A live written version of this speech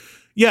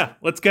Yeah,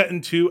 let's get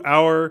into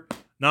our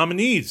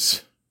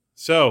nominees.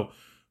 So,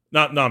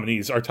 not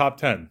nominees, our top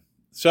 10.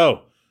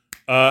 So,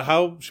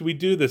 how should we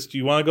do this? Do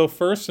you want to go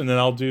first and then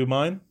I'll do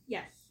mine?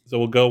 Yes. So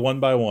we'll go one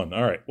by one.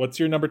 All right. What's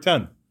your number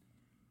 10?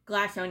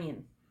 Glass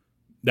Onion.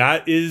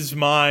 That is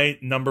my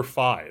number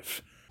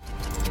 5.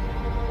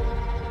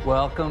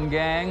 Welcome,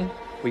 gang.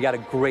 We got a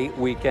great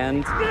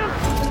weekend.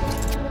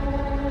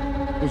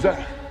 Who's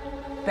that?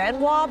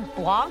 Benoit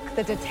Blanc,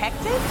 the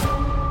detective?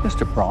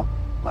 Mr. Blanc,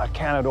 I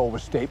cannot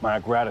overstate my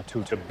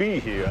gratitude to be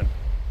here.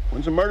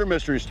 When's the murder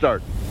mystery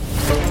start?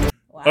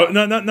 Wow. Oh,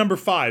 no, not number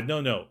 5.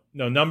 No,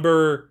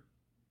 number...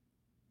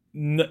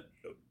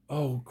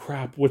 Oh,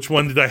 crap. Which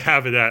one did I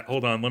have it at?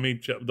 Hold on. Let me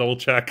double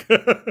check.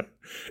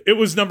 It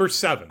was number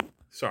 7.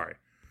 Sorry.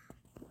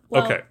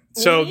 Well, okay.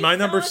 So my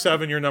number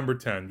 7, your number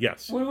 10.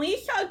 Yes. When we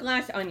saw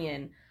Glass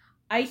Onion,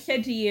 I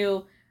said to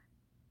you,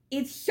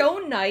 it's so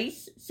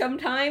nice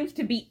sometimes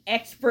to be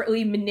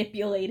expertly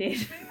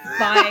manipulated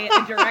by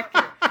a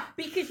director.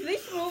 Because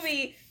this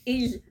movie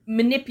is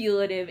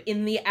manipulative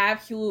in the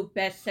absolute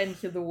best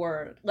sense of the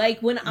word.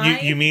 Like when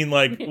You mean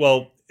like,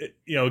 well,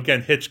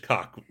 again,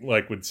 Hitchcock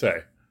would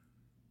say.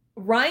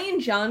 Rian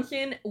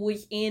Johnson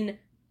was in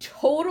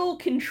total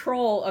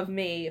control of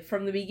me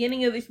from the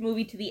beginning of this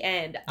movie to the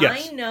end.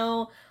 Yes. I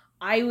know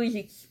I was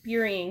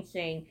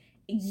experiencing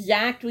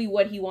exactly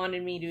what he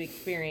wanted me to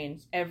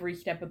experience every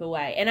step of the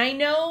way. And I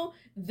know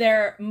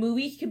their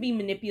movies can be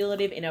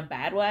manipulative in a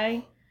bad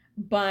way,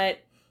 but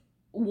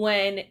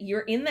when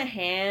you're in the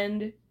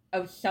hand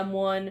of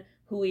someone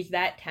who is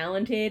that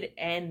talented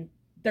and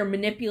they're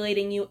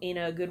manipulating you in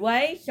a good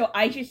way. So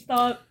I just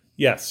thought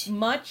yes.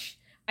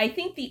 I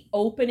think the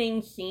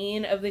opening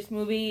scene of this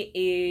movie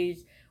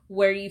is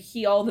where you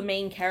see all the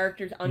main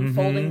characters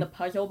unfolding the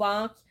puzzle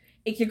box.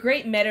 It's a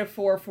great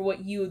metaphor for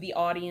what you, the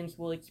audience,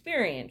 will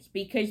experience.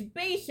 Because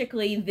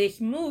basically, this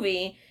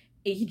movie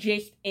is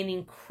just an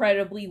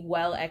incredibly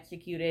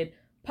well-executed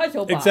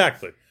puzzle box.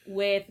 Exactly.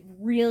 With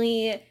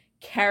really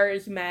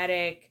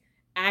charismatic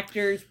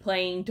actors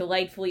playing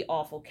delightfully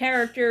awful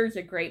characters,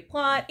 a great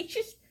plot. It's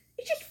just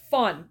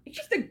fun. It's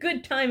just a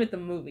good time at the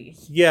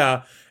movies.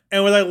 Yeah.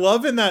 And what I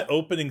love in that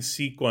opening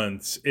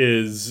sequence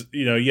is,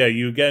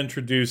 you get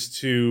introduced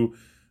to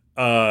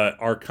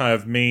our kind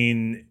of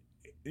main,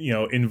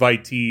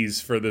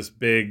 invitees for this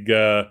big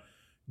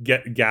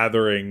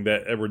gathering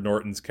that Edward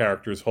Norton's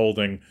character is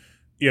holding.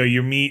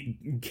 You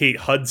meet Kate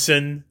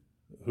Hudson,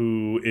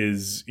 who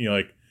is,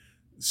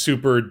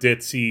 super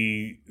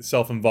ditzy,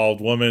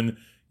 self-involved woman.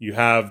 You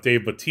have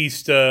Dave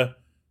Bautista.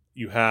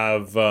 You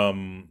have,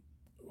 who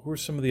are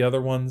some of the other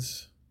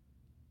ones?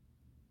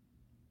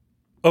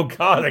 Oh,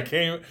 God, I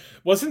can't...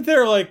 Wasn't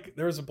there,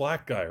 there was a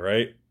black guy,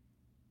 right?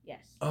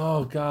 Yes.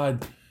 Oh,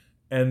 God.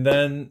 And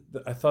then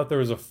I thought there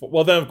was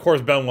well, then, of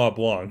course, Benoit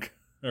Blanc.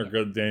 Or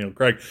good Daniel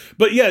Craig.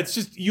 But, yeah, it's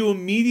just you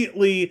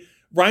immediately...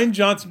 Rian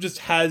Johnson just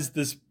has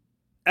this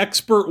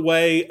expert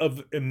way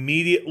of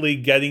immediately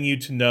getting you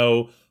to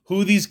know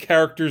who these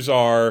characters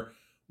are,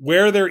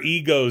 where their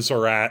egos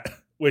are at,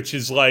 which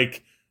is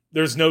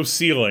there's no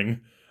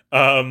ceiling.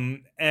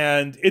 And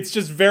it's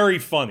just very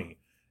funny.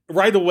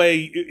 Right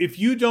away, if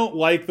you don't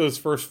like those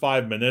first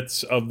 5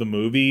 minutes of the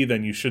movie,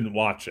 then you shouldn't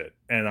watch it.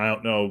 And I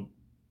don't know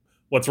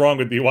what's wrong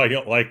with you, why you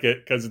don't like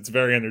it, because it's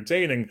very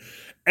entertaining.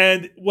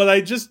 And what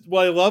I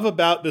love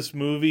about this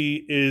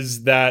movie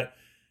is that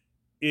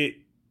it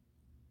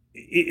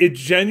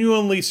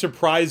genuinely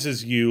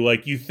surprises you.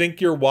 Like, you think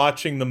you're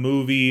watching the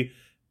movie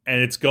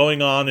and it's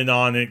going on,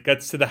 and it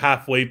gets to the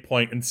halfway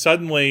point, and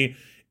suddenly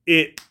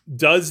it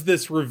does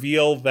this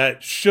reveal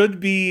that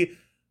should be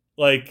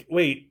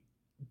wait,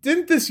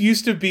 didn't this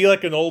used to be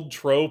an old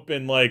trope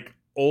in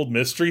old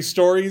mystery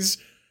stories?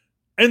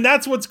 And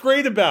that's what's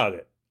great about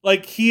it.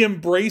 He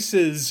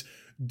embraces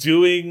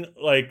doing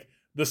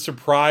the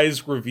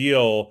surprise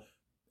reveal,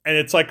 and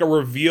it's a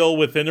reveal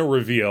within a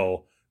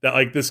reveal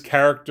that this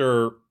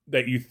character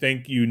that you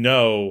think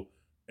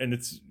and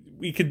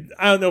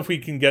I don't know if we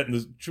can get in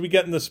this. Should we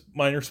get in this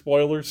minor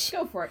spoilers?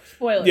 Go for it.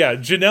 Spoilers. Yeah,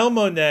 Janelle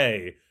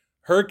Monáe,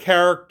 her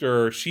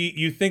character,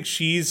 you think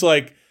she's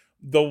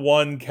the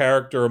one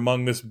character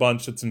among this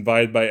bunch that's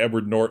invited by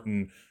Edward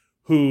Norton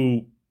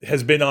who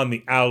has been on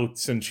the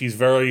outs, and she's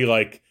very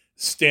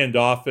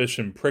standoffish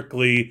and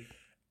prickly,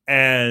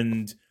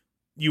 and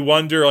you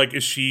wonder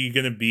is she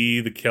going to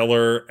be the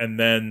killer? And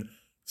then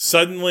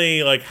suddenly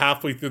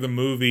halfway through the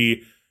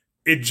movie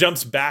it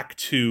jumps back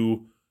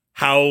to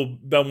how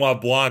Benoit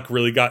Blanc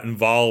really got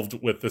involved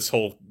with this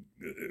whole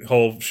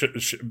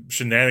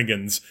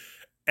shenanigans,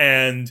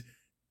 and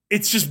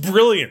it's just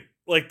brilliant.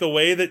 The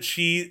way that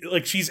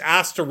she's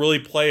asked to really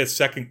play a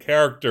second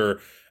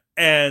character,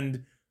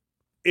 and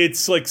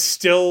it's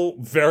still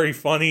very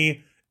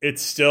funny.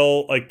 It's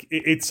still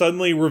it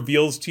suddenly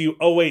reveals to you,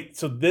 oh wait,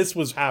 so this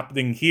was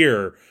happening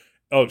here.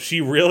 Oh,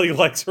 she really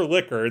likes her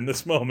liquor in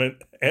this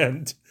moment.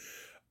 And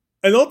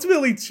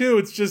ultimately too,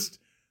 it's just,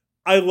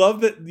 I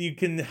love that you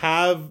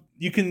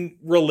can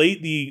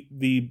relate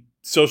the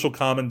social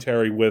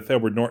commentary with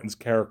Edward Norton's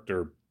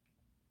character.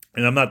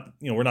 And I'm not,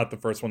 we're not the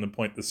first one to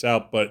point this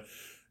out, but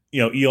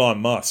Elon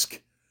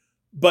Musk.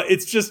 But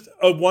it's just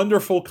a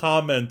wonderful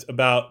comment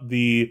about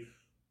these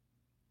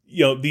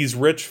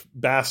rich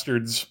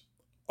bastards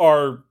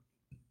are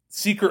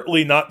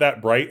secretly not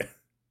that bright.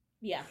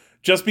 Yeah.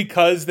 Just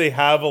because they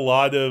have a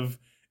lot of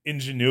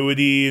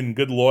ingenuity and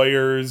good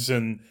lawyers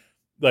and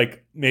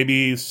like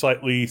maybe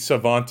slightly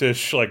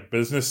savantish, like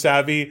business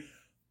savvy,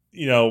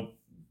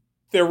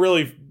 they're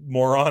really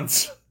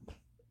morons.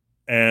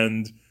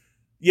 And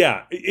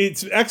yeah,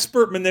 it's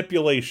expert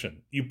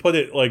manipulation. You put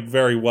it like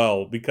very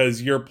well,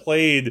 because you're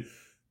played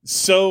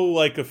so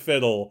like a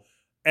fiddle,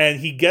 and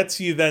he gets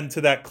you then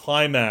to that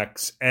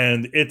climax,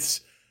 and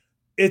it's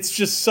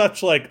just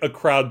such like a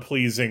crowd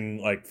pleasing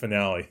like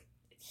finale.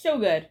 So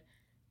good.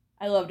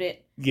 I loved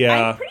it.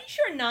 Yeah. I'm pretty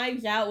sure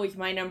Knives Out was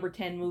my number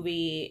 10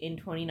 movie in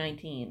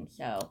 2019.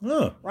 So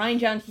Ryan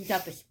Johnson's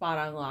got the spot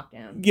on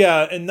lockdown.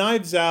 Yeah, and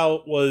Knives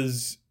Out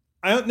was,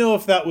 I don't know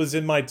if that was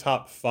in my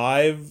top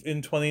 5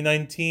 in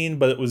 2019,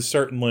 but it was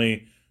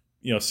certainly,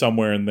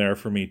 somewhere in there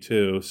for me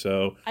too.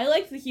 So I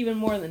like this even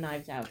more than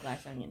Knives Out,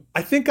 Glass Onion.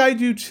 I think I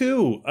do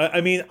too.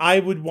 I mean, I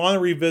would want to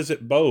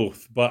revisit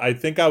both, but I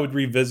think I would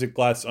revisit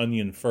Glass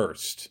Onion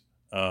first.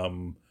 By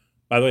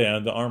the way,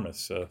 Ana de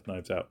Armas,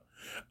 Knives Out.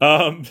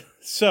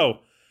 So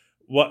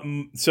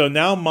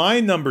now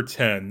my number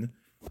 10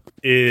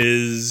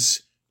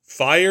 is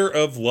Fire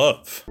of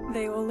Love.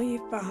 They will leave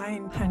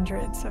behind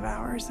hundreds of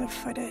hours of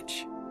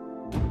footage,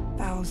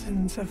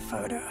 thousands of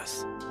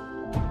photos,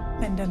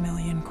 and a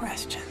million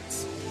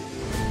questions.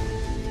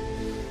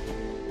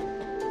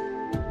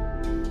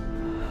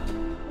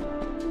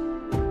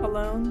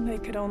 Alone, they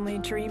could only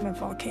dream of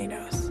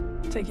volcanoes.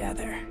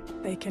 Together,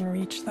 they can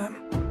reach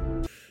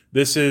them.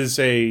 This is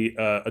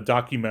a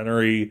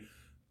documentary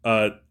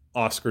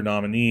Oscar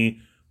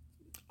nominee.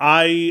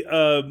 I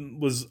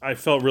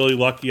felt really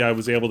lucky I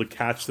was able to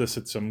catch this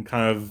at some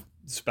kind of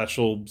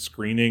special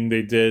screening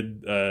they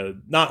did.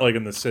 Not like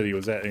in the city, it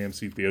was at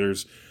AMC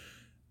theaters.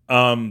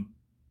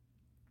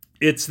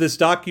 It's this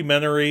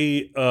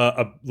documentary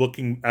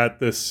looking at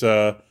this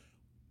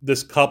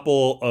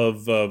couple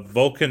of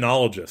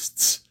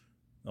volcanologists.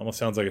 Almost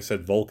sounds like I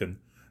said Vulcan.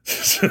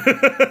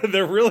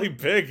 They're really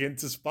big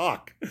into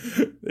Spock.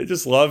 They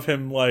just love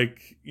him,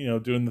 like,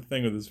 doing the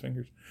thing with his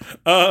fingers.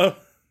 Live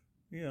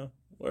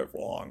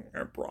long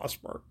and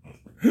prosper.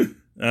 And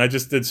I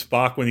just did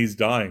Spock when he's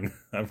dying.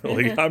 I'm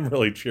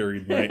really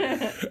cheery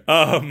tonight.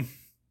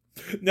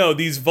 No,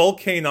 these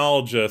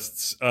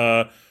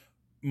volcanologists,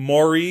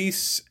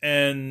 Maurice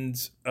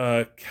and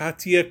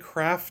Katia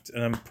Kraft,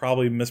 and I'm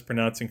probably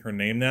mispronouncing her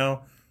name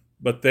now,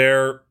 but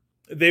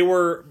they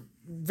were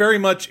very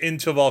much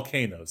into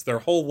volcanoes. Their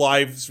whole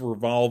lives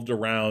revolved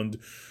around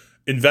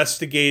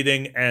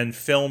investigating and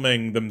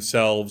filming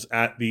themselves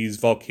at these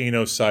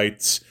volcano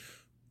sites,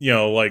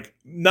 like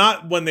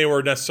not when they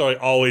were necessarily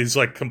always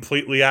like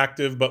completely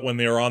active, but when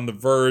they were on the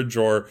verge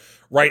or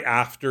right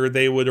after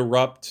they would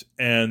erupt.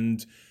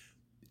 And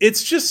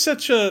it's just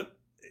such an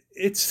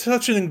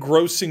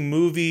engrossing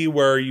movie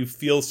where you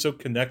feel so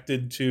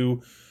connected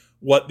to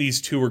what these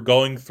two are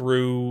going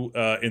through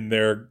in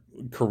their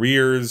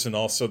careers and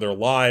also their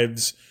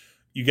lives.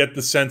 You get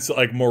the sense that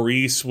like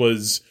Maurice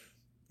was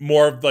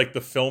more of like the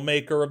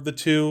filmmaker of the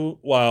two,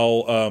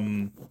 while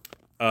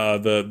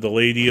the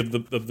lady of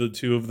the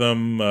two of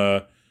them,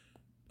 and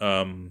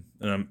I'm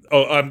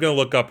gonna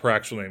look up her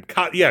actual name.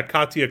 Katia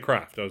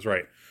Kraft. I was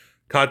right.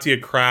 Katia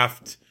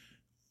Kraft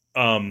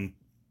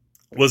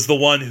was the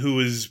one who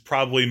is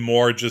probably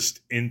more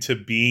just into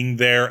being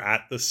there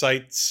at the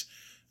sites,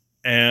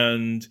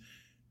 and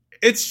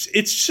it's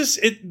just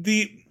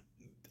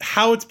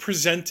how it's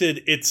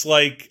presented. It's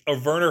like a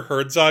Werner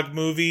Herzog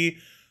movie,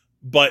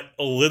 but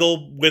a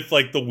little with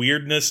like the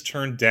weirdness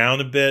turned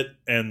down a bit,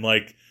 and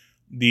like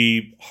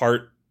the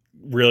heart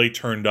really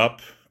turned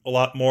up a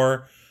lot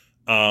more.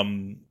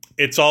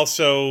 It's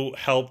also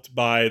helped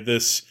by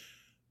this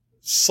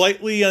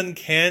slightly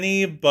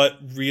uncanny but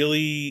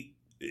really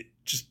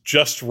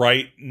just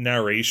right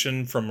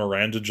narration from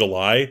Miranda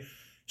July.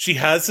 She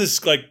has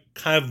this like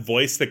kind of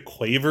voice that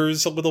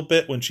quavers a little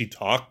bit when she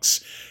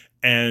talks,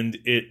 and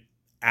it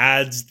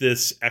adds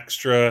this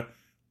extra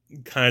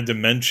kind of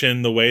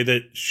dimension, the way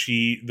that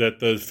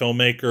the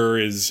filmmaker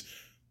is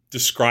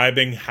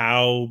describing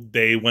how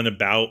they went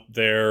about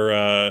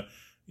their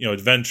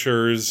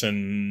adventures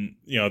and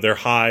their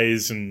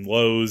highs and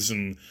lows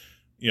and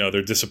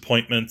their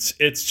disappointments.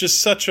 It's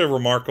just such a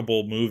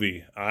remarkable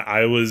movie.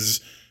 I was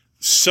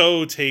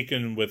so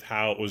taken with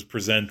how it was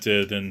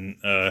presented and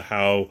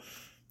how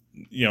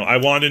I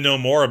want to know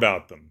more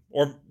about them,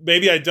 or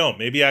maybe I don't.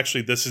 Maybe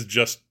actually this is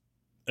just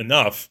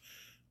enough.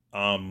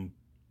 And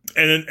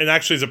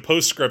actually, as a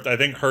postscript, I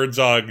think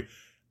Herzog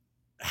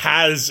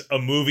has a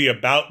movie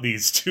about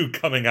these two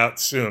coming out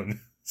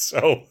soon.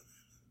 So,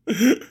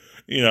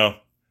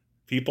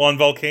 people on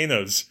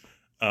volcanoes.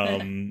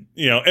 And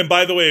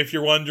by the way, if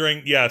you're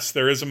wondering, yes,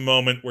 there is a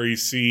moment where you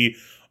see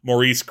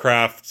Maurice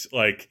Kraft,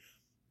 like,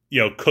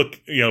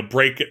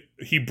 break it.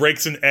 He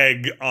breaks an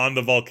egg on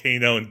the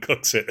volcano and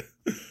cooks it.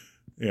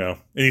 And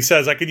he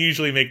says, I can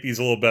usually make these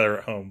a little better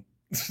at home.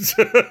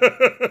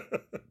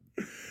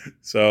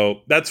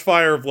 So that's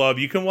Fire of Love.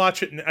 You can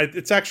watch it.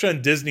 It's actually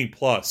on Disney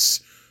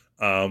Plus.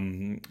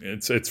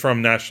 It's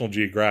from National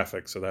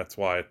Geographic, so that's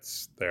why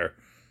it's there.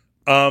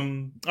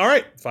 All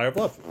right, Fire of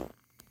Love. All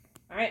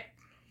right,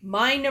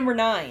 my number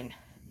 9,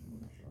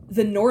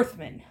 The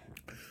Northman.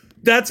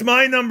 That's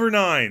my number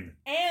 9.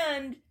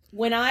 And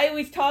when I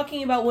was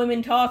talking about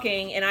women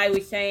talking, and I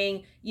was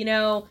saying,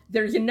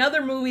 there's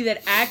another movie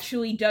that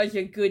actually does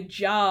a good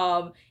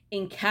job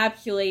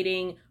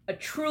encapsulating a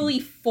truly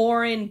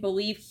foreign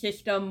belief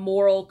system,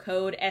 moral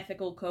code,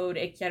 ethical code,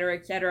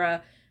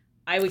 etc.,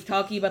 I was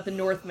talking about The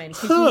Northman.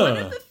 Because one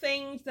of the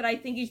things that I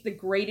think is the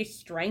greatest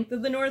strength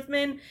of The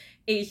Northman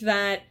is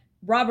that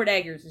Robert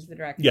Eggers is the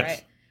director, yes.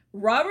 right?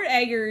 Robert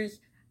Eggers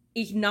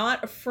is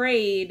not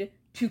afraid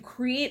to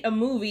create a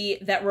movie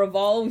that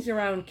revolves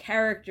around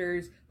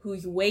characters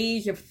whose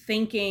ways of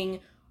thinking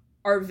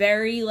are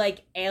very,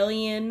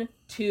 alien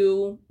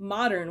to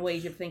modern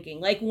ways of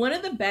thinking. One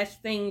of the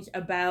best things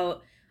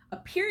about a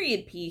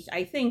period piece,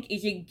 I think,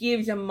 is it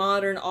gives a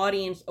modern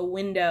audience a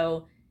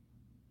window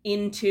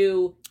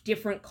into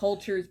different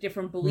cultures,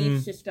 different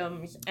belief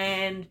systems,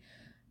 and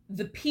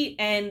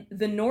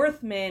the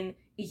Northman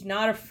is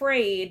not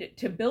afraid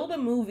to build a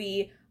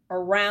movie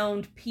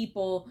around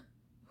people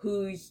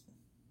whose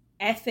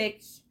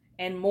ethics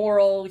and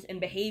morals and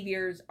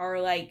behaviors are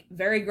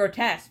very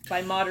grotesque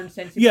by modern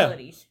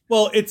sensibilities. Yeah.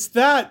 Well, it's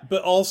that,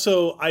 but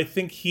also I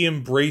think he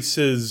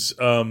embraces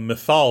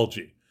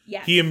mythology.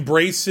 Yes. He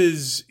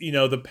embraces,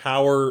 the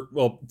power,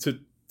 to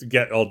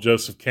get all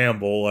Joseph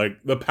Campbell,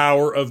 the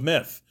power of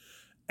myth.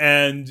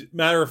 And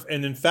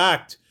in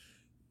fact,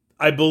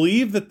 I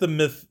believe that the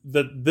myth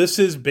that this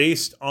is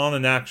based on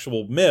an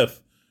actual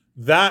myth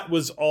that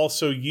was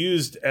also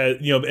used as,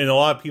 and a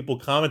lot of people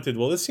commented,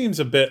 well, this seems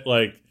a bit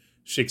like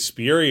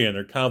Shakespearean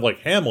or kind of like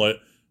Hamlet.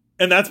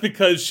 And that's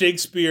because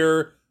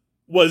Shakespeare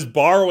was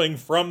borrowing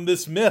from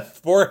this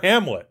myth for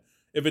Hamlet.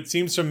 If it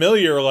seems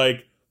familiar,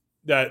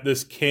 that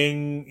this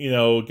king,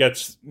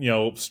 gets,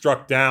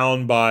 struck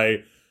down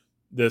by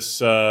this,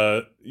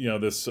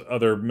 this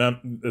other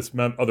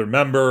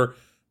member,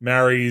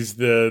 marries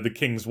the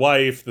king's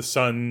wife, the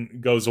son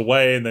goes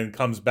away and then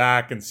comes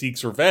back and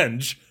seeks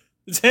revenge.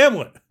 It's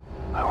Hamlet.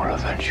 I will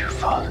avenge you,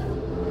 Father. I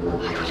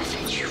will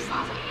avenge you,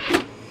 Father.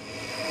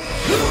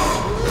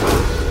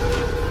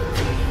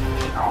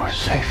 I will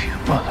save you,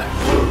 Mother.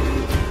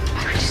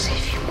 I will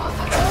save you,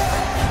 Mother.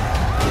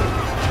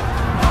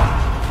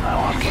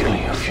 I will kill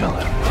you if you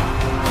let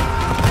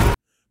me.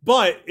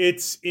 But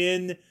it's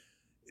in...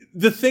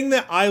 The thing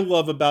that I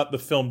love about the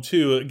film,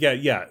 too,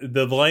 again,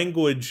 the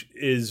language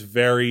is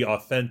very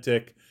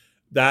authentic.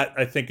 That,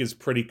 I think, is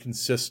pretty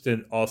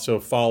consistent, also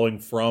following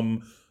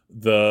from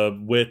The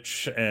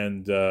Witch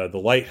and The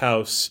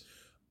Lighthouse.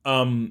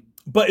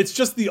 But it's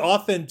just the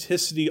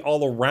authenticity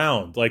all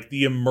around,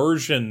 the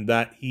immersion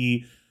that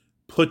he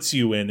puts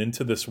you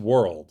into this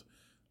world.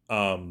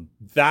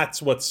 That's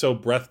what's so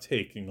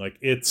breathtaking.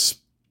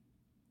 It's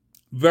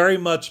very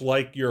much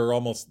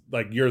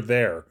you're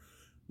there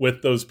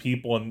with those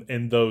people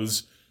in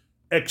those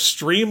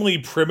extremely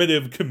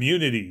primitive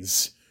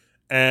communities.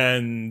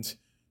 And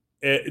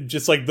it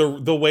just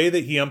the way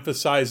that he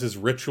emphasizes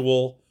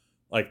ritual,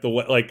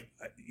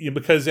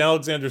 because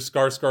Alexander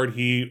Skarsgård,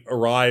 he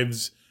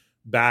arrives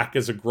back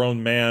as a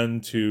grown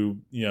man to,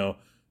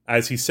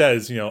 as he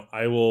says,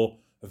 I will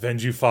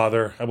avenge you,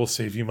 Father. I will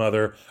save you,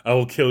 Mother. I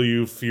will kill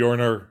you,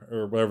 Fjornir,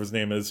 or whatever his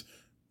name is.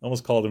 I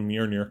almost called him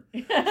Mjolnir.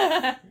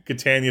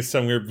 Catania's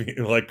somewhere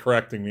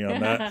correcting me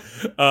on that.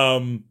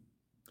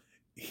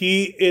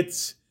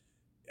 It's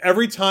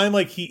every time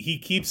he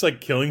keeps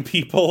killing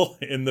people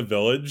in the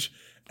village,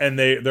 and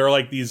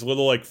they're these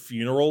little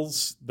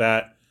funerals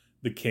that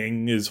the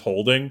king is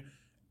holding,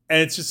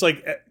 and it's just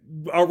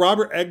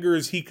Robert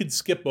Eggers, he could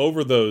skip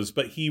over those,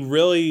 but he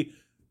really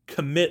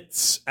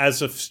commits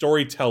as a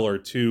storyteller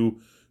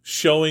to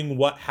showing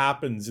what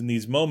happens in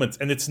these moments.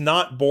 And it's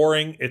not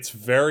boring. It's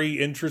very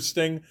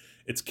interesting.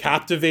 It's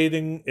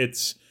captivating.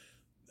 It's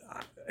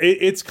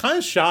kind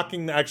of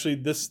shocking. Actually,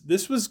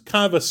 this was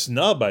kind of a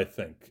snub, I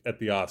think, at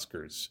the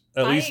Oscars,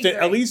 at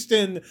least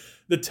in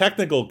the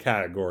technical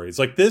categories.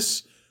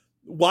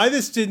 Why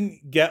this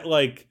didn't get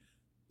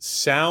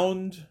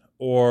sound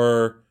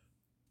or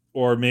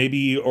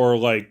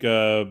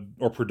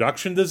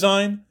production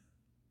design.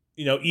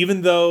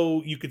 Even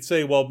though you could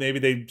say, well, maybe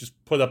they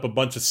just put up a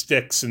bunch of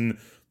sticks and,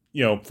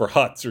 for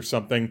huts or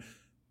something.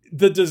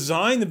 The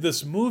design of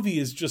this movie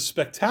is just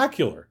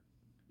spectacular.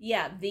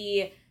 Yeah,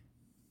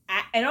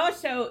 and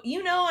also,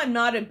 I'm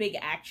not a big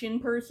action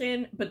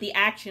person, but the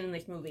action in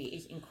this movie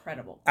is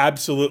incredible.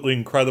 Absolutely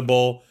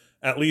incredible.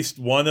 At least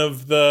one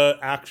of the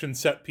action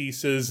set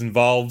pieces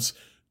involves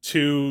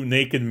 2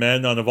 naked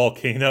men on a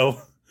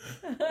volcano.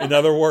 In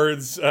other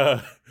words,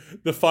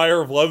 the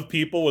Fire of Love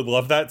people would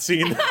love that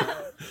scene.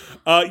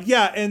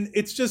 And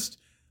it's just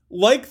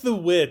like The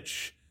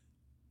Witch.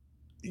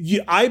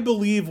 I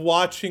believe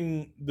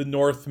watching The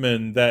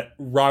Northman that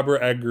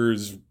Robert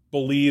Eggers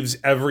believes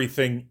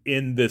everything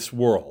in this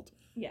world.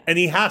 Yeah. And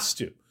he has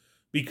to.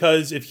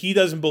 Because if he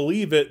doesn't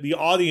believe it, the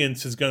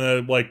audience is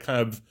going to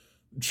kind of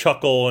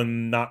chuckle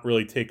and not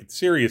really take it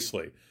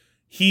seriously.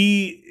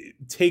 He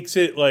takes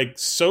it like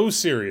so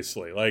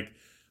seriously. Like,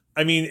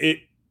 I mean,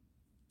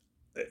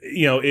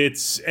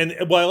 it's, and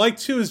what I like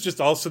too is just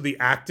also the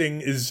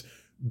acting is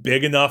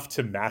big enough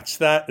to match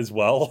that as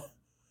well.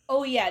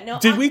 Oh yeah, no.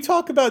 Did we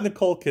talk about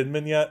Nicole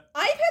Kidman yet?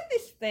 I've had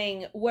this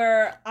thing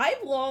where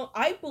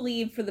I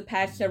believe for the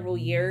past several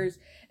years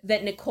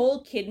that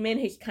Nicole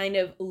Kidman has kind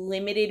of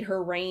limited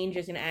her range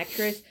as an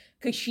actress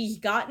because she's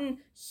gotten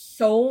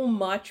so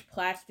much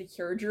plastic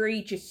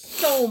surgery, just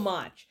so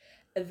much,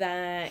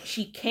 that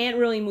she can't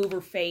really move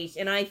her face.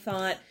 And I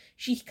thought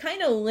she's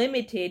kind of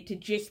limited to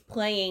just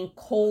playing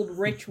cold,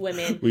 rich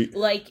women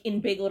like in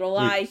Big Little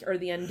Lies or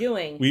The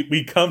Undoing.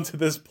 We come to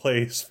this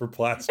place for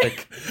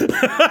plastic. But you know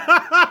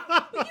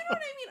what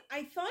I mean?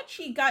 I thought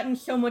she'd gotten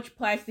so much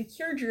plastic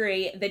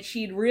surgery that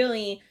she'd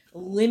really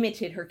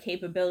limited her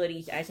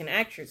capabilities as an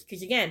actress.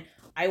 Because again,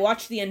 I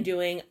watched The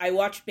Undoing, I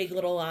watched Big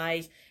Little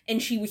Lies,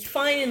 and she was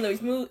fine in those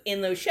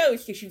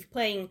shows because she was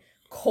playing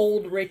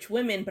cold, rich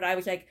women. But I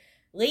was like,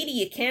 lady,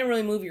 you can't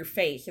really move your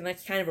face, and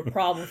that's kind of a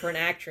problem for an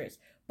actress.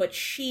 But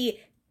she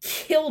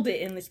killed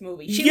it in this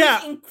movie. She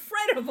was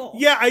incredible.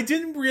 Yeah, I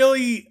didn't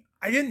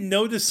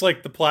notice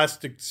like the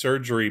plastic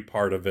surgery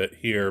part of it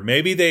here.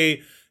 Maybe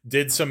they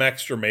did some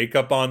extra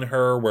makeup on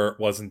her where it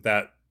wasn't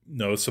that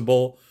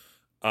noticeable.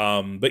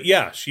 But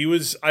yeah,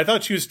 I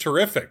thought she was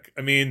terrific.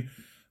 I mean,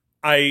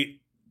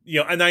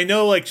 and I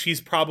know like she's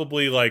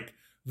probably like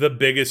the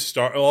biggest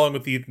star along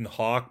with Ethan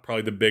Hawke,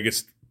 probably the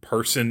biggest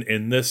person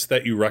in this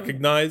that you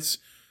recognize.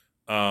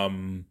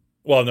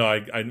 Well, no,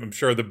 I'm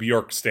sure the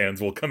Bjork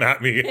stands will come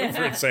at me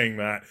for saying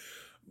that.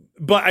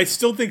 But I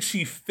still think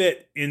she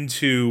fit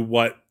into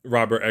what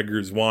Robert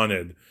Eggers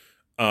wanted.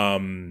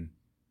 And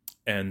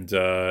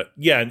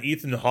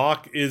Ethan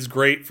Hawke is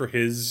great for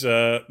his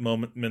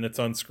minutes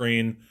on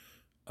screen.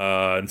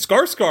 And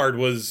Skarsgård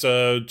was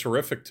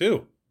terrific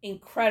too.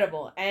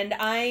 Incredible. And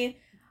I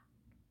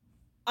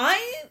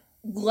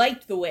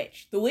liked The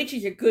Witch. The Witch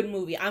is a good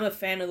movie. I'm a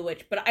fan of The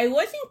Witch. But I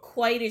wasn't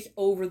quite as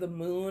over the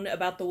moon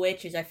about The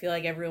Witch as I feel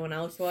like everyone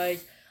else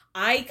was.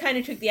 I kind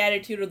of took the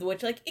attitude of The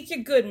Witch, like, it's a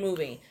good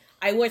movie.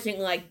 I wasn't,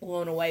 like,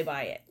 blown away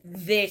by it.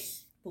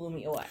 This blew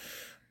me away.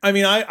 I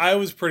mean, I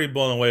was pretty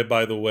blown away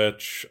by The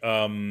Witch.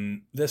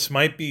 This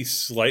might be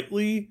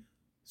slightly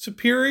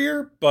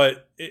superior,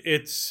 but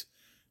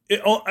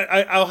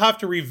I'll have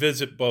to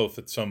revisit both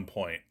at some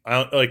point.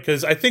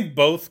 Because I think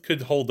both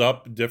could hold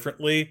up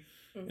differently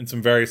in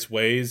some various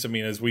ways. I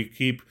mean, as we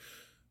keep,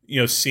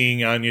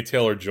 seeing Anya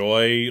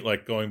Taylor-Joy,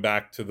 like going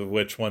back to The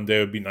Witch one day,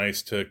 would be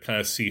nice to kind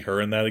of see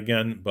her in that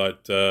again.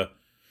 But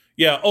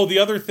yeah. Oh, the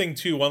other thing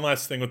too. One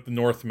last thing with The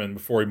Northman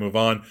before we move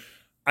on.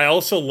 I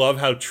also love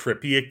how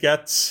trippy it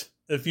gets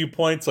at a few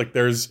points. Like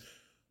there's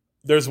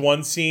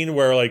one scene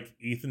where like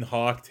Ethan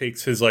Hawke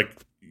takes his like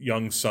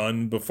young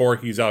son before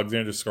he's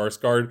Alexander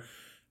Skarsgård,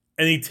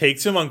 and he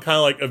takes him on kind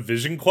of like a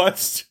vision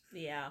quest.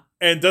 Yeah.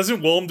 And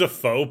doesn't Willem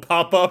Dafoe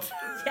pop up?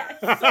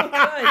 Yeah, so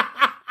good.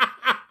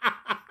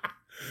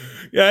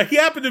 Yeah, he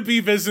happened to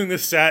be visiting the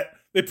set.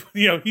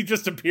 He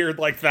just appeared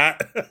like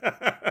that.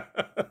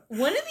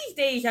 One of these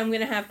days, I'm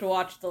going to have to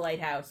watch The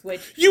Lighthouse,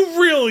 which...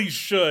 You really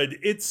should.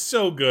 It's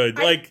so good.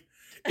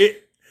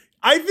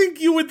 I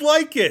think you would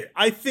like it.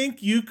 I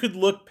think you could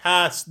look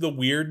past the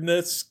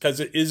weirdness, because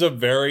it is a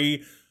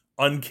very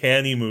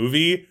uncanny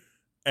movie.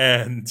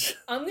 And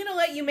I'm going to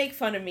let you make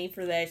fun of me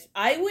for this.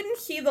 I wouldn't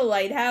see The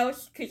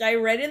Lighthouse, because I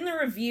read in the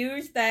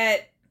reviews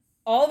that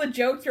all the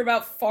jokes are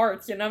about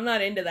farts, and I'm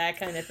not into that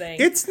kind of thing.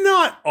 It's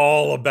not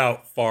all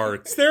about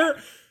farts.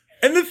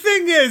 And the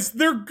thing is,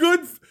 they're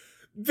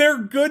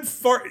good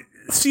fart.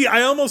 See, I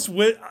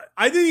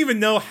didn't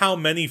even know how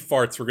many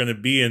farts were going to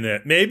be in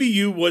it. Maybe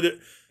you would.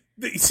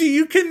 See,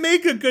 you can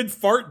make a good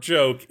fart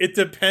joke. It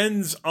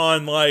depends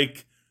on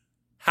like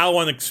how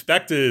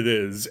unexpected it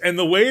is, and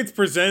the way it's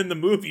presented in the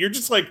movie. You're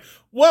just like,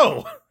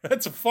 whoa,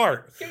 that's a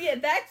fart. So yeah,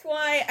 that's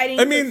why I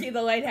didn't go see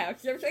The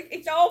Lighthouse. I was like,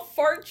 it's all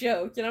fart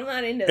jokes, and I'm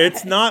not into that.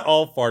 It's not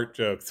all fart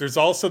jokes. There's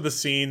also the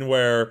scene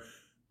where,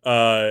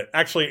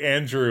 actually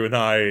Andrew and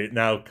I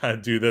now kind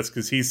of do this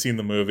because he's seen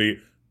the movie.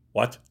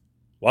 What?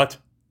 They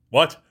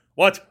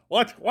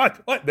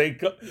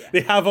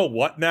have a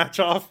what match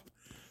off.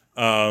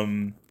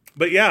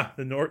 But yeah,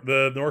 the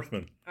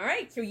Northman. All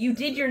right, so you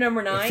did your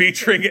number 9.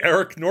 Featuring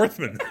Eric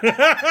Northman.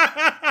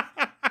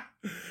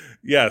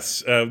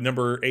 Yes,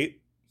 number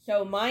 8.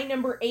 So my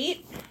number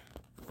 8,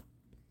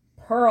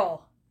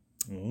 Pearl.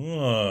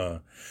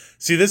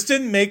 See, this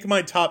didn't make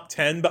my top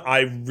 10, but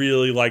I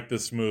really like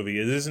this movie.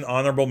 It is an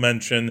honorable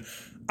mention.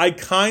 I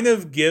kind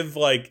of give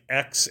like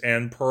X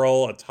and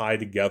Pearl a tie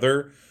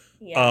together.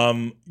 Yeah.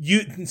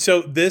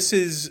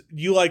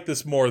 You like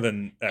this more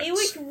than X. It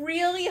was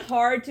really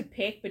hard to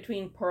pick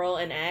between Pearl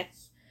and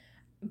X,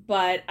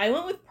 but I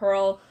went with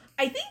Pearl.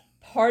 I think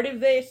part of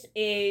this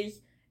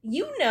is,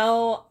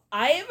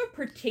 I have a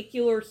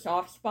particular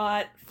soft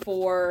spot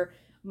for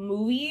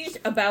movies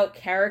about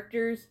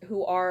characters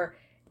who are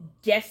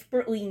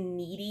desperately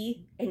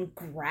needy and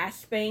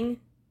grasping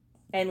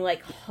and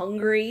like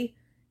hungry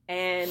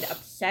and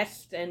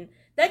obsessed, and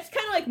That's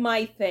kind of like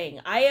my thing.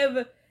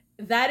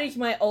 That is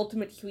my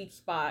ultimate sweet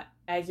spot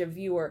as a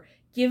viewer.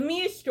 Give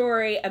me a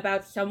story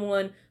about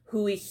someone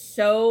who is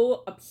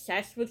so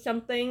obsessed with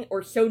something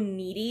or so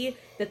needy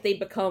that they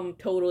become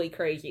totally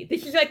crazy.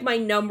 This is like my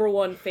number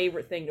one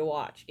favorite thing to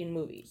watch in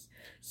movies.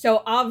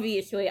 So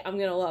obviously I'm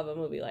going to love a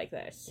movie like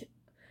this.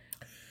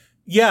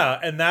 Yeah,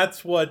 and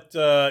that's what,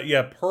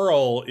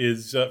 Pearl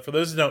is, for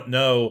those who don't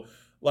know,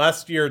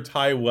 last year,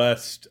 Ty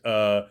West,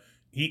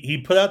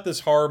 he put out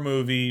this horror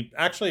movie.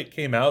 Actually, it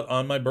came out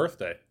on my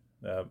birthday.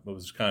 It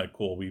was kind of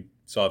cool. We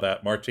saw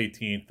that March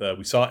 18th.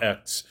 We saw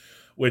X,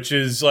 which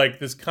is like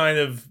this kind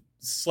of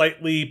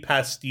slightly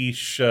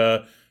pastiche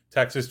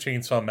Texas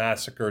Chainsaw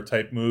Massacre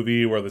type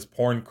movie where this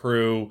porn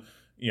crew,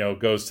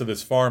 goes to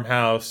this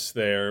farmhouse.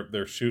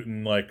 They're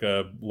shooting like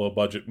a low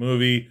budget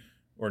movie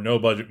or no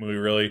budget movie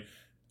really,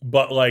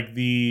 but like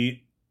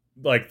the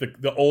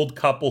old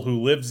couple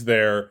who lives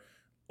there,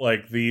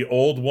 like the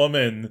old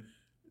woman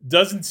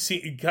doesn't see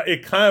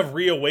it. Kind of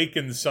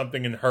reawakens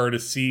something in her to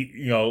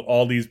see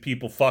all these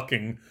people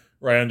fucking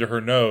right under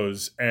her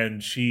nose,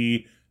 and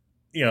she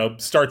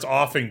starts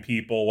offing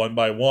people one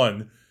by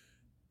one,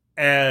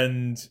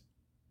 and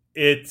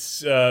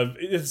it's a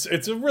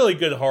really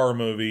good horror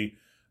movie,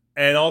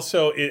 and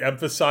also it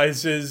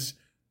emphasizes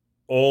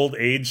old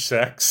age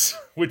sex,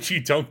 which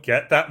you don't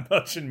get that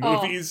much in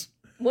movies.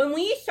 When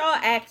we saw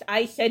X,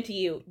 I said to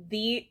you,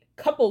 the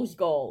couple's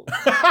goals.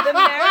 The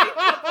married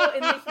couple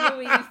in this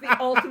movie is the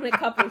ultimate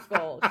couple's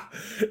goals.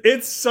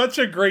 It's such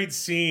a great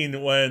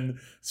scene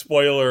when,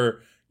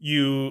 spoiler,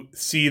 you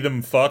see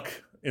them fuck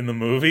in the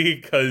movie,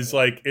 because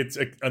like it's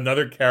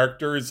another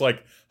character is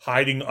like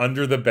hiding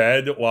under the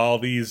bed while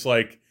these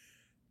like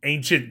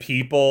ancient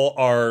people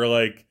are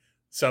like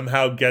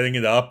somehow getting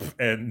it up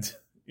and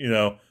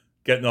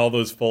getting all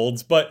those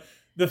folds. But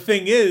the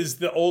thing is,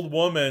 the old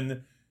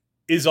woman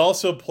is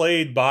also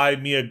played by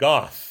Mia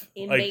Goth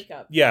in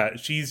makeup. Yeah,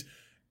 she's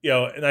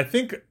and I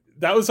think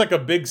that was like a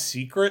big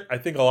secret. I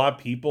think a lot of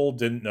people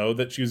didn't know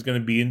that she was going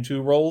to be in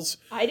 2 roles.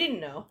 I didn't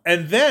know.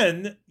 And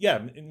then, yeah,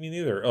 me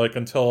neither. Like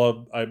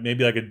until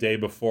maybe like a day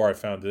before I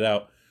found it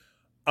out.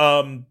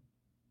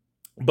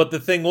 But the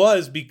thing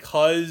was,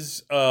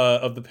 because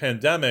of the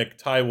pandemic,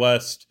 Ty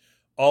West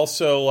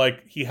also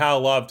like he had a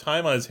lot of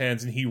time on his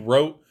hands, and he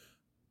wrote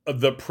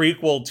the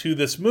prequel to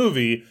this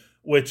movie,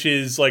 which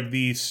is like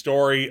the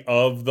story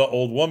of the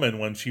old woman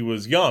when she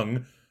was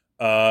young.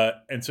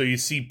 And so you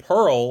see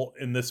Pearl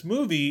in this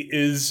movie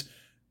is,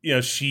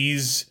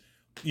 she's,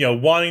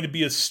 wanting to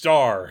be a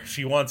star.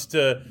 She wants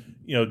to,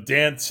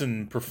 dance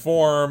and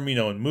perform,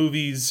 in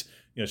movies.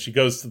 She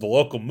goes to the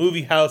local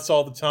movie house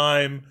all the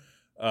time.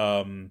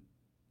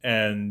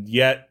 And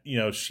yet,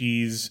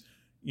 she's,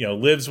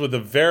 lives with a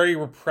very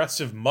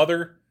repressive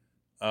mother.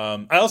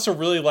 I also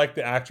really like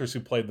the actress who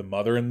played the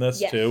mother in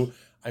this too.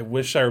 I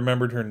wish I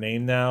remembered her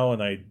name now,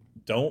 and I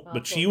don't.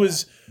 But she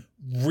was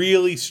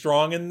really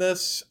strong in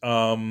this.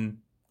 Actually,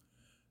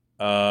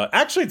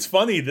 it's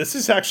funny. This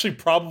is actually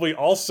probably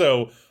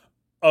also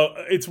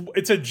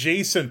it's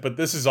adjacent, but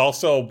this is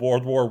also a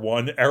World War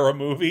I era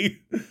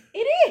movie.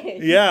 It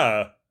is.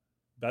 Yeah,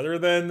 better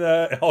than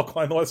Hell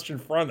Climb the Western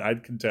Front,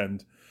 I'd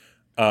contend.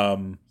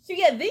 So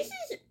yeah, this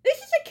is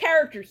a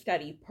character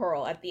study,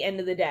 Pearl. At the end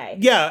of the day,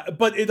 yeah,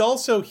 but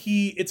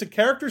it's a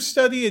character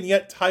study, and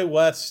yet Ty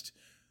West,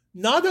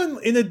 not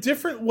in a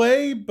different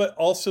way, but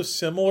also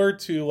similar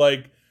to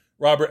like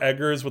Robert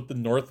Eggers with The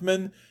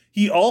Northman,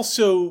 he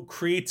also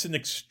creates an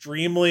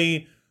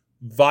extremely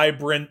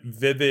vibrant,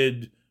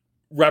 vivid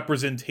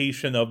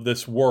representation of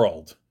this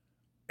world.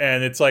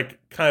 And it's like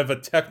kind of a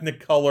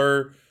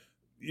Technicolor,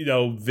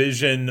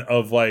 vision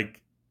of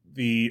like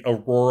the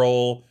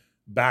auroral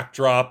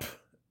backdrop.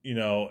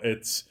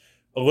 It's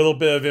a little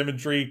bit of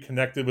imagery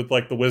connected with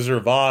like the Wizard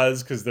of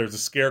Oz, because there's a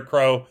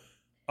scarecrow.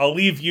 I'll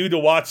leave you to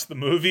watch the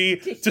movie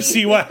to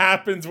see what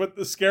happens with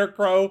the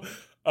scarecrow.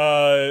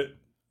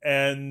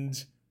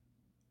 And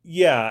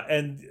yeah,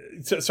 and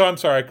so I'm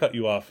sorry I cut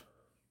you off.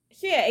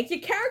 So yeah, it's a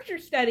character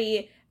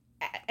study,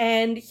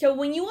 and so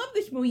when you love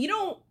this movie, you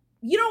don't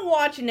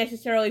watch it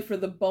necessarily for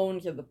the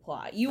bones of the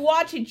plot. You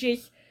watch it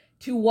just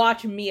to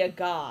watch Mia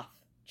Goth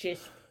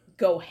just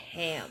go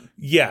ham.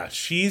 Yeah,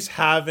 she's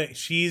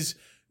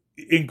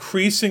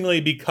increasingly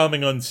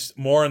becoming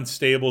more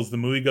unstable as the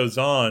movie goes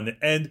on,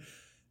 and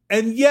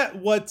yet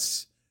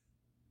what's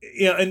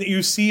and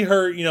you see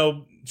her,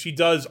 she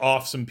does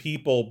off some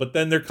people, but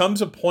then there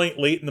comes a point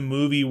late in the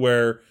movie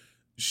where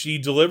she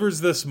delivers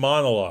this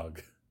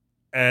monologue,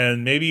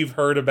 and maybe you've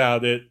heard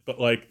about it, but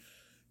like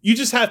you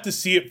just have to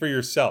see it for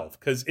yourself,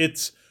 because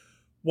it's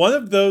one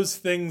of those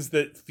things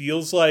that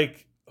feels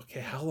like, okay,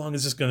 how long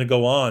is this going to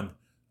go on?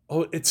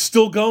 Oh, it's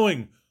still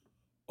going.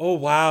 Oh,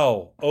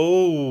 wow.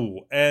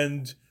 Oh,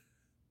 and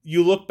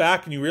you look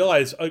back and you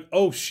realize,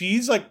 oh,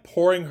 she's like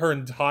pouring her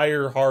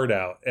entire heart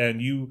out,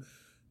 and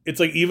it's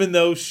like, even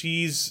though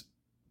she's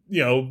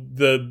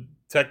the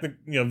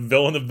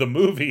villain of the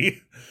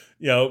movie,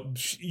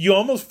 you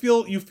almost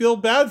feel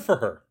bad for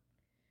her.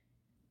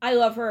 I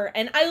love her,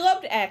 and I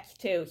loved X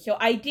too. So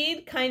I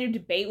did kind of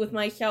debate with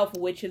myself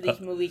which of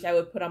these movies I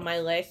would put on my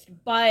list,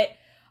 but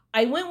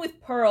I went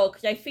with Pearl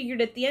because I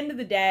figured at the end of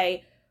the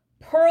day,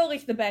 Pearl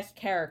is the best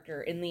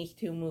character in these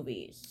two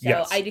movies. So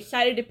Yes. I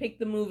decided to pick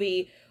the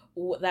movie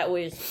that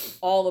was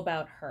all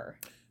about her.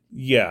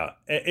 Yeah,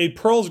 and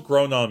Pearl's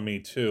grown on me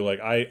too. Like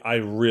I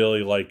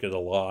really like it a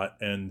lot.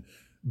 And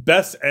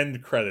best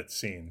end credit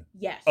scene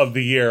Yes. of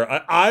the year.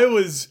 I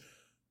was,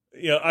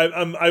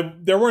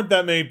 there weren't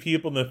that many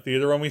people in the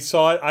theater when we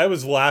saw it. I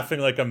was laughing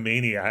like a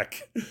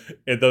maniac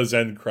at those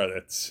end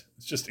credits.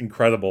 It's just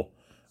incredible.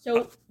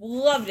 So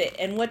loved it.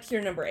 And what's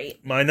your number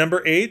 8? My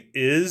number 8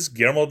 is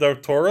Guillermo del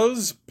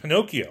Toro's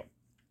Pinocchio.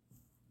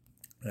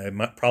 I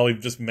might probably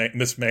just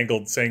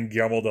mismangled saying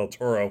Guillermo del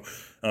Toro.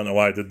 I don't know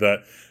why I did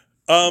that.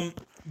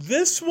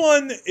 This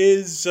one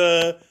is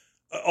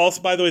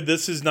also, by the way,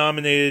 this is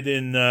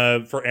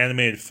nominated for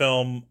animated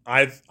film.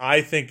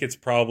 I think it's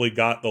probably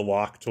got the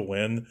lock to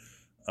win,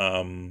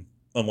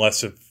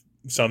 unless if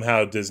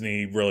somehow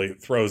Disney really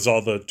throws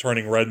all the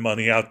Turning Red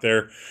money out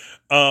there.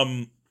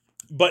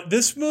 But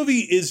this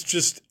movie is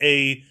just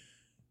a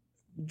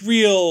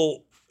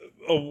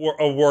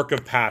work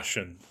of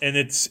passion, and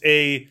it's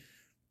a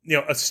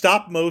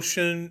stop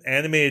motion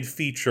animated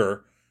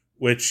feature,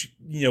 which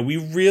we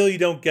really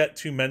don't get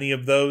too many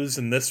of those.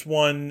 And this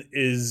one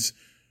is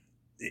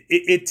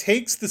it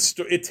takes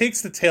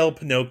the tale of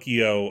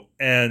Pinocchio,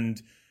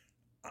 and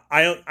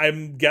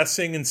I'm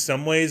guessing in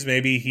some ways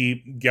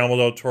maybe Guillermo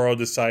del Toro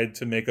decided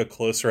to make a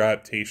closer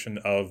adaptation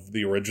of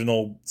the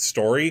original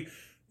story.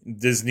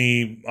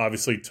 Disney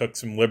obviously took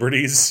some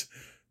liberties,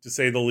 to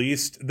say the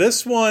least.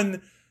 This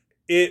one,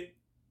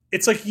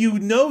 it's like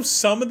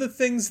some of the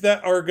things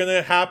that are going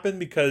to happen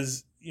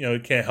because you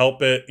can't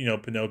help it.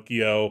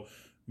 Pinocchio,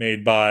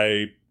 made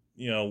by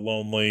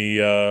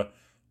lonely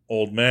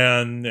old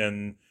man,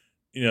 and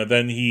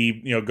then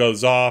he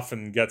goes off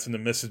and gets into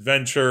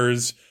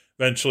misadventures.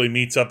 Eventually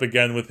meets up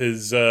again with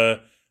his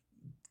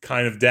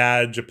kind of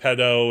dad,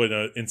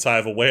 Geppetto, inside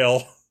of a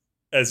whale,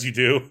 as you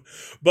do.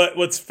 But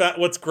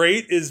what's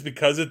great is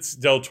because it's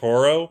Del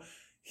Toro,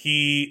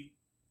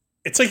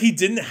 it's like he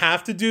didn't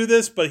have to do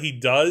this, but he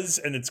does,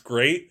 and it's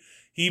great.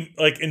 He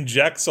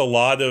injects a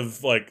lot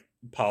of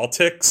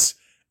politics,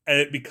 and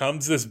it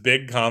becomes this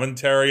big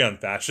commentary on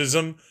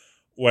fascism,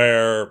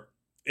 where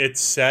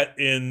it's set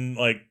in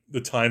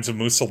the times of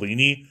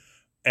Mussolini,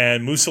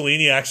 and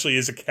Mussolini actually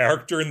is a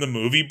character in the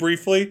movie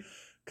briefly,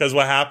 because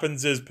what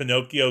happens is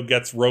Pinocchio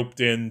gets roped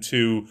in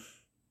to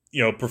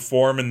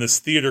perform in this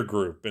theater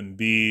group and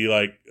be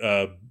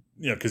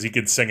because he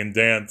could sing and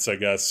dance, I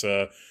guess.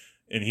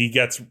 And he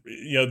gets,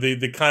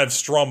 the kind of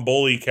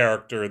Stromboli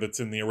character that's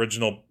in the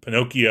original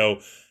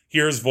Pinocchio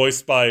here is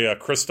voiced by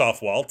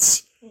Christoph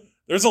Waltz.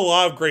 There's a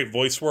lot of great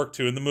voice work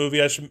too in the movie.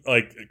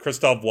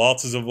 Christoph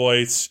Waltz is a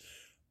voice.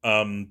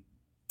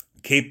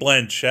 Kate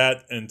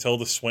Blanchett and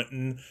Tilda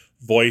Swinton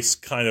voice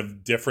kind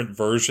of different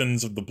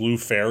versions of the Blue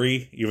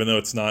Fairy, even though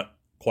it's not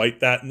quite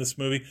that in this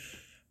movie.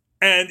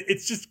 And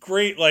it's just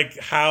great,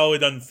 how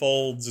it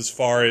unfolds as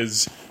far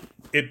as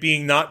it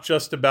being not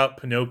just about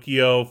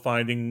Pinocchio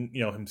finding,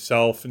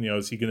 himself and,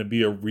 is he going to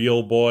be a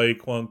real boy,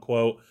 quote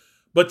unquote,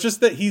 but just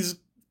that he's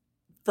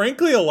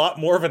frankly a lot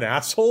more of an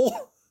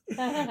asshole.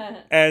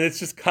 And it's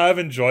just kind of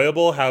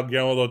enjoyable how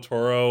Guillermo del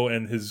Toro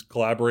and his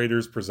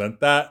collaborators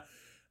present that.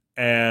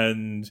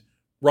 And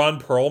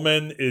Ron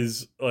Perlman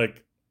is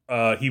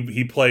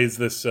he plays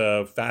this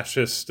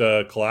fascist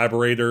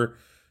collaborator.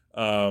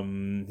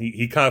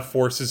 He kind of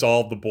forces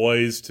all the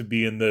boys to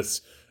be in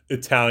this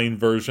Italian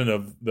version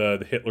of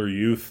the Hitler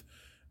Youth,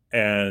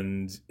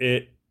 and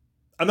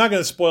I'm not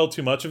going to spoil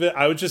too much of it.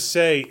 I would just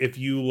say if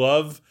you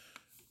love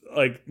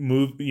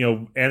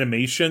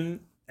animation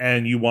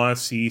and you want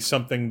to see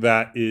something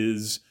that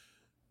it's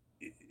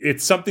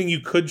something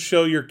you could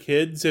show your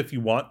kids if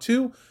you want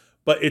to,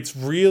 but it's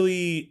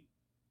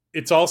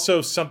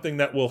also something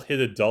that will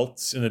hit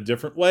adults in a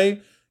different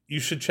way.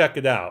 You should check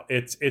it out.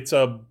 It's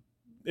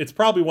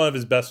probably one of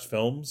his best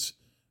films.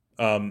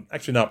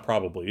 Actually, not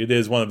probably. It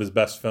is one of his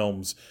best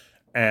films.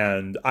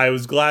 And I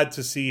was glad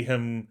to see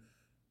him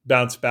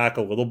bounce back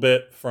a little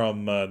bit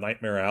from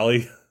Nightmare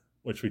Alley,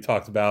 which we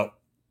talked about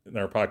in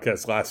our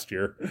podcast last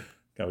year.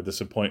 Kind of a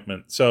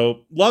disappointment.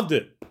 So, loved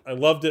it. I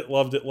loved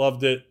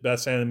it.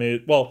 Best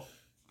animated. Well,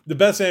 the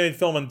best animated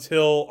film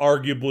until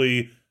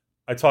arguably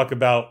I talk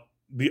about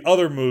the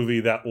other movie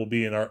that will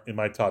be in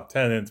my top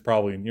 10, and it's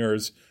probably in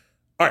yours.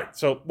 All right,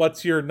 so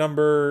what's your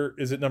number?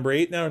 Is it number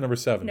 8 now or number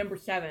 7? Number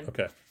 7.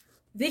 Okay.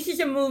 This is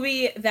a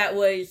movie that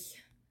was,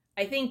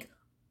 I think,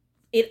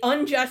 it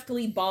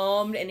unjustly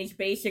bombed and it's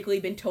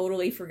basically been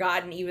totally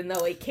forgotten, even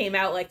though it came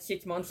out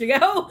 6 months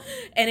ago,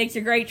 and it's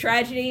a great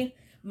tragedy.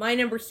 My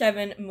number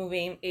 7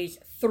 movie is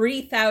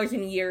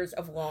 3,000 Years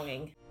of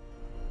Longing.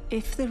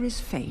 If there is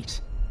fate,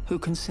 who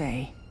can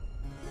say?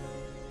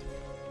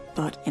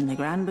 But in the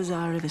Grand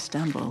Bazaar of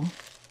Istanbul,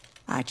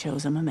 I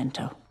chose a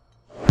memento.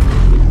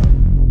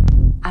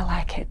 I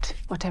like it.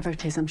 Whatever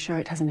it is, I'm sure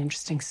it has an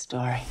interesting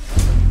story.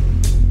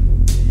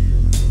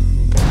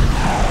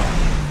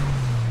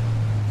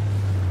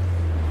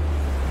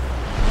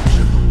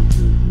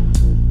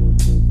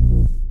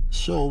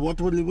 So, what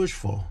will you wish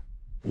for?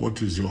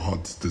 What is your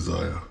heart's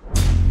desire?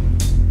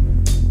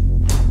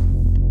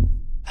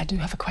 I do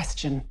have a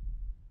question.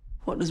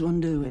 What does one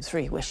do with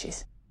 3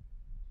 wishes.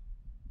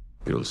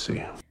 You'll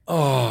see.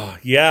 Oh,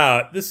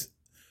 yeah.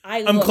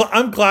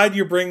 I'm glad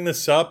you're bringing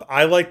this up.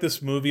 I like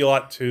this movie a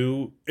lot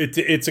too.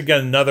 It's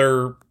again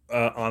another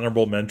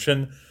honorable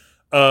mention.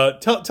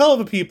 Tell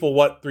the people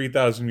what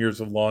 3,000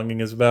 Years of Longing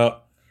is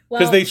about,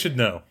 because they should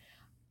know.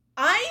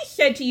 I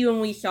said to you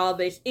when we saw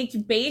this, it's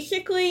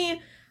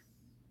basically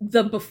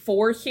the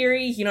Before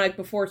series, like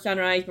Before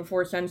Sunrise,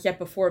 Before Sunset,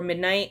 Before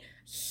Midnight,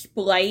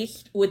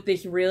 spliced with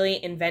this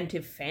really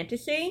inventive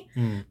fantasy.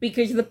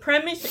 Because the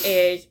premise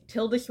is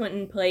Tilda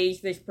Swinton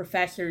plays this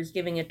professor who's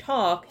giving a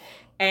talk,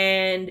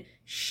 and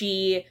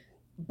she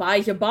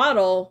buys a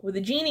bottle with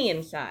a genie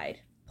inside,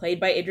 played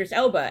by Idris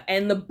Elba.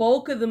 And the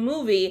bulk of the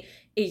movie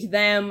is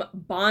them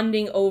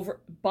bonding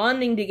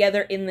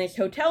together in this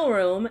hotel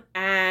room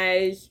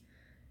as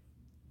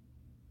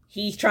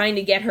he's trying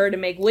to get her to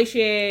make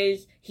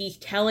wishes. He's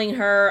telling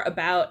her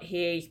about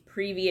his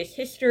previous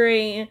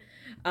history,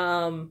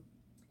 and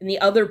the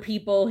other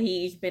people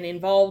he's been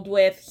involved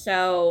with.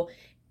 So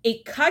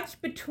it cuts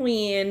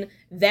between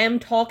them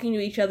talking to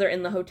each other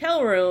in the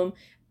hotel room,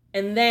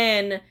 and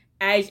then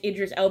as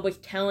Idris Elba's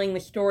telling the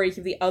stories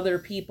of the other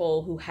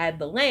people who had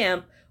the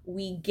lamp,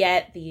 we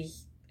get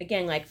these,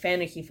 again, like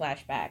fantasy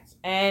flashbacks.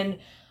 And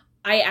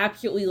I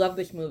absolutely love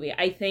this movie.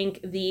 I think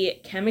the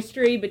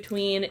chemistry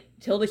between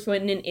Tilda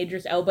Swinton and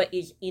Idris Elba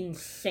is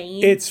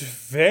insane. It's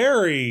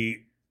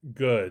very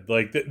good.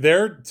 Like,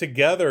 they're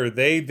together.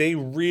 They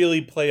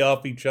really play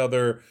off each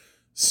other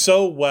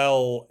so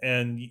well,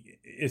 and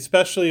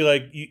especially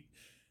like,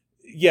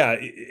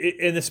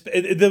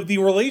 the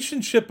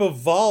relationship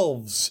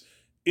evolves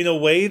in a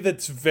way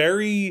that's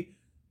very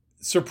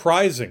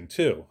surprising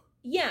too.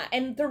 Yeah,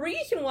 and the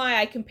reason why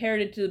I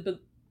compared it to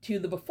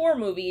the Before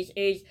movies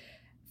is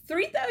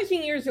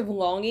 3,000 Years of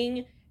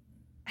Longing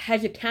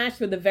has a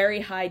task with a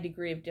very high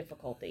degree of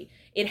difficulty.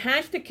 It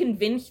has to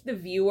convince the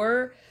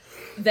viewer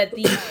that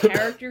these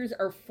characters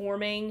are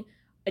forming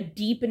a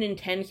deep and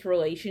intense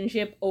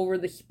relationship over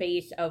the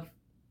space of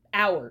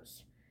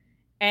hours.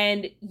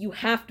 And you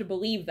have to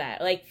believe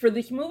that. Like, for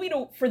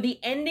the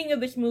ending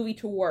of this movie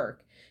to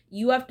work,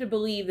 you have to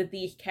believe that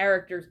these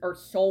characters are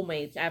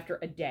soulmates after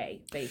a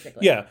day,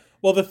 basically. Yeah.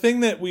 Well, the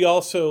thing that we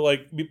also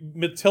like,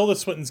 Tilda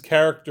Swinton's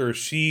character,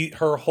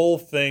 her whole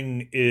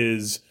thing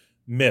is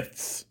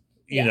myths,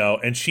 you know,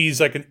 and she's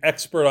like an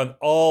expert on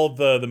all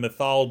the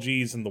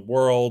mythologies in the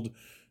world.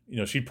 You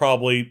know, she'd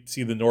probably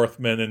see the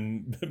Northmen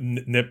and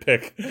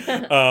nitpick.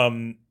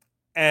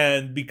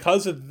 And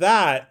because of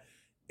that,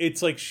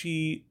 it's like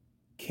she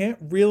can't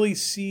really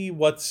see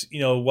what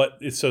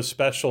is so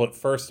special at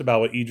first about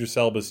what Idris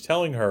Elba is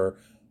telling her,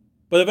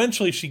 but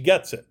eventually she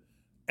gets it.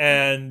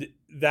 And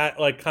that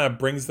like kind of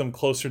brings them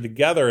closer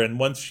together. And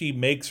once she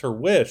makes her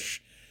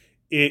wish,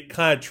 it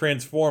kind of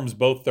transforms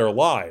both their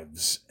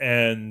lives.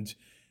 And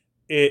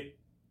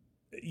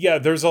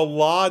there's a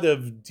lot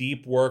of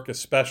deep work,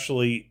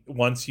 especially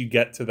once you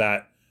get to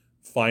that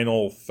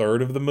final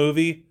third of the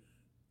movie,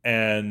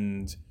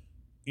 and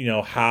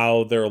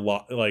how they're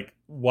like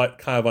what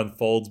kind of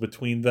unfolds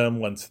between them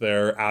once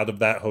they're out of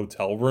that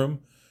hotel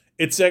room.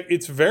 It's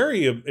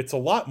a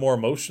lot more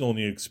emotional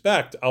than you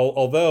expect.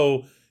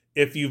 Although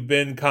if you've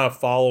been kind of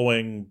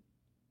following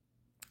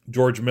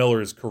George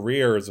Miller's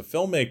career as a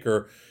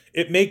filmmaker,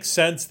 it makes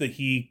sense that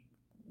he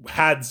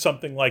had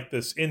something like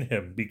this in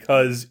him,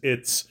 because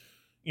it's,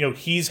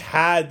 he's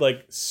had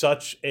like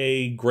such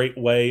a great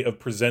way of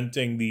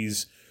presenting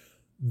these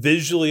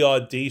visually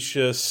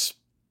audacious,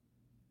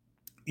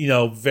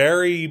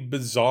 very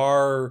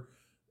bizarre,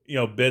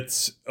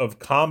 bits of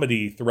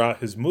comedy throughout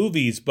his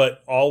movies,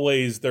 but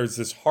always there's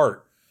this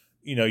heart.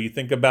 You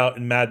think about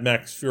in Mad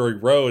Max Fury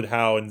Road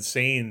how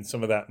insane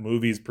some of that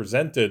movie is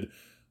presented,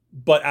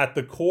 but at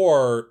the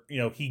core,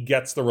 he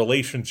gets the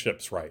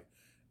relationships right.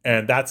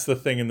 And that's the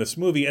thing in this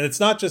movie. And it's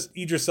not just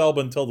Idris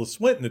Elba and Tilda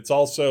Swinton, it's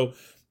also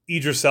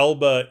Idris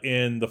Elba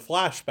in the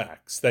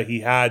flashbacks that he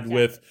had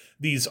with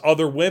these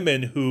other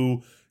women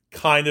who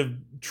kind of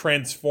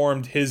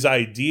transformed his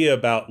idea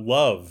about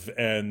love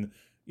and,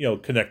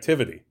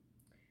 connectivity.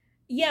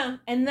 Yeah,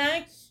 and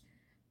I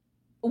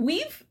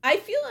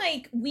feel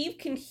like we've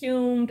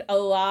consumed a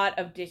lot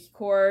of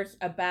discourse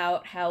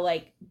about how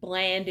like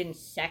bland and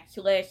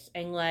sexless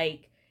and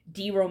like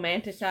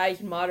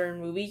de-romanticized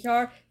modern movies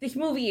are. This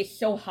movie is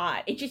so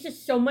hot. It just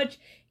is so much.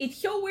 It's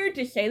so weird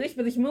to say this,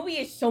 but this movie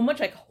is so much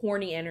like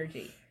horny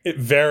energy.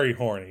 Very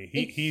horny.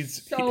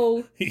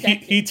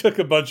 He took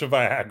a bunch of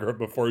Viagra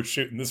before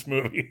shooting this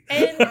movie.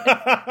 And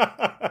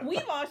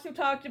we've also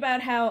talked about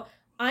how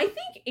I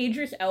think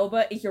Idris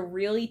Elba is a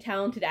really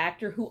talented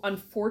actor who,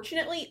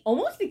 unfortunately,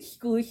 almost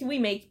exclusively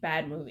makes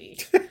bad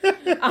movies.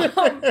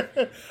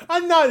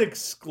 I'm not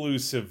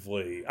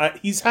exclusively.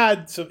 He's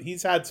had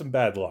some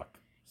bad luck.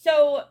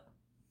 So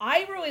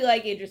I really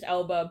like Idris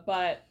Elba,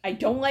 but I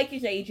don't like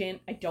his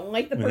agent. I don't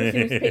like the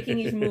person who's picking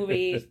his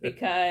movies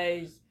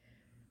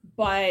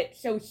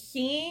so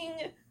seeing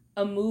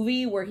a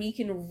movie where he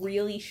can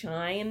really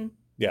shine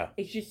Yeah.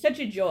 It's just such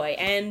a joy.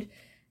 And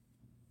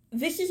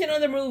this is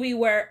another movie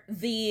where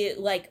the,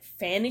 like,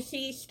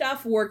 fantasy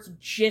stuff works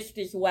just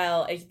as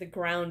well as the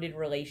grounded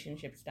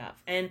relationship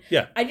stuff. And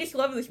yeah. I just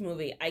love this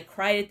movie. I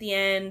cried at the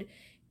end.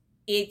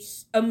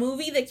 It's a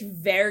movie that's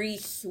very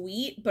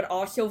sweet, but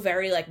also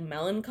very, like,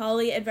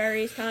 melancholy at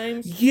various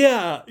times.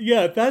 Yeah,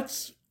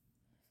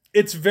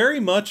 it's very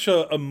much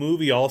a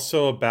movie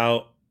also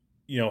about,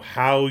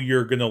 how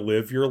you're going to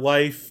live your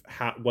life.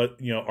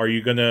 Are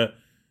you going to,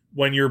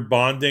 when you're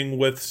bonding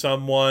with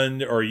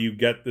someone or you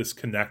get this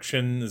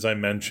connection, as I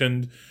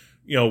mentioned,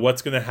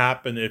 what's going to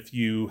happen if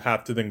you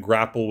have to then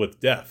grapple with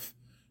death?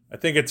 I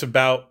think it's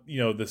about,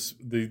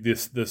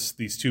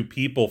 these two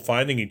people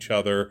finding each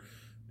other,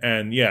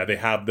 and they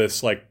have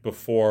this like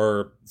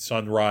before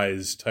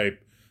sunrise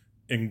type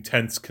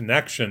intense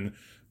connection,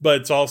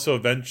 but it's also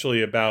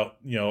eventually about,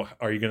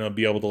 are you going to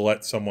be able to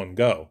let someone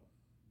go?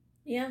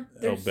 Yeah.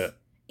 A little bit.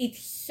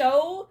 It's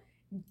so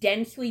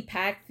densely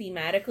packed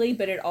thematically,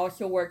 but it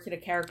also works at a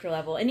character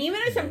level. And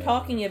even as I'm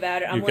talking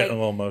about it, I'm You're getting a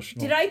little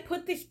emotional. Did I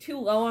put this too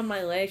low on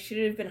my list? Should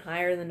it have been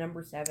higher than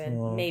number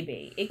 7?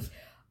 Maybe. It's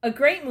a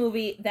great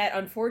movie that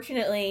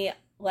unfortunately,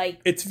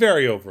 like, it's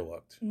very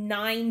overlooked.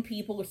 9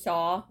 people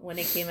saw when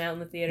it came out in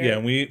the theater.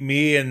 Yeah,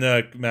 me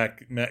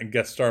and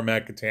guest star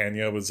Matt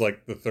Catania was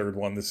like the third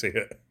one to see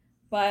it.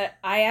 But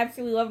I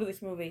absolutely love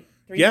this movie.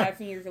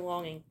 3,000 Years of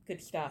Longing.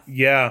 Good stuff.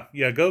 Yeah.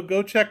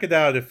 Go check it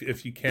out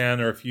if you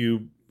can, or if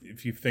you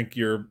think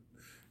you're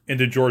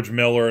into George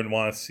Miller and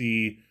want to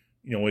see,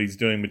 what he's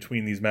doing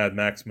between these Mad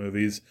Max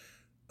movies.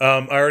 We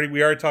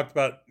already talked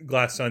about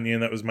Glass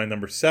Onion. That was my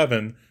number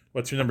 7.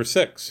 What's your number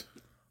 6?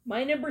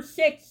 My number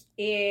 6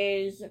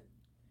 is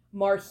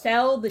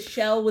Marcel the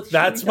Shell with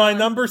That's Shoes my on.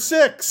 number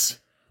 6.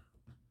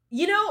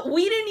 We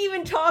didn't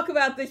even talk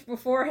about this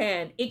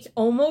beforehand. It's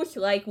almost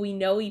like we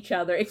know each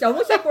other. It's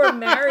almost like we're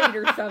married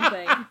or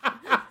something.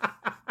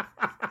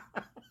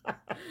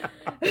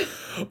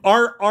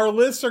 Our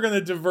lists are going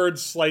to diverge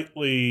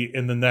slightly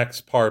in the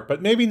next part,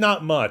 but maybe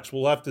not much.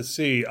 We'll have to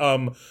see.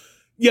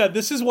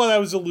 This is what I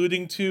was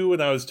alluding to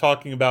when I was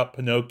talking about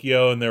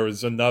Pinocchio, and there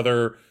was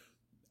another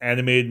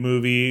animated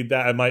movie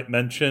that I might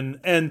mention.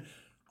 And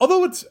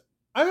although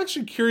I'm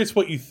actually curious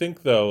what you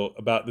think, though,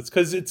 about this,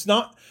 because it's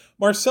not...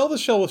 Marcel the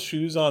Shell with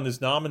Shoes On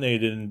is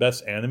nominated in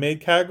Best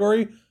Animated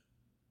category.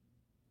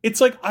 It's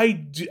like,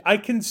 I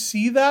can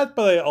see that,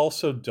 but I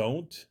also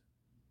don't.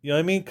 You know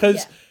what I mean?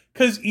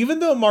 Because even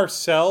though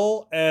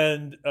Marcel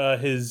and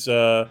his...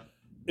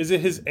 is it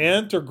his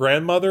aunt or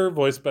grandmother,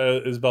 voiced by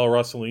Isabella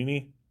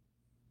Rossellini?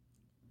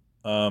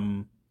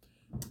 I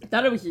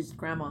thought it was his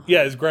grandma.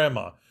 Yeah, his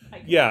grandma.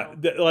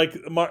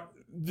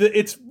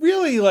 It's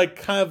really like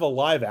kind of a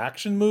live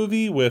action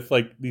movie with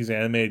like these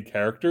animated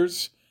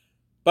characters.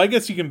 But I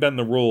guess you can bend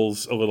the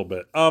rules a little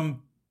bit.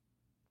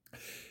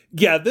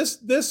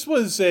 This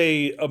was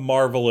a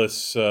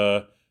marvelous.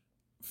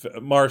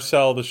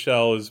 Marcel the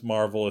Shell is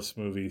marvelous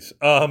movies.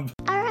 All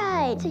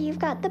right, so you've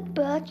got the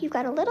book, you've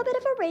got a little bit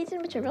of a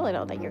raisin, which I really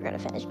don't think you're going to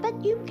finish,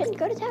 but you can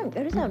go to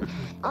town.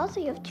 Also,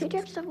 you have 2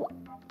 drips of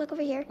look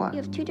over here. What?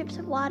 You have 2 drips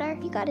of water.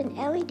 You got an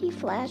LED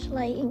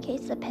flashlight in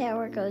case the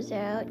power goes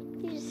out.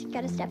 You just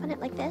got to step on it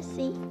like this.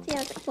 See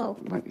how it's... Whoa,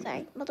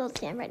 sorry. Well, don't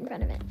stand right in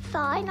front of it.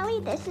 Finally,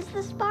 this is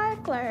the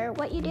sparkler.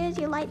 What you do is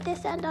you light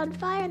this end on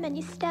fire, and then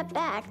you step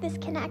back. This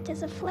can act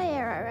as a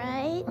flare, all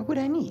right? What would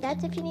I need?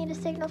 That's if you need a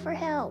signal for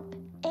help.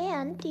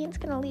 And Dean's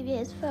gonna leave you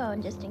his phone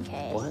just in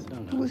case. What?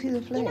 Who was he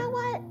the flare? You know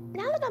what?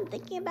 Now that I'm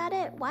thinking about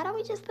it, why don't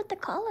we just put the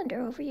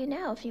colander over you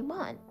now if you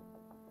want?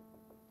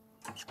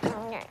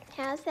 Alright,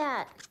 how's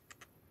that?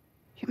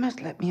 You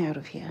must let me out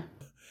of here.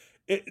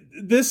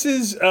 This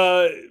is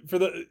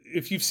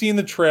if you've seen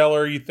the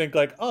trailer, you think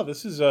like, oh,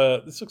 this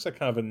looks like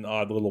kind of an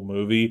odd little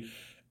movie,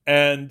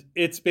 and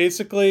it's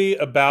basically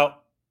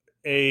about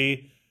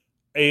a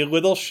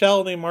little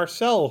shell named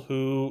Marcel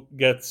who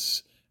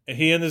gets.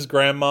 He and his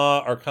grandma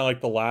are kind of like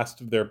the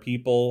last of their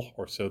people,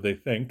 or so they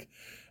think.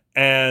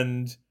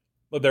 And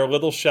they're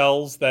little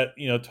shells that,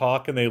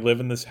 talk, and they live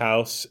in this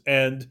house.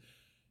 And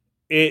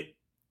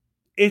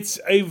it's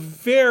a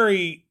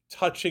very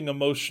touching,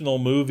 emotional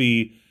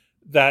movie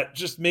that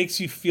just makes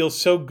you feel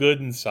so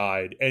good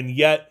inside. And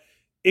yet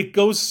it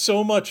goes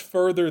so much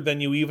further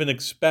than you even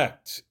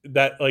expect.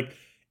 That, like,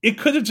 it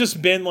could have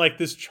just been like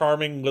this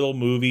charming little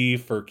movie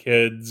for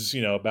kids,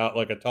 about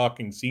like a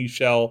talking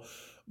seashell.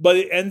 But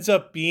it ends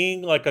up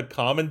being like a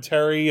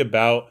commentary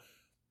about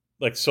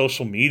like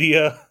social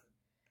media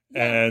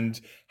and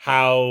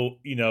how,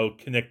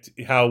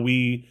 how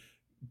we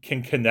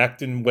can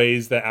connect in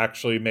ways that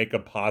actually make a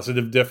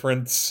positive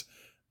difference.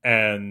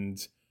 And,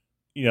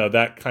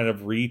 that kind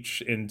of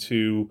reach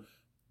into,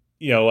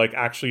 like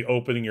actually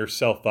opening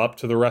yourself up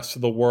to the rest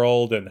of the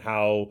world and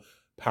how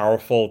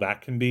powerful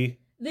that can be.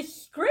 The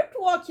script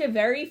walks a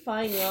very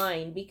fine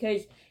line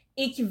because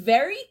it's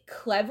very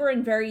clever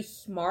and very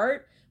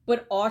smart,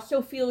 but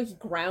also feels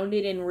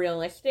grounded and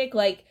realistic.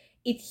 Like,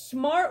 it's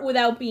smart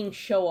without being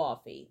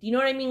show-offy. Do you know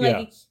what I mean?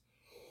 Like,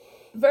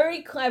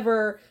 very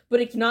clever,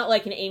 but it's not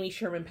like an Amy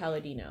Sherman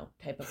Palladino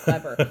type of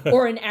clever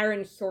or an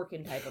Aaron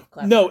Sorkin type of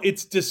clever. No,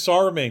 it's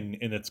disarming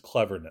in its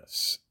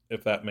cleverness,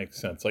 if that makes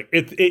sense. Like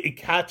it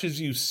catches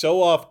you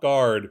so off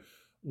guard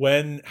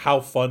how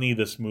funny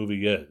this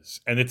movie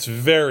is, and it's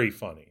very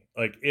funny.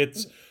 Like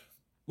it's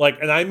like,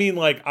 and I mean,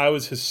 like I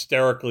was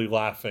hysterically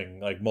laughing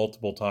like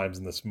multiple times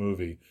in this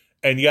movie,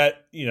 and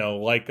yet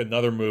like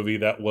another movie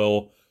that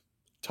we'll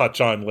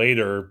touch on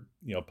later,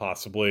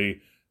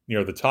 possibly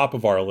near the top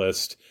of our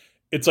list.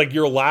 It's like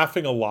you're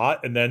laughing a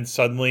lot, and then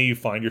suddenly you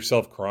find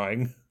yourself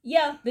crying.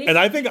 Yeah. And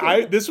I think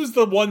this was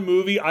the one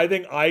movie I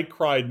think I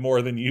cried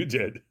more than you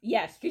did.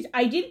 Yes, because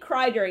I did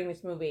cry during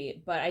this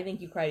movie, but I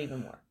think you cried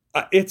even more.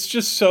 It's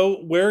just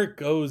so where it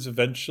goes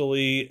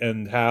eventually,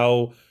 and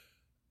how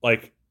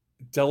like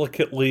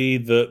delicately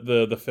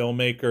the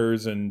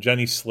filmmakers and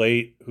Jenny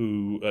Slate,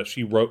 who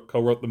she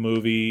co-wrote the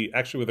movie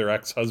actually with her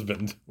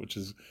ex-husband, which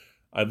is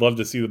I'd love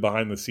to see the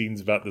behind the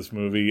scenes about this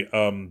movie.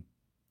 And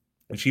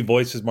she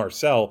voices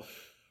Marcel.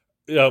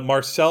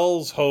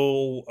 Marcel's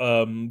whole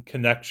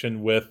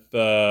connection with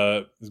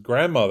his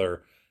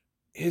grandmother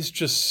is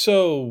just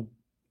so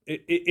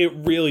it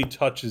really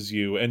touches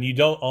you, and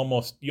you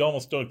almost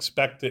don't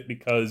expect it,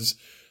 because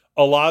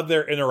a lot of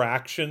their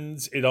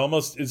interactions, it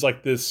almost is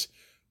like this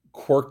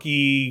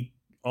quirky,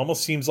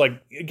 almost seems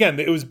like, again,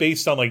 it was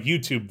based on like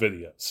YouTube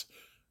videos,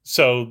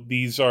 so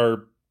these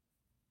are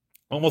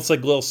almost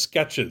like little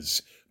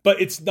sketches,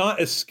 but it's not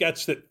a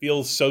sketch that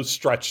feels so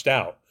stretched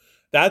out.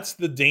 That's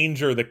the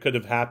danger that could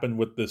have happened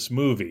with this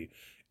movie,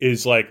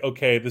 is like,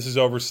 okay, this is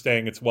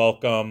overstaying its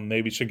welcome.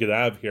 Maybe it should get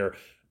out of here.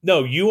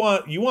 No, you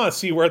want to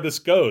see where this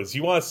goes.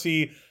 You want to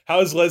see, how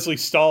is Leslie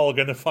Stahl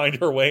going to find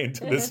her way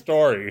into this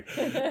story?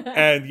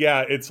 And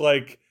yeah, it's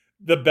like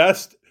the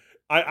best.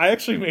 I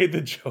actually made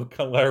the joke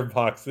on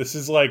Letterboxd. This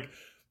is like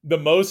the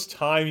most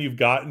time you've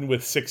gotten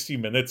with 60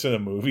 minutes in a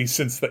movie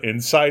since The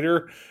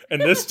Insider.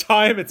 And this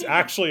time it's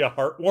actually a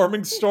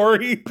heartwarming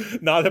story,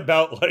 not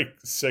about like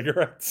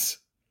cigarettes.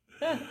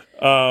 Kind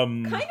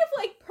of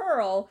like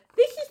Pearl,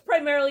 this is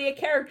primarily a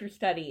character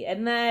study,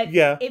 and that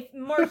if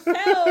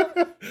Marcel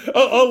is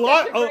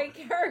a great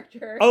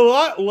character, a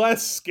lot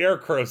less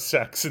scarecrow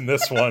sex in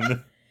this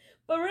one.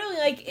 But really,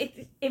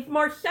 like if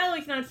Marcel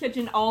is not such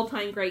an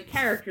all-time great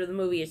character, the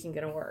movie isn't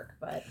going to work.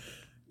 But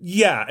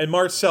yeah, and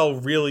Marcel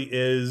really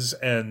is,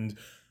 and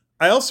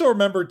I also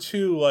remember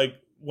too, like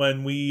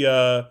when we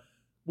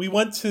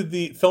went to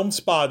the Film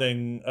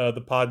Spotting,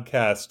 the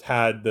podcast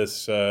had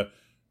this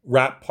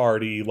rap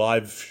party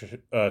live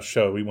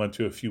show we went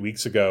to a few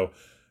weeks ago.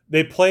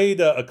 They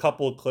played a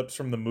couple of clips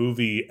from the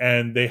movie,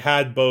 and they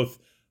had both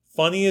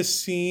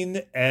funniest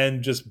scene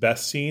and just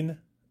best scene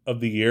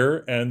of the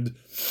year. And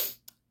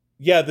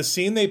yeah, the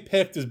scene they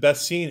picked as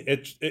best scene,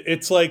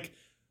 it's like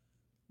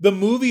the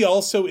movie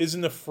also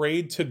isn't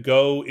afraid to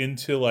go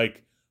into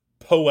like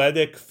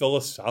poetic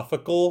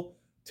philosophical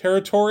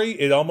territory.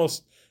 It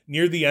almost,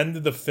 near the end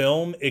of the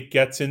film, it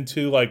gets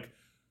into like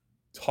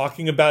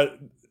talking about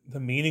the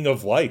meaning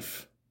of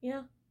life.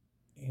 Yeah.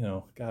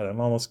 God,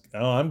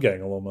 I'm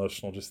getting a little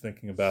emotional just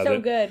thinking about it. So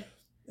good.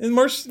 And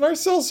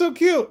Marcel's so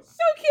cute.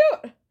 So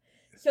cute.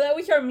 So that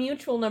was our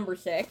mutual number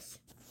 6.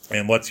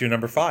 And what's your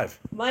number 5?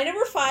 My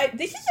number 5,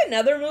 this is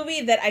another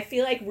movie that I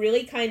feel like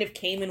really kind of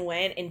came and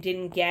went and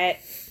didn't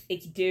get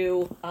its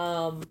due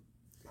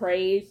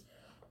praise.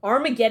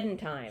 Armageddon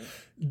Time.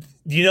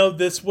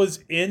 This was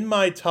in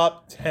my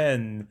top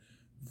 10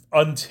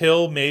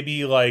 until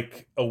maybe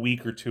like a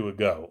week or two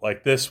ago.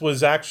 Like this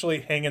was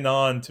actually hanging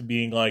on to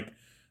being like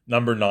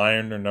number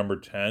 9 or number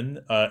 10.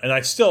 And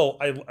I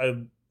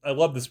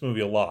love this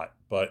movie a lot,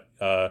 but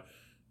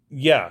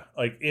yeah,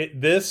 like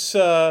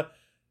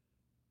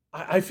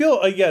I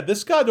feel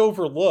this got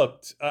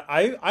overlooked.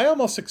 I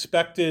almost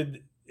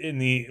expected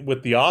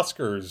with the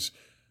Oscars,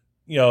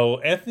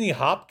 Anthony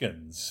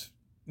Hopkins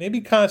maybe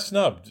kind of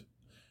snubbed.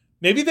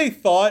 Maybe they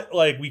thought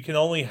like we can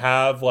only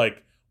have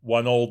like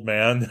one old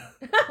man,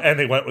 and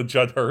they went with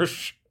Judd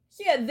Hirsch.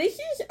 So yeah, this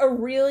is a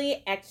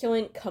really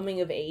excellent coming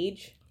of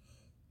age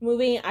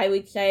movie. I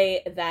would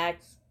say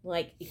that's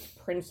like its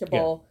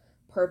principal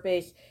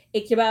purpose.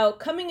 It's about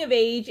coming of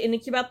age, and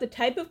it's about the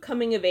type of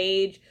coming of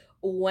age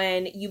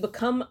when you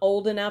become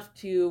old enough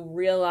to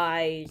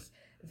realize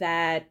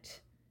that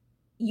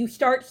you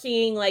start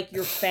seeing like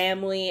your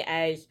family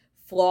as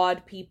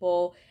flawed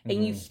people,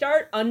 and you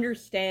start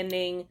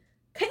understanding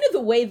kind of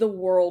the way the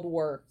world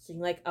works in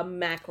like a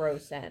macro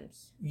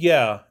sense.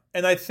 Yeah.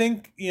 And I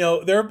think,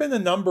 there have been a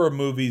number of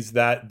movies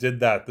that did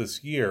that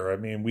this year. I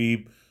mean,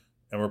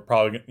 we're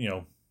probably,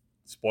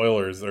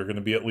 spoilers, there are going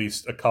to be at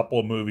least a couple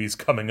of movies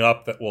coming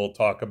up that we'll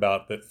talk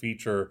about that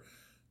feature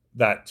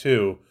that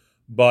too.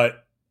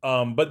 But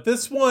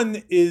this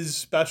one is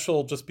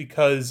special just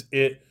because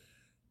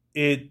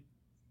it's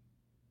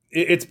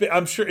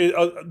I'm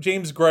sure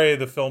James Gray,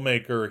 the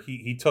filmmaker,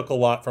 he took a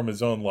lot from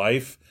his own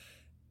life,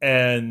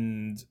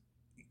 and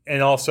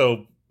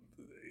also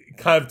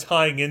kind of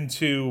tying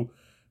into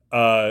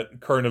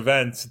current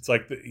events. It's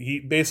like he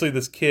basically,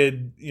 this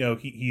kid,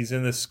 he's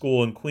in this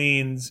school in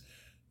Queens.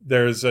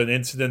 there's an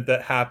incident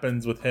that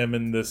happens with him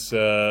and this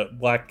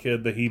black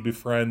kid that he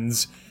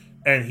befriends,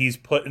 and he's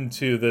put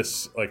into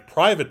this like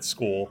private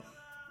school,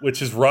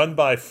 which is run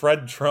by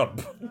Fred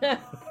Trump.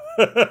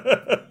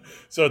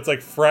 So it's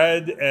like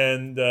Fred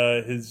and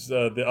his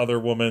the other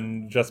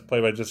woman, just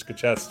played by Jessica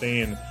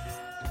Chastain.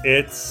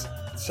 It's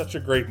such a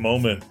great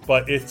moment,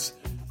 but it's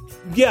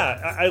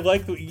I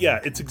like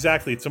it's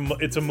exactly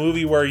it's a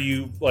movie where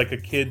you like a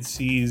kid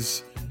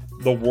sees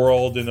the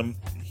world in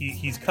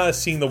he's kind of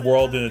seeing the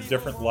world in a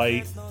different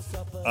light.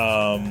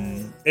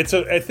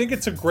 I think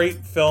it's a great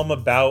film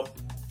about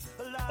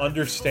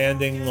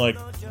understanding like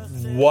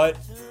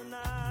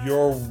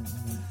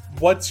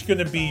what's going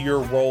to be your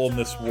role in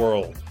this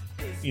world.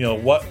 You know,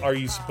 what are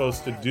you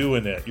supposed to do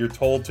in it? You're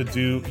told to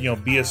do,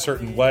 be a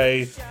certain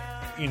way,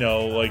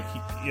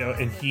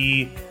 and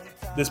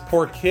this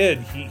poor kid,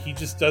 he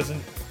just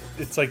doesn't,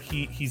 it's like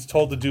he's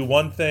told to do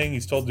one thing,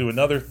 he's told to do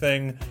another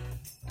thing.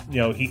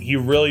 He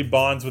really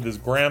bonds with his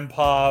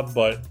grandpa,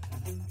 but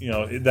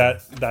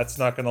that's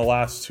not going to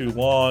last too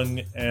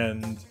long.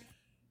 And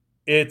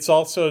it's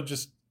also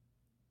just,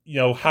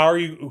 who are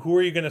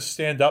you going to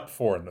stand up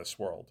for in this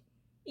world?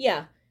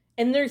 Yeah.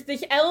 And there's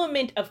this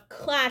element of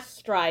class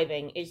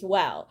striving as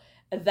well,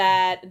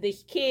 that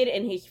this kid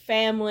and his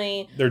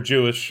family... They're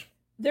Jewish,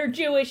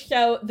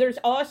 so there's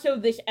also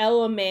this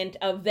element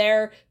of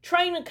they're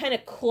trying to kind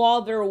of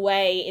claw their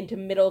way into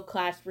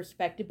middle-class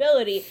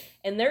respectability,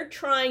 and they're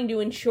trying to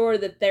ensure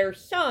that their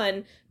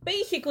son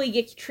basically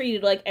gets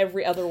treated like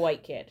every other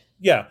white kid.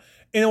 Yeah.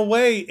 In a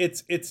way,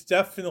 it's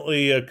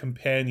definitely a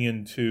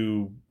companion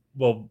to,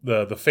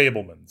 the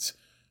Fabelmans,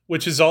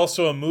 which is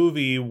also a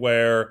movie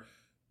where...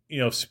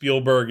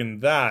 Spielberg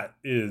and that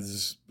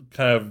is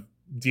kind of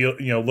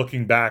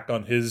looking back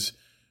on his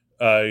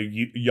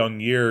young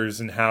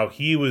years and how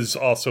he was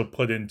also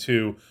put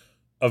into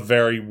a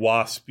very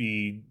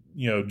waspy,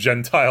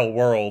 Gentile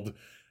world.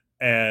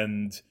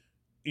 And,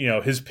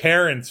 his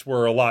parents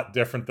were a lot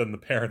different than the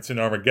parents in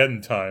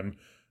Armageddon Time.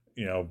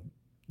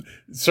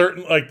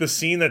 Certain, like the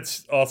scene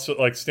that's also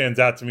like stands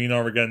out to me in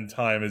Armageddon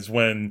Time is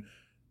when,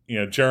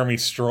 Jeremy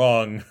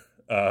Strong,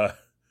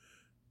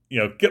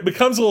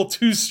 becomes a little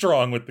too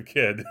strong with the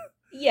kid.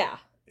 Yeah.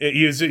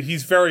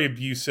 He's very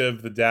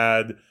abusive, the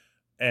dad,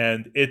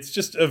 and it's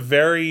just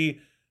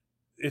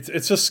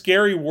it's a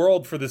scary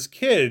world for this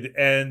kid,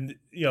 and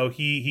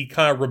he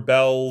kind of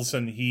rebels,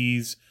 and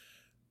he's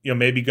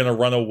maybe going to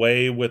run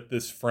away with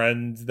this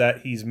friend that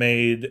he's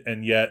made,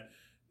 and yet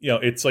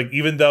it's like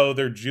even though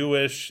they're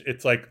Jewish,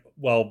 it's like,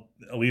 well,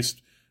 at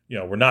least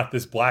we're not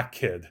this black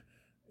kid,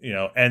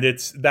 and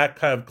it's that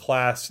kind of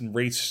class and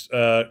race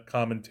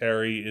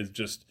commentary is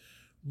just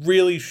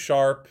really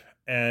sharp,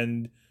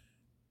 and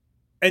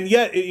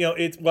yet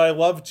it's what I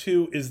love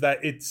too is that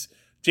it's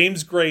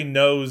James Gray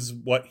knows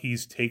what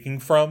he's taking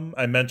from.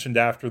 I mentioned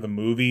after the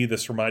movie,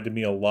 this reminded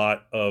me a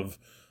lot of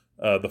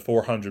the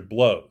 400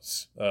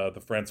 Blows,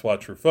 the Francois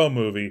Truffaut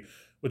movie,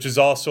 which is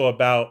also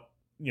about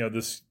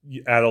this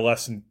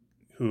adolescent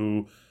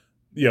who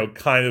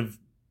kind of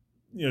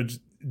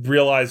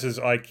realizes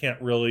I can't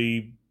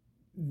really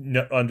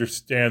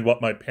understand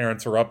what my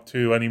parents are up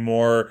to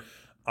anymore.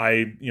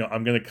 I'm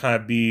going to kind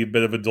of be a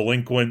bit of a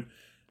delinquent.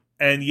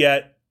 And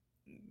yet,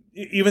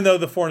 even though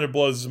The 400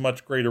 Blows is a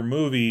much greater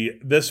movie,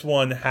 this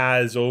one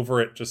has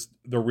over it just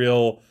the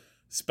real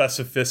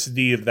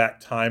specificity of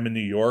that time in New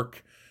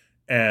York.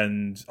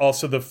 And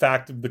also the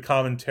fact of the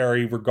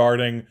commentary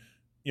regarding,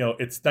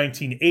 it's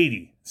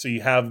 1980. So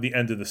you have the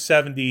end of the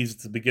 70s.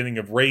 It's the beginning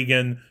of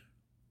Reagan.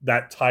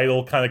 That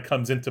title kind of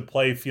comes into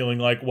play feeling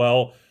like,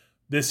 well,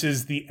 this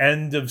is the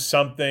end of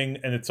something.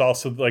 And it's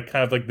also like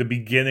kind of like the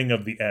beginning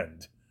of the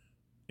end.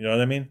 You know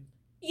what I mean?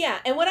 Yeah,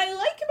 and what I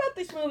like about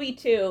this movie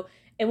too,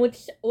 and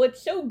what's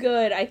so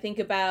good, I think,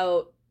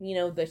 about,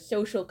 the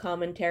social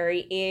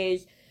commentary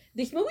is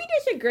this movie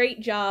does a great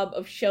job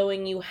of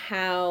showing you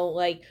how,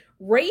 like,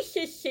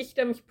 racist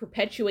systems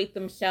perpetuate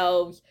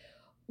themselves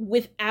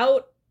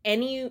without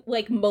any,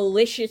 like,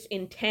 malicious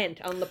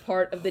intent on the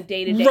part of the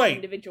day-to-day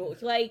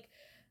individuals. Like,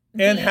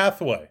 Anne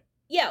Hathaway.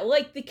 Yeah,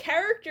 like, the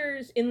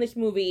characters in this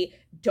movie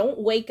don't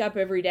wake up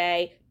every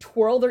day,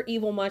 twirl their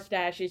evil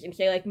mustaches, and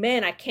say, like,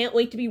 man, I can't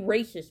wait to be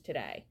racist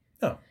today.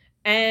 No.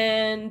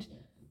 And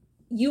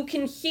you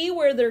can see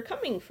where they're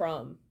coming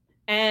from.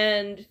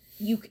 And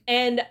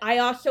I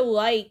also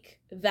like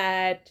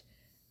that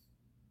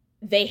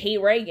they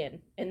hate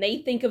Reagan, and they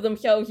think of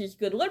themselves as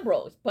good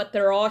liberals, but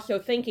they're also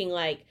thinking,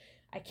 like,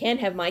 I can't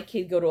have my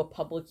kid go to a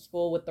public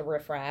school with the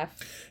riffraff.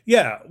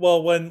 Yeah,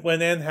 well,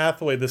 when Anne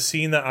Hathaway, the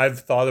scene that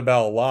I've thought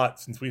about a lot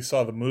since we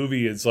saw the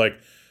movie is like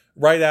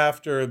right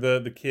after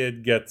the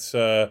kid gets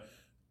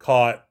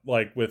caught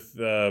like with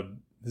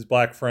his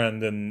black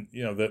friend, and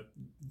that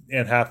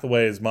Anne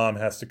Hathaway, his mom,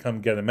 has to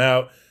come get him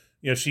out.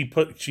 They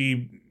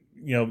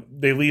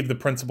leave the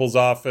principal's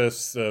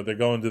office. They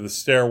go into the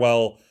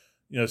stairwell.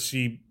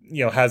 She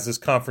has this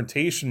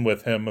confrontation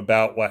with him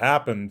about what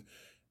happened.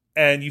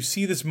 And you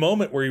see this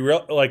moment where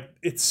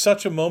it's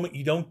such a moment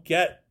you don't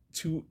get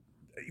to.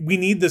 We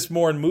need this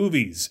more in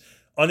movies.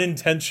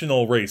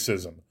 Unintentional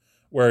racism,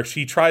 where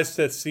she tries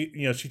to see,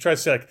 she tries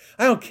to say, like,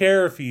 I don't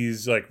care if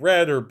he's like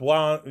red or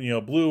blonde,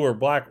 blue or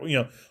black,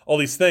 all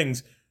these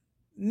things.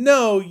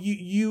 No,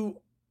 you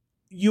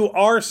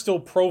are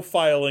still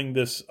profiling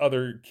this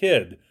other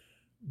kid,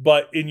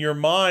 but in your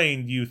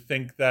mind you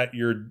think that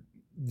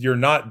you're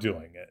not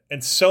doing it.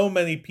 And so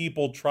many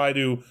people try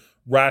to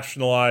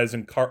rationalize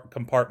and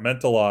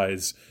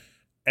compartmentalize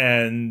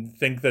and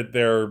think that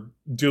they're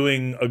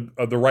doing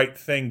the right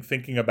thing,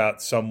 thinking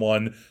about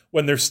someone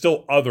when they're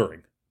still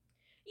othering.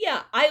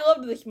 Yeah, I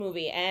loved this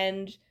movie,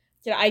 and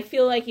I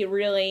feel like it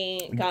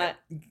really got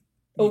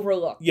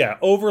overlooked. Yeah,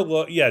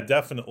 Yeah,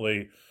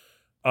 definitely.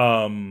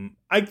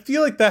 I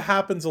feel like that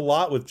happens a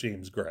lot with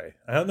James Gray.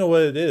 I don't know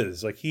what it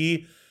is. Like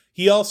he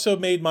also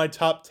made my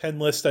top 10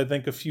 list, I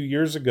think, a few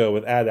years ago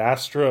with Ad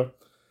Astra.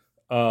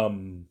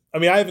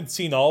 I haven't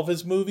seen all of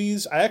his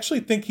movies. I actually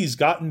think he's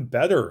gotten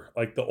better,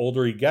 like the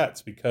older he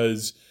gets,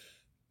 because,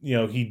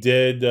 he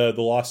did The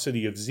Lost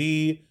City of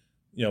Z,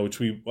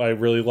 which I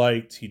really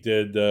liked. He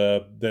did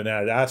then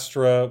Ad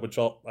Astra, which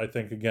I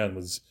think, again,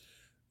 it's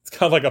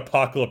kind of like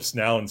Apocalypse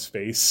Now in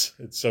space.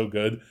 It's so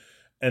good.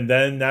 And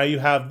then now you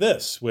have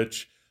this,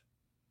 which,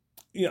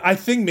 I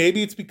think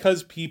maybe it's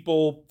because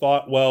people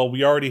thought, well,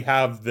 we already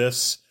have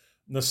this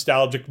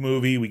nostalgic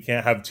movie. We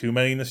can't have too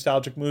many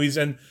nostalgic movies.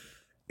 And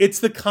it's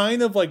the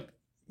kind of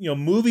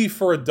movie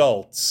for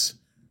adults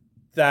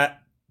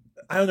that,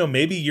 I don't know,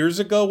 maybe years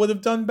ago would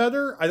have done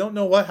better. I don't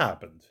know what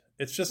happened.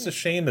 It's just a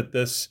shame that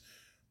this,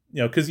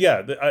 because,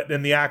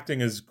 and the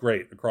acting is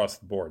great across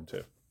the board,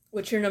 too.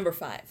 What's your number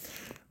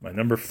 5? My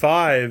number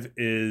 5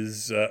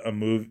 is a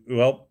movie,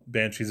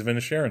 Banshees of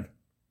Inisherin.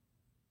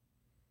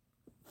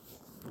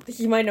 This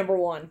is my number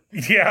 1.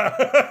 Yeah.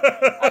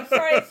 I'm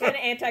sorry it's kind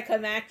of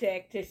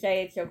anticlimactic to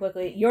say it so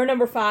quickly. Your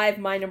number 5,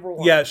 my number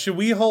 1. Yeah, should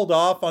we hold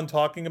off on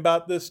talking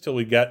about this till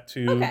we get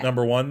to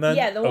number 1 then?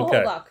 Yeah, then we'll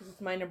hold off because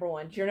it's my number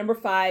 1. It's your number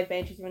 5,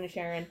 Banshees of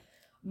Inisherin.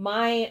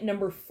 My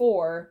number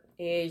 4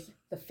 is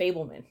The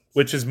Fabelmans.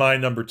 Which is my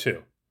number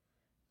 2.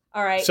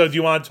 All right. So do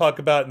you want to talk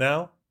about it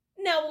now?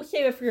 No, we'll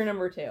save it for your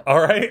number 2.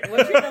 All right.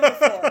 What's your number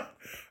 4?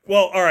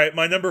 Well, all right.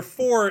 My number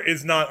 4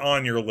 is not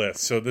on your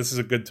list, so this is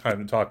a good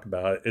time to talk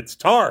about it. It's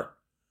Tar.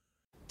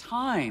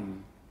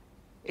 Time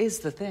is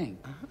the thing.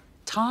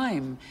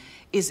 Time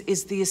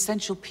is the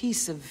essential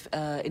piece of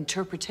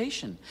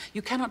interpretation.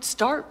 You cannot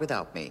start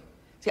without me.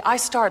 See, I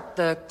start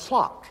the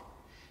clock.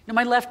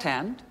 My left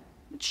hand,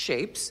 it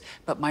shapes,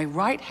 but my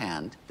right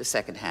hand, the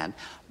second hand,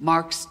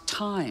 marks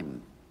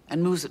time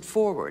and moves it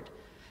forward.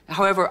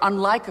 However,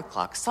 unlike a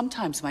clock,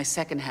 sometimes my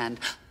second hand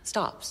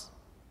stops,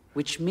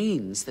 which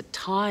means that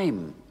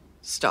time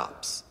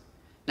stops.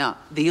 Now,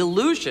 the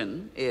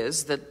illusion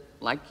is that,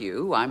 like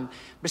you, I'm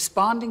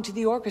responding to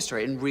the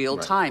orchestra in real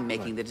time,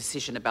 making the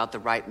decision about the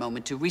right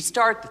moment to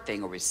restart the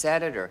thing or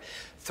reset it or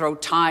throw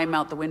time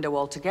out the window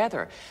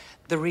altogether.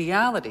 The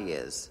reality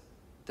is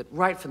that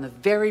right from the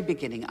very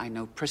beginning, I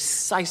know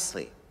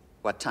precisely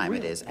what time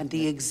it is and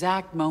the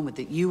exact moment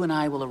that you and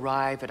I will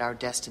arrive at our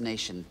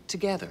destination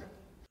together.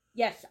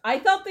 Yes, I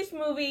thought this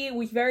movie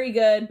was very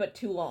good, but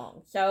too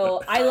long.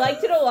 So I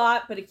liked it a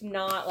lot, but it's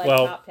not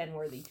top 10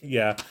 worthy.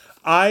 Yeah,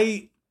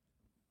 I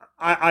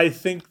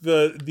think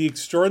the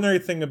extraordinary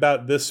thing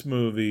about this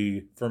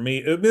movie for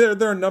me,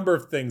 there are a number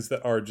of things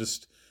that are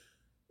just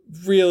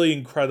really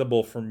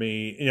incredible for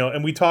me.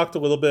 And we talked a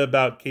little bit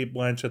about Cate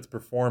Blanchett's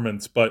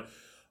performance, but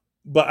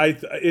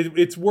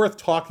it's worth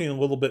talking a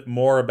little bit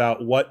more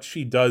about what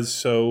she does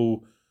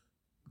so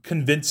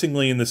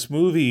convincingly in this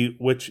movie,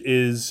 which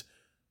is.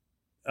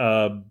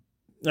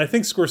 I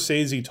think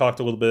Scorsese talked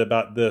a little bit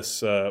about this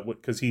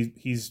because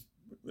he's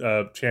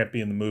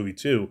championed the movie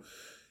too.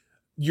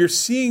 You're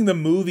seeing the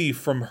movie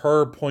from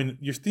her point.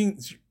 You're seeing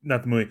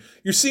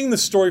the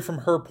story from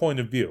her point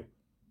of view,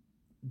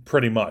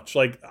 pretty much.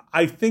 Like,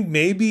 I think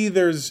maybe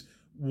there's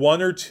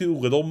one or two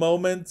little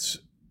moments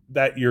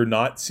that you're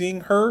not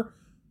seeing her,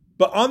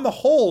 but on the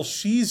whole,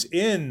 she's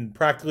in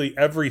practically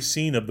every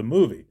scene of the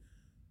movie,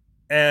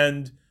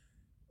 and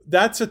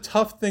that's a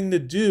tough thing to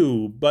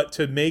do, but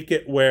to make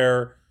it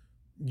where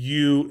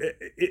you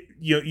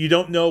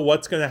don't know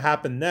what's going to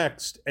happen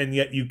next, and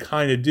yet you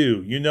kind of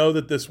do. You know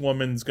that this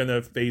woman's going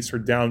to face her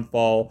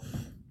downfall.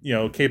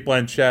 Cate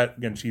Blanchett,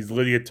 again, she's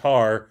Lydia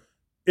Tarr,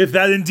 if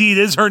that indeed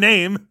is her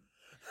name.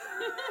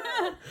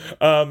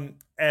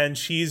 And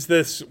she's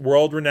this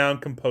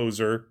world-renowned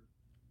composer,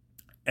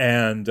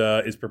 and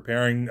is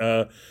preparing,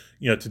 to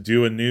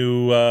do a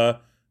new,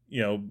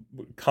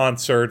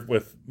 concert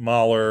with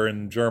Mahler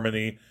in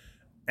Germany.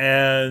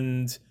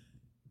 And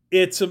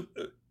it's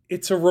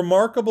a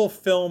remarkable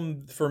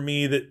film for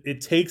me that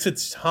it takes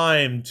its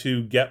time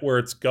to get where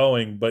it's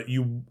going,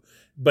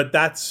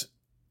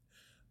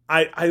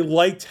 I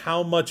liked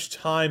how much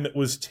time it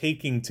was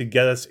taking to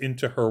get us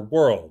into her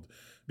world,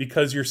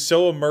 because you're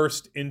so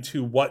immersed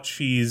into what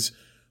she's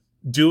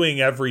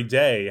doing every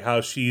day,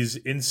 how she's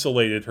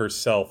insulated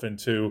herself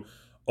into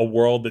a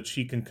world that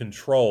she can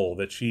control,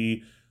 that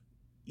she,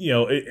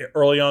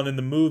 early on in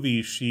the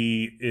movie,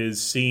 she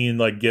is seen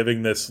like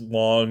giving this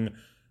long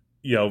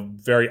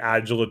very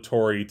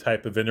adulatory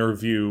type of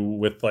interview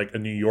with like a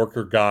New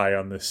Yorker guy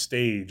on the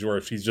stage, or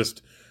if she's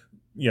just,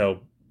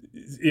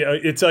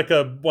 it's like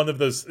one of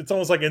those, it's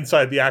almost like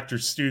inside the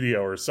actor's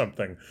studio or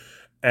something.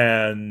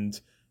 And,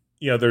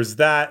 there's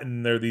that.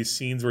 And there are these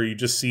scenes where you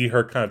just see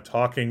her kind of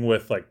talking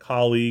with like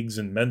colleagues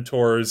and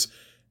mentors.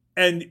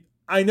 And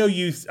I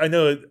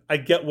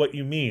get what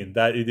you mean,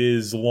 that it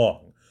is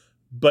long,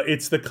 but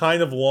it's the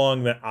kind of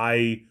long that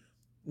I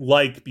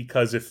like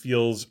because it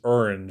feels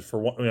earned,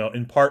 for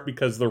in part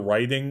because the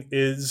writing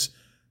is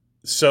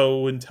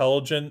so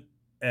intelligent,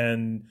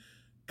 and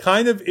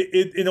kind of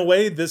it in a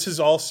way, this is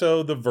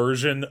also the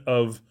version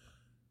of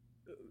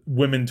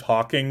women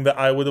talking that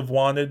I would have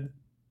wanted,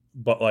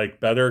 but like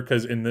better,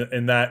 because in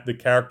that the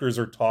characters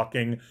are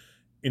talking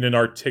in an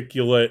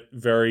articulate,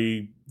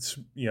 very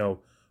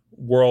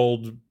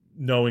world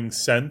knowing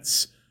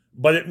sense,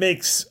 but it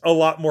makes a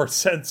lot more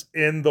sense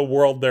in the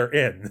world they're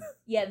in.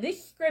 Yeah,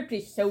 this script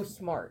is so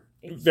smart.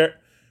 It's very,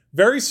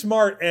 very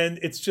smart, and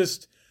it's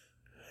just,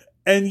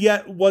 and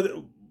yet what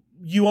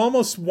you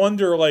almost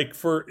wonder, like,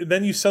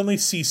 then you suddenly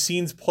see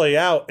scenes play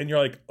out, and you're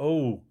like,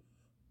 ooh,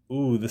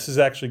 this is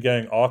actually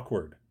getting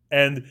awkward.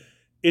 And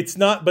it's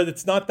not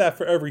that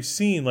for every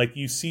scene. Like,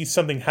 you see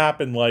something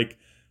happen, like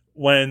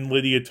when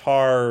Lydia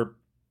Tarr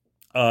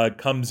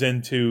comes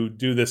in to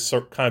do this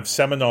kind of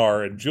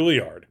seminar in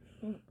Juilliard,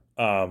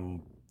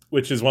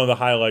 which is one of the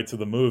highlights of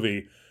the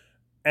movie.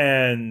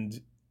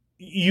 And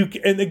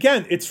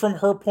again, it's from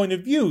her point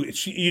of view.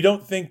 She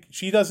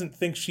doesn't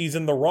think she's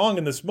in the wrong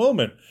in this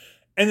moment.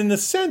 And in a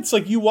sense,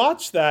 like, you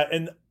watch that,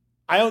 and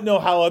I don't know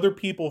how other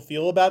people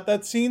feel about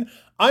that scene.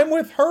 I'm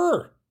with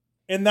her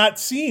in that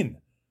scene.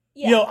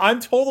 Yeah. I'm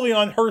totally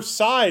on her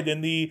side in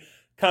the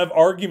kind of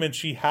argument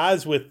she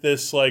has with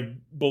this like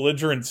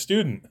belligerent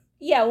student.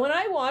 Yeah, when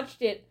I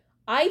watched it,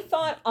 I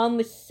thought on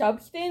the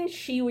substance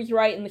she was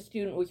right and the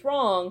student was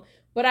wrong,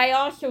 but I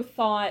also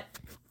thought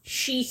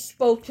she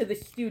spoke to the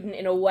student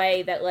in a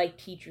way that like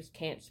teachers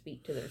can't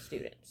speak to their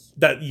students.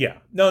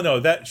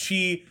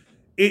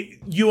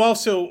 You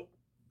also,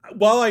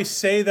 while I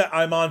say that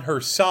I'm on her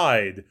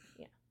side,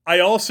 I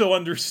also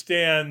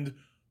understand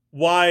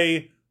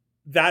why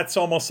that's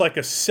almost like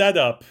a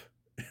setup,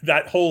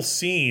 that whole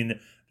scene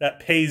that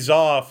pays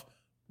off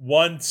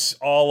once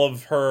all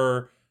of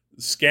her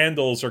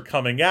scandals are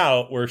coming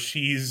out, where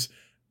she's,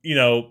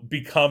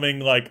 becoming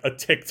like a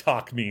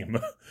TikTok meme.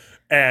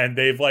 And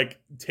they've like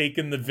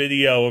taken the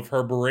video of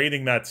her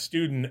berating that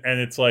student, and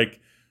it's like,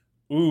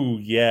 ooh,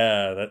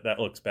 yeah, that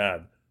looks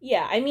bad.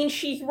 Yeah, I mean,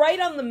 she's right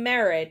on the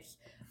merits,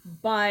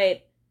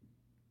 but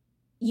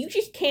you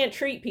just can't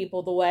treat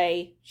people the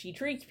way she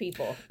treats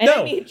people. And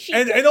no, I mean,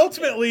 and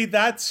ultimately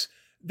that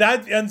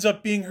ends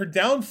up being her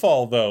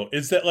downfall, though,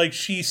 is that like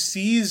she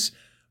sees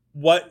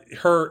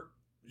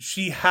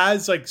she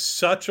has like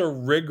such a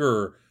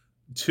rigor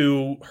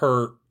to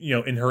her,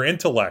 in her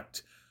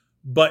intellect,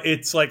 but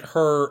it's like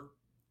her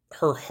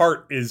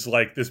heart is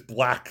like this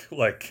black,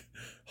 like,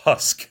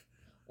 husk.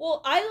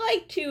 Well, I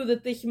like, too,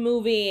 that this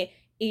movie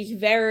is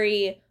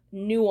very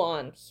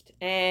nuanced,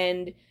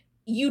 and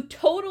you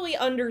totally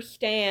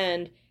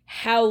understand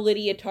how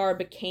Lydia Tarr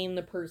became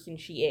the person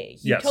she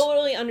is. You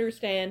totally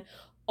understand.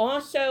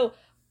 Also,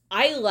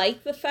 I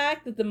like the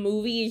fact that the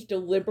movie is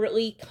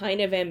deliberately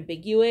kind of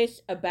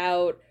ambiguous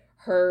about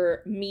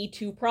her Me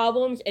Too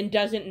problems and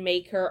doesn't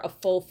make her a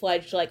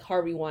full-fledged, like,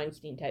 Harvey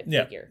Weinstein type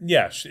figure.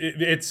 Yes,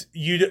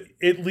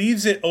 it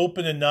leaves it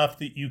open enough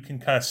that you can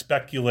kind of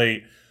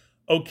speculate,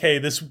 okay,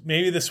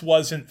 maybe this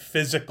wasn't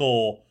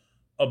physical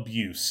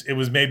abuse. It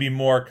was maybe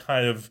more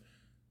kind of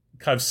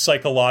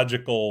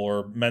psychological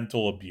or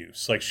mental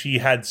abuse. Like, she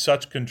had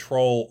such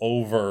control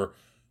over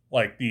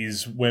like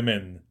these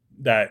women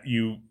that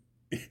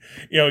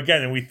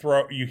again,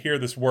 and you hear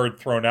this word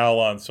thrown out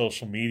on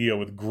social media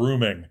with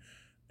grooming.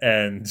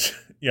 And,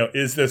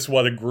 is this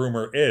what a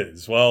groomer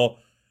is? Well,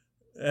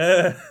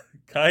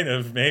 kind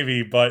of,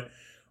 maybe. But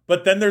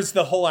then there's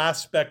the whole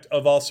aspect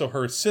of also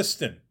her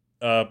assistant,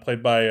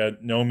 played by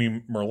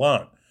Nomi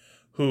Merlant,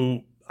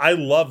 who I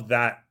love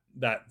that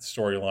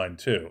storyline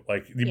too.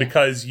 Like,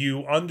 because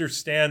you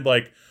understand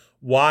like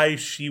why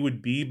she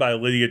would be by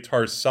Lydia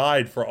Tarr's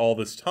side for all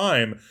this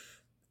time.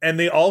 And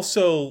they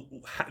also,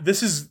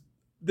 this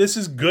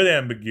is good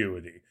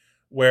ambiguity,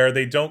 where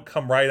they don't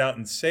come right out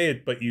and say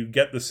it, but you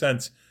get the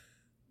sense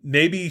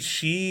maybe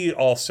she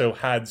also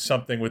had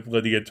something with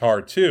Lydia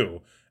Tarr too,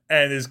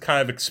 and is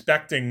kind of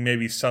expecting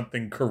maybe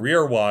something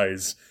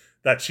career-wise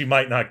that she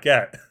might not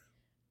get.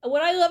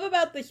 What I love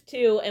about this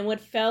too, and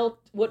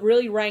what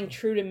really rang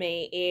true to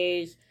me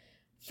is,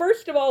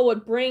 first of all,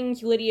 what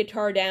brings Lydia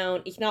Tarr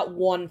down is not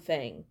one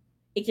thing.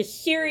 It's a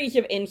series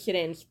of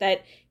incidents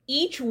that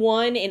each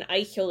one in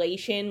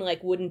isolation,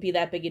 like, wouldn't be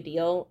that big a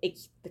deal.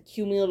 It's the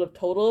cumulative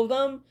total of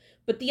them.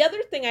 But the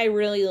other thing I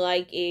really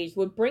like is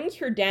what brings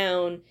her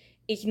down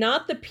is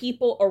not the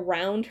people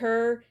around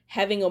her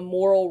having a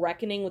moral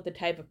reckoning with the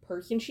type of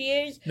person she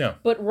is,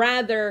 but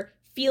rather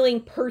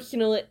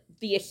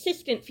the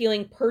assistant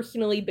feeling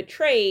personally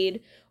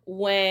betrayed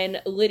when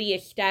Lydia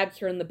stabs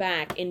her in the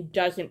back and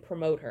doesn't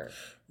promote her.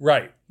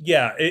 Right.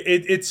 Yeah.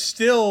 It's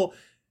still,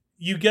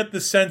 you get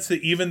the sense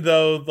that even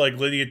though like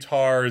Lydia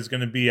Tarr is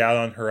going to be out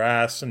on her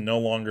ass and no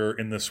longer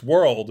in this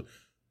world,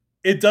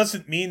 it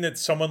doesn't mean that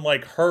someone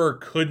like her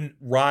couldn't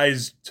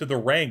rise to the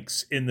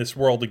ranks in this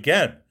world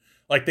again.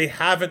 Like they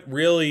haven't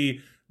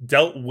really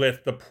dealt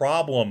with the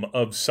problem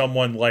of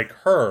someone like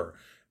her.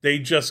 They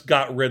just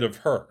got rid of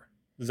her.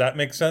 Does that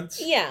make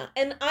sense? Yeah,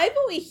 and I've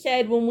always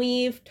said when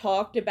we've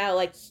talked about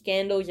like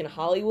scandals in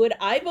Hollywood,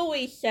 I've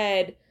always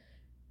said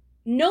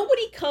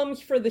nobody comes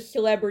for the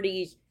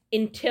celebrities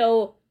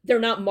until they're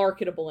not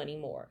marketable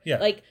anymore. Yeah.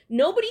 Like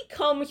nobody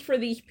comes for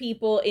these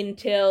people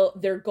until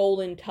their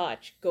golden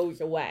touch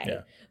goes away.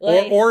 Yeah.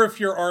 Like, or if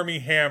you're Army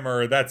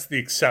Hammer, that's the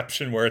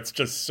exception where it's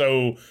just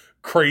so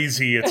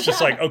crazy. It's just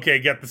like, okay,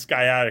 get this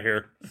guy out of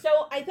here. So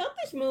I thought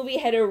this movie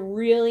had a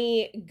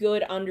really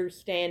good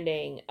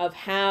understanding of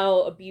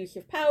how abuse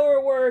of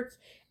power works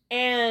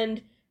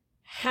and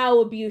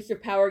how abuse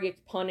of power gets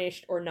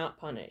punished or not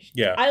punished.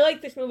 Yeah. I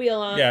like this movie a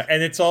lot. Yeah,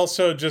 and it's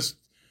also just,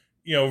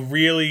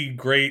 really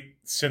great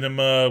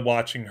cinema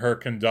watching her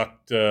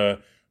conduct the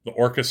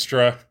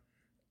orchestra.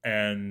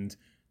 And,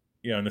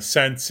 in a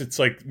sense, it's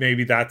like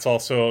maybe that's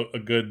also a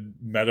good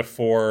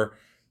metaphor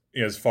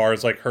as far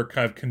as like her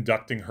kind of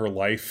conducting her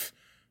life,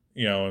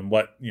 and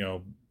what,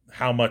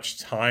 how much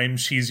time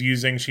she's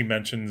using. She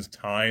mentions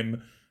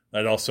time.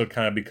 That also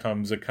kind of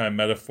becomes a kind of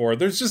metaphor.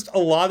 There's just a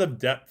lot of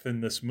depth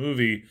in this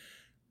movie.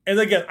 And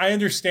again, I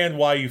understand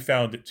why you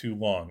found it too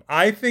long.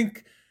 I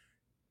think,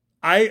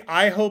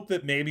 I hope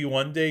that maybe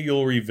one day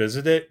you'll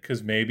revisit it,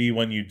 because maybe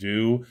when you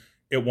do,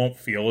 it won't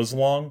feel as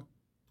long.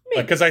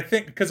 Because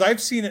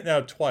I've seen it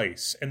now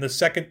twice, and the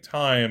second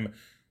time,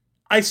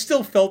 I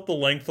still felt the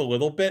length a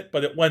little bit,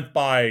 but it went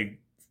by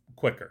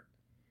quicker.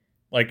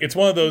 Like, it's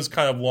one of those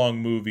kind of long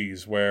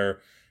movies where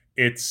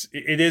it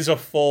is a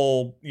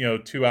full,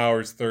 2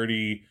 hours,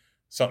 30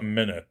 something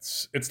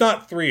minutes. It's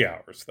not 3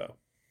 hours though.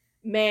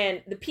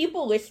 Man, the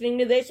people listening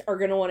to this are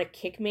going to want to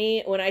kick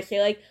me when I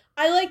say, like,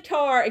 I like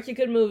Tar, it's a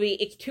good movie,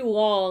 it's too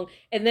long.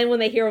 And then when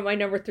they hear what my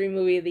number 3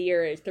 movie of the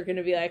year is, they're going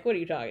to be like, what are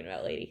you talking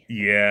about, lady?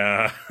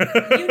 Yeah.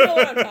 You know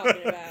what I'm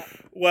talking about.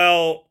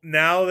 Well,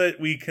 now that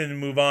we can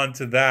move on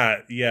to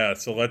that, yeah,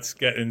 so let's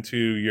get into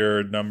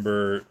your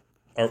number.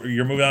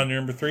 You're moving on to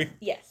number 3?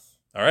 Yes.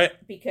 All right.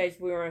 Because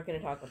we weren't going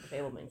to talk about the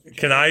Fablemans.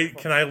 Can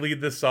I lead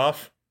this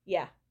off?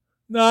 Yeah.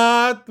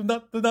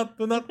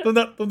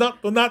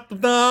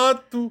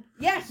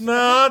 Yes.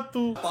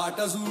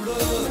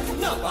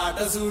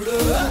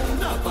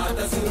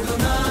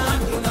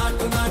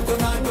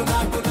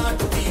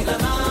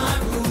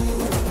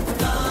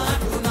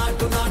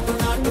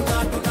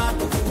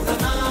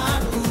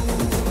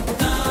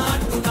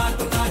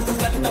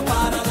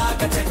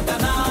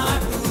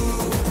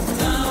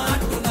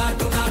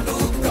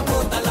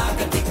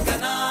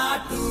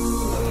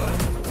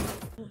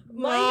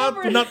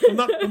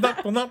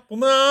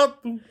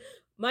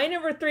 My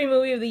number 3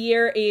 movie of the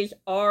year is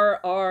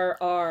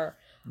RRR.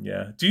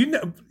 Yeah. Do you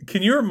know?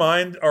 Can you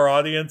remind our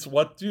audience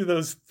what do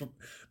those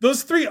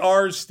 3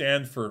 R's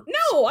stand for?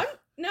 No, I don't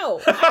know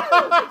what they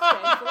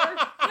stand for.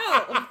 No,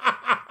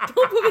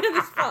 don't put me on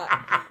the spot.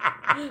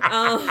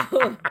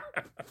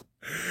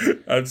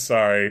 I'm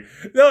sorry.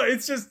 No,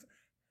 it's just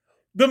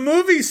the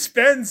movie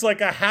spends like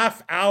a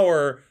half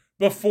hour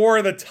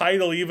before the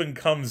title even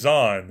comes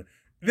on.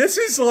 This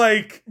is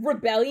like...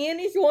 Rebellion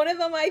is one of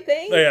them, I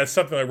think. Yeah,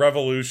 something like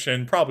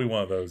Revolution. Probably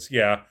one of those,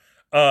 yeah.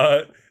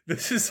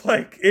 This is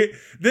like...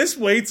 This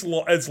waits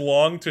as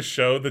long to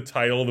show the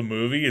title of the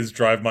movie as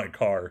Drive My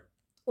Car.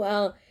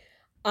 Well,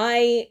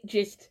 I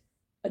just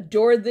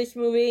adored this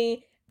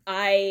movie.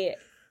 I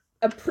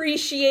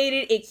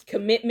appreciated its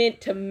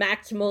commitment to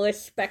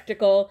maximalist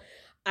spectacle.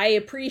 I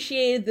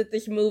appreciated that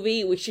this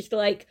movie was just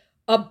like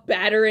a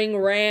battering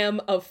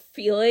ram of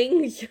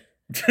feelings.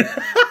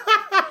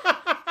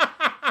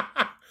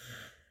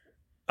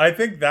 I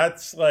think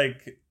that's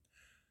like,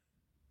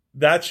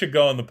 that should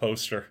go on the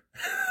poster.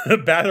 The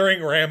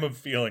battering ram of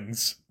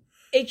feelings.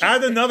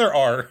 Add another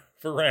R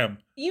for ram.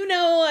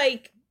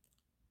 Like,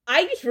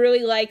 I just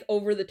really like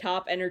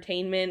over-the-top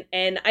entertainment,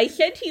 and I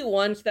said to you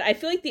once that I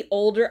feel like the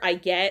older I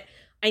get,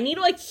 I need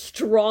like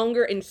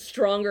stronger and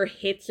stronger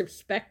hits of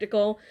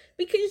spectacle,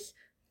 because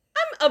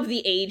I'm of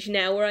the age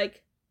now where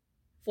like,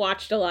 I've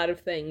watched a lot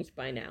of things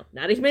by now.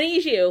 Not as many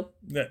as you,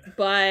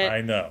 but...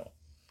 I know.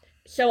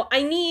 So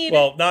I need...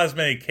 Well, not as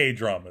many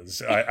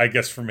K-dramas, I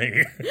guess, for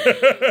me.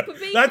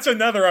 That's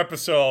another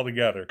episode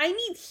altogether. I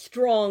need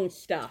strong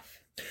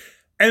stuff.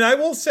 And I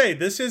will say,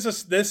 this is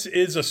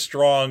a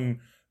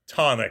strong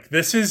tonic.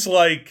 This is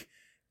like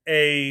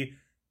a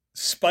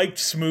spiked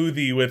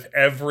smoothie with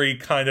every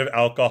kind of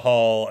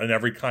alcohol and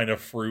every kind of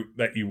fruit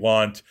that you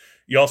want.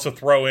 You also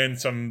throw in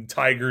some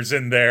tigers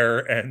in there,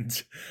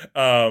 and...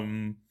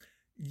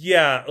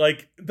 yeah,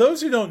 like, those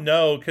who don't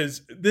know,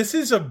 because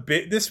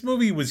this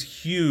movie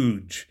was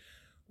huge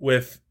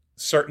with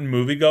certain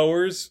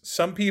moviegoers.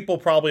 Some people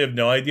probably have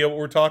no idea what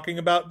we're talking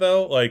about,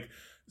 though. Like,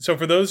 so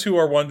for those who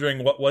are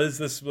wondering, what is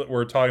this that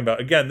we're talking about?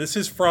 Again, this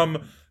is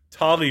from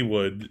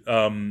Tollywood,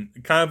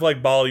 kind of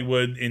like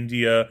Bollywood,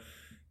 India.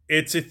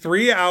 It's a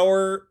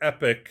 3-hour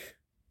epic,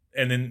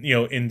 and in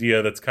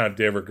India, that's kind of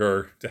de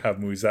rigueur to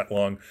have movies that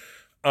long.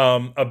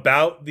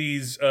 About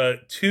these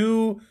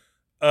two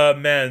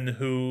men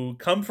who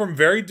come from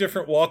very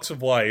different walks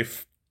of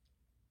life.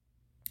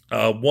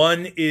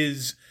 One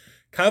is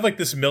kind of like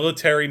this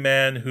military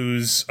man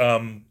who's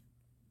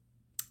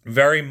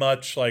very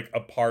much like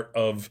a part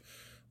of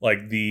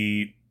like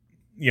the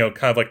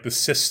kind of like the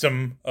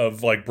system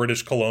of like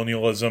British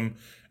colonialism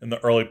in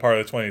the early part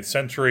of the 20th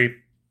century.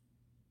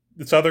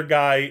 This other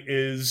guy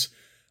is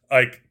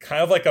like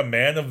kind of like a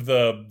man of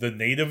the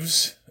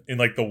natives in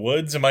like the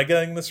woods. Am I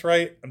getting this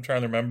right? I'm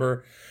trying to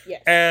remember.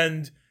 Yes.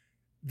 And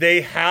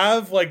they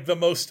have like the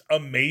most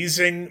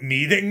amazing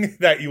meeting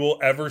that you will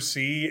ever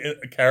see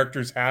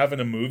characters have in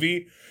a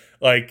movie.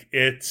 Like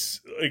it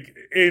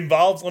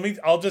involves,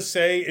 I'll just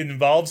say it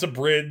involves a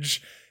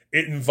bridge.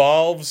 It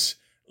involves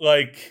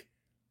like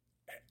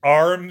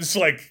arms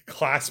like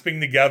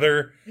clasping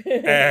together.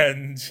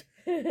 And,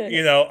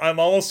 I'm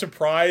almost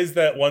surprised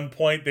that at one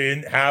point they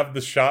didn't have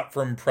the shot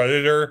from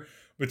Predator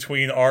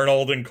between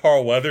Arnold and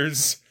Carl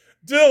Weathers.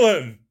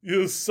 Dylan,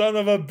 you son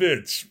of a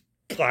bitch.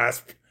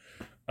 Clasp.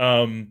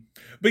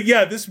 But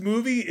yeah, this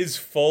movie is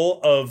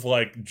full of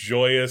like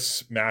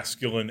joyous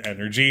masculine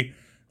energy.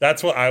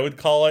 That's what I would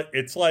call it.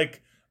 It's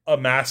like a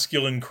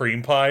masculine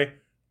cream pie.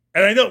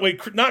 And I know,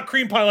 not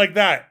cream pie like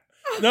that.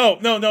 No.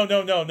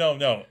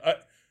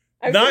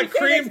 Not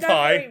cream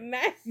pie.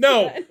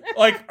 No,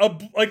 like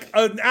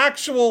an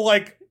actual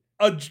like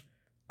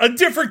a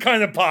different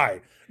kind of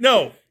pie.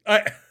 No,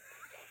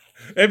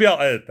 maybe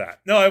I'll edit that.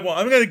 No, I won't.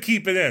 I'm going to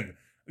keep it in.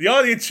 The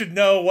audience should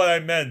know what I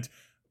meant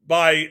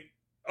by.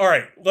 All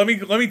right, let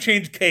me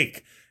change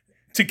cake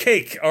to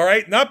cake. All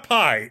right, not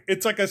pie.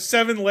 It's like a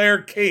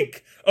 7-layer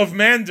cake of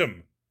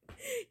mandem.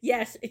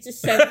 Yes, it's a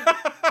 7.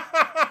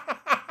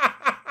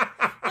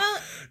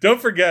 Don't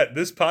forget,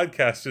 this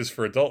podcast is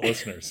for adult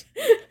listeners.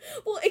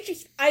 Well,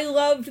 I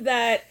loved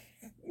that.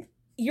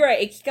 You're right.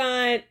 It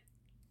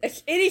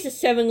is a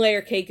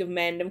 7-layer cake of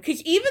mandem.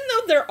 Because even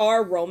though there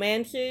are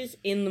romances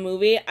in the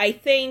movie, I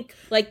think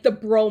like the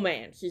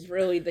bromance is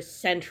really the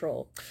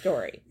central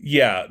story.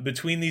 Yeah,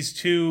 between these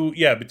two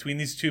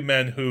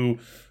men who,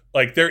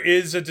 like, there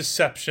is a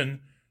deception.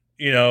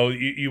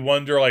 You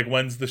wonder like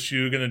when's the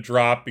shoe gonna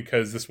drop,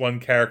 because this one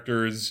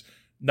character is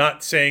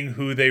not saying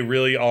who they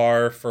really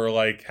are for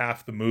like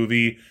half the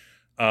movie.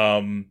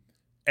 And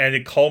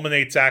it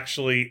culminates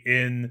actually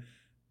in,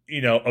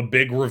 a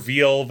big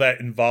reveal that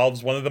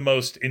involves one of the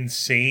most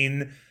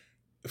insane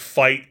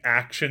fight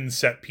action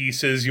set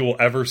pieces you will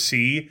ever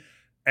see.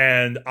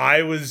 And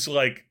I was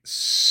like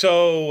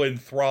so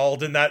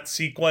enthralled in that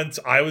sequence.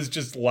 I was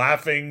just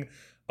laughing,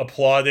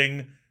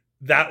 applauding.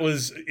 It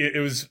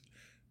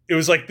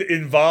was like it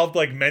involved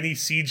like many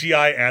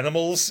CGI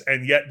animals,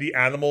 and yet the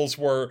animals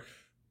were,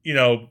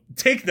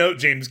 take note,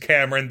 James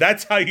Cameron,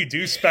 that's how you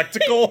do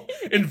spectacle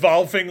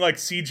involving like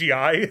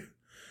CGI.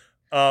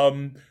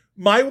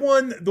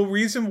 The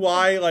reason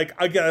why, like,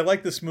 again, I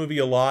like this movie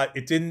a lot.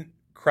 It didn't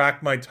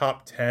crack my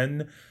top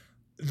 10.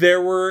 There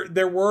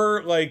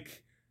were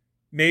like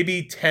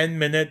maybe 10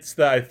 minutes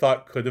that I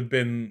thought could have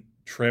been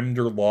trimmed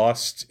or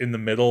lost in the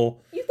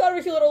middle. You thought it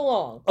was a little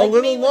long. A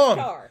little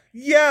long.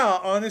 Yeah,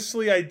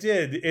 honestly, I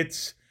did.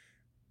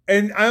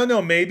 And I don't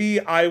know, maybe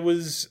I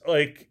was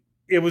like,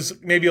 it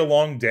was maybe a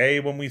long day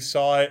when we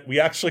saw it. We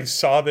actually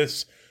saw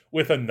this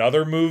with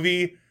another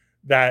movie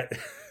that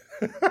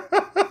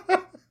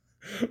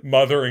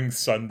Mothering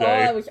Sunday. Oh,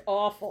 that was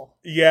awful.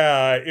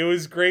 Yeah, it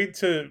was great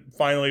to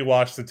finally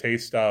wash the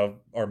taste out of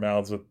our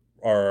mouths with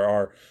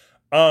RRR.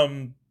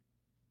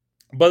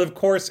 But of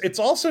course, it's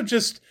also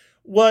just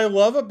what I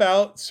love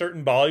about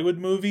certain Bollywood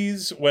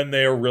movies when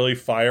they are really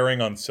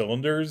firing on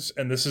cylinders,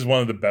 and this is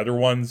one of the better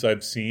ones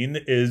I've seen,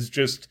 is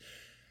just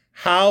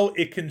how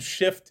it can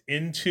shift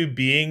into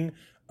being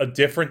a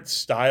different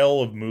style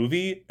of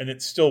movie and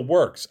it still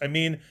works. I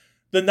mean,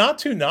 the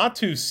Natu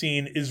Natu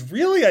scene is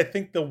really, I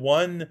think, the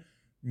one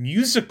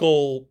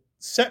musical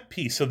set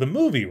piece of the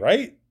movie,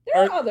 right?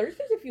 There are others.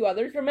 There's a few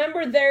others.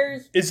 Remember,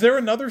 Is there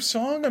another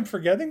song I'm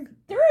forgetting?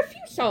 There are a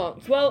few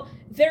songs. Well,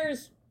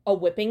 there's a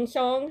whipping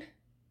song.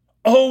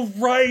 Oh,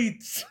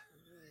 right!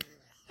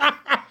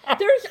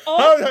 There's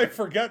also... How did I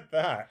forget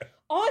that?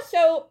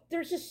 Also,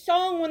 there's a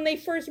song when they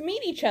first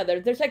meet each other.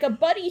 There's like a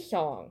buddy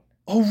song.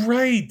 Oh,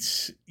 right.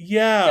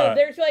 Yeah. So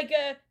there's like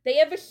they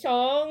have a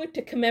song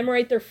to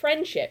commemorate their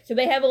friendship. So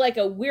they have like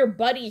a "We're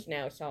Buddies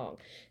Now" song.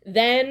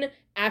 Then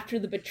after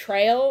the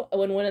betrayal,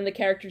 when one of the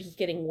characters is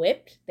getting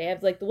whipped, they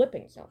have like the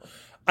whipping song.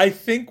 I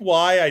think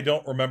why I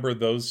don't remember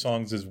those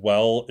songs as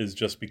well is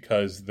just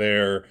because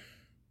they're,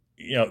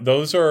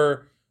 those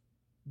are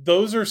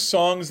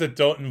songs that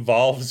don't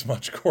involve as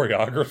much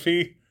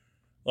choreography.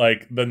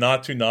 Like the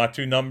Natu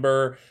Natu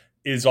number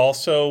is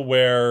also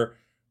where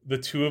the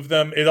two of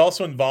them, it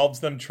also involves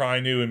them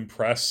trying to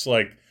impress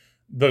like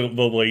the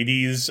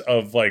ladies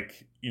of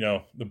like,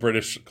 the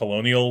British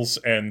colonials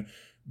and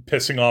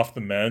pissing off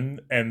the men.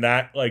 And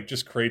that like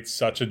just creates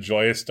such a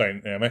joyous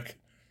dynamic.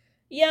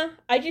 Yeah,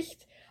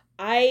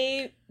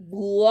 I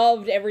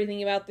loved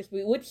everything about this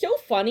movie. What's so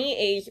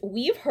funny is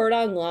we've heard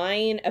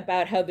online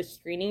about how the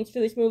screenings for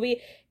this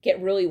movie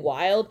get really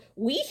wild.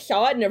 We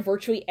saw it in a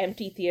virtually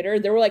empty theater.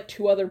 There were like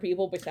 2 other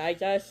people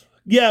besides us.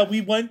 Yeah, we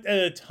went at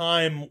a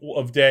time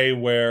of day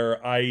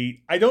where I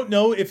don't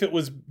know if it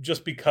was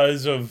just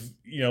because of,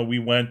 we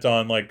went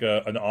on like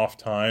an off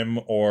time,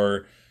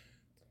 or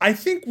I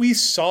think we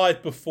saw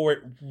it before it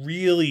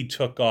really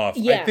took off.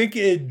 Yeah. I think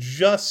it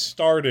just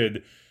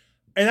started.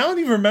 And I don't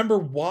even remember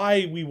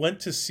why we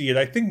went to see it.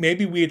 I think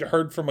maybe we had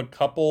heard from a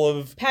couple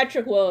of...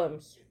 Patrick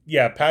Willems.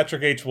 Yeah,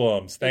 Patrick H.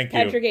 Willems. Thank you.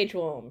 Patrick H.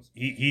 Willems.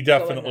 He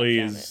definitely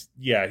is...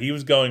 Yeah, he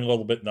was going a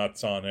little bit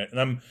nuts on it.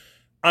 And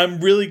I'm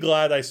really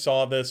glad I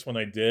saw this when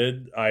I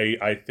did.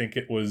 I think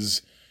it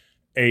was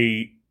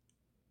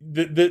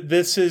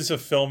this is a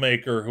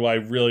filmmaker who I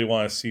really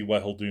want to see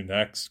what he'll do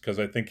next, because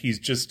I think he's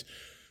just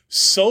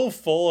so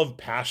full of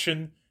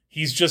passion.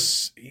 He's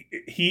just...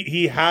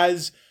 He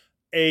has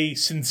a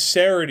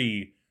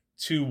sincerity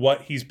to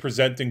what he's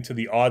presenting to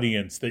the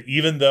audience that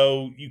even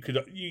though you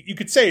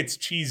could say it's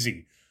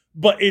cheesy,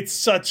 but it's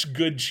such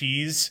good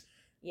cheese.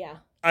 Yeah.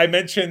 I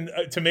mentioned,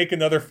 to make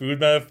another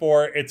food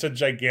metaphor, it's a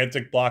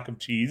gigantic block of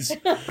cheese.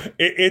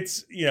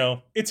 It's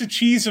a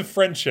cheese of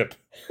friendship.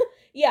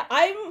 Yeah,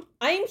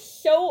 I'm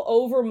so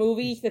over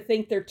movies that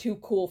think they're too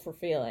cool for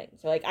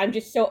feelings. Like, I'm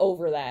just so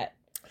over that.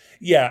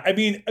 Yeah, I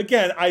mean,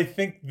 again, I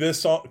think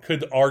this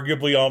could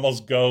arguably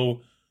almost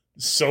go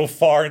so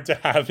far into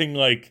having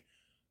like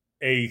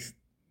a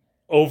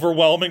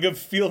overwhelming of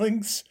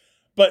feelings,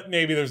 but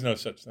maybe there's no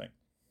such thing.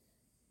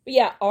 But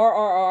yeah,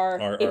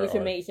 RRR. It was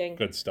amazing.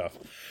 Good stuff.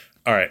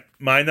 All right,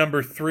 my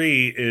number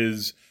 3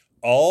 is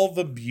All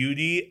the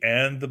Beauty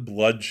and the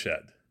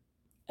Bloodshed.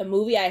 A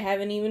movie I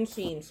haven't even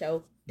seen,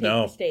 so take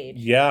the stage.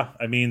 Yeah,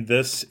 I mean,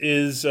 this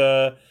is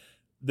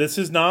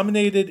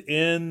nominated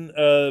in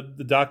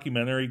the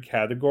documentary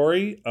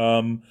category.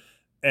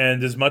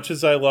 And as much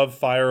as I love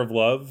Fire of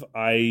Love,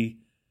 I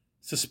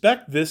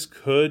suspect this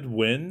could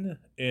win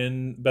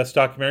in Best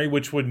Documentary,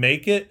 which would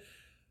make it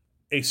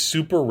a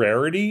super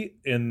rarity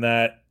in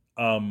that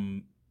Laura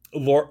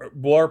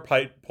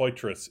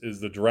Poitras is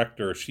the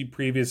director. She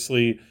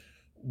previously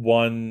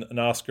won an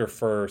Oscar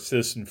for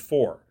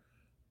Citizen4.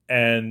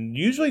 And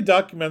usually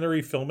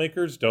documentary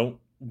filmmakers don't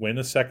win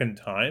a second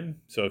time.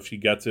 So if she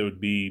gets it, it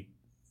would be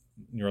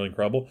nearly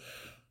incredible.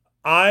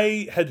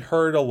 I had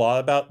heard a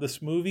lot about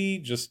this movie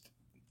just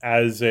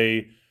as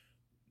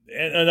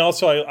and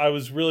also I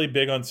was really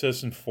big on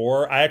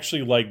Citizen4. I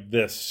actually like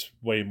this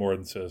way more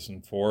than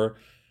Citizen4.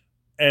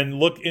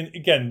 And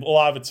again, a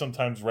lot of it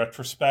sometimes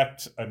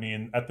retrospect. I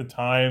mean, at the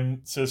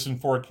time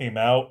Citizen4 came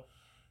out,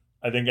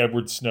 I think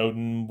Edward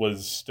Snowden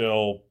was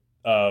still,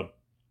 I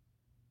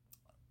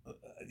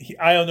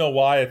don't know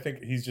why. I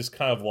think he's just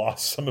kind of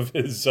lost some of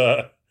his,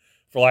 for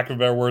lack of a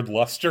better word,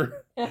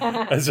 luster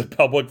as a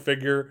public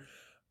figure.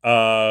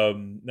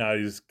 Now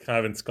he's kind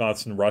of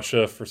ensconced in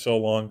Russia for so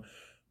long.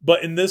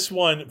 But in this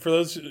one,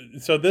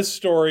 so this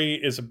story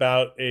is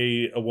about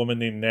a woman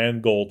named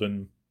Nan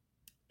Golden.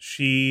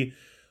 She,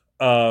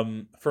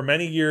 for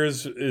many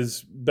years,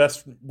 is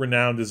best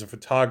renowned as a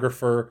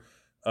photographer.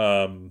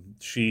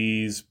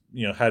 She's,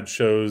 had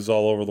shows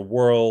all over the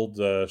world.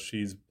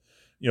 She's,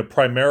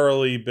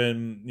 primarily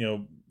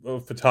been, a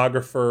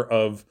photographer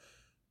of,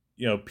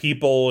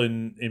 people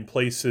in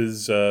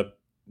places, kind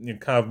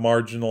of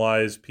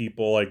marginalized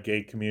people like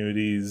gay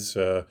communities,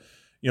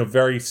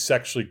 very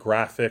sexually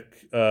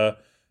graphic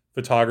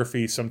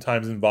photography,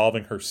 sometimes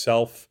involving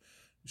herself.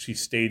 She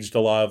staged a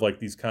lot of like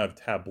these kind of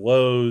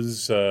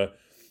tableaus, kind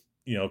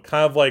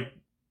of like,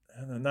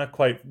 not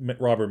quite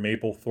Robert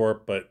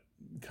Mapplethorpe, but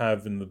kind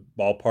of in the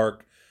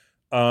ballpark.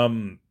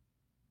 And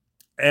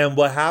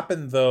what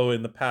happened though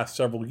in the past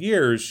several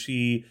years,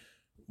 she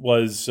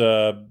was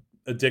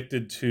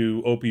addicted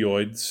to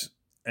opioids.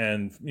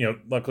 And,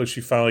 luckily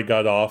she finally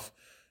got off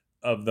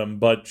of them,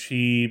 but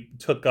she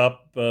took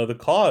up the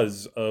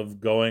cause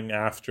of going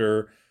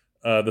after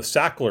the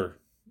Sackler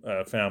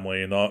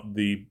family and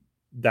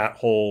that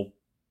whole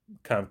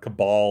kind of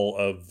cabal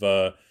of,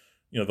 the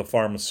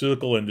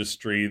pharmaceutical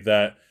industry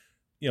that,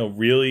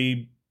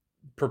 really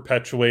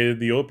perpetuated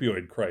the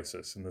opioid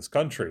crisis in this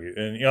country.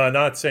 And, I'm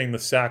not saying the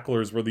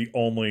Sacklers were the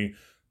only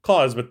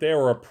cause, but they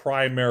were a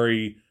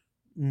primary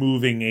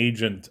moving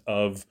agent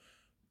of,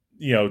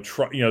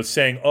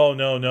 saying, oh,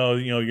 no,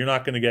 you're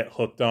not going to get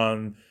hooked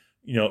on,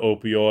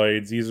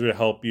 opioids. These are to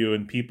help you.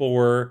 And people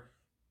were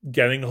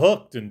getting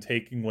hooked and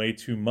taking way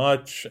too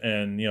much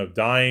and,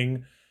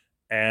 dying.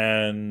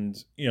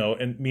 And,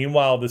 and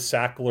meanwhile, the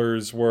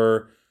Sacklers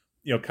were,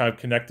 kind of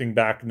connecting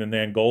back into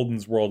Nan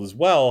Golden's world as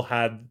well,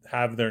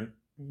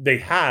 they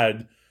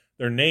had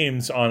their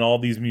names on all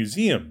these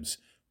museums.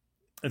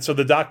 And so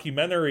the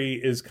documentary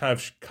is kind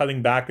of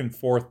cutting back and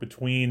forth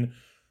between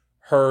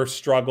her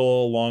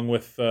struggle along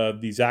with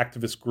these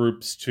activist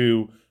groups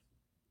to,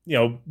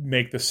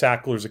 make the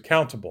Sacklers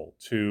accountable,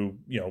 to,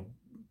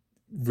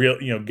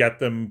 get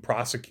them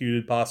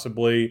prosecuted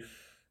possibly,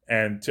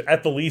 and to,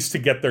 at the least, to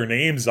get their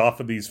names off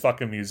of these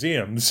fucking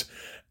museums.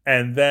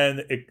 And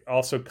then it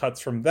also cuts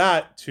from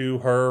that to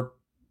her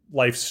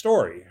life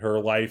story, her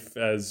life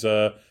as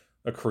a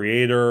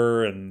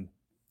creator, and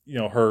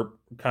her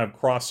kind of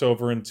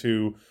crossover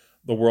into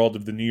the world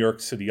of the New York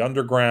City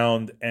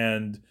underground.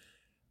 And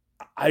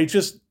I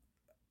just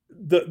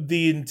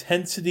the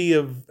intensity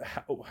of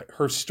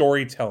her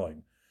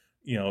storytelling.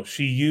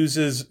 She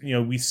uses,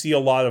 we see a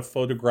lot of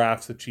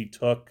photographs that she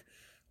took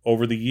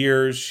over the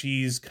years.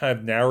 She's kind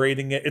of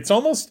narrating it. It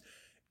almost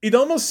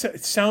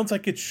sounds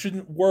like it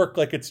shouldn't work,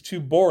 like it's too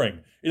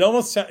boring.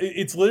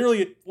 It's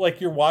literally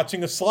like you're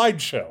watching a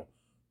slideshow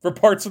for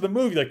parts of the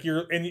movie, like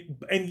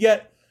and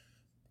yet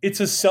it's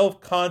a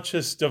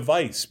self-conscious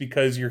device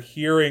because you're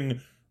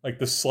hearing like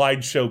the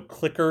slideshow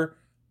clicker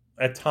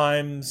at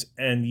times,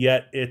 and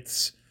yet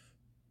it's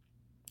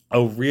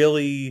a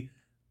really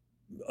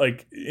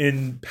like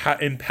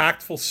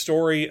impactful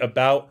story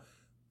about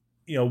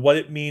what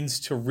it means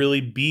to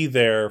really be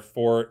there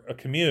for a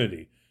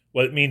community,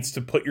 what it means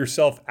to put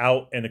yourself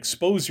out and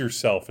expose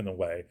yourself in a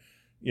way.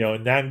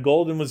 And Nat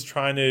Golden was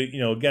trying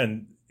to,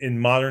 again, in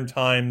modern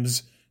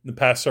times, in the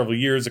past several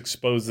years,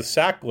 expose the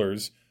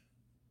Sacklers.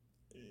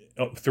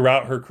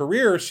 Throughout her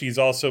career, she's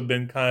also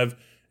been kind of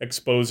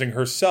exposing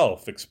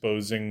herself,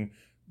 exposing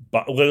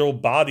literal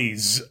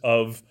bodies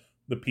of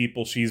the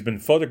people she's been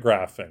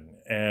photographing.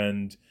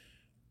 And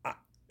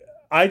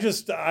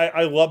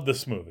I love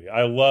this movie.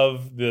 I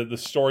love the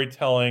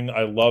storytelling.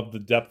 I love the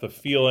depth of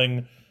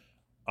feeling.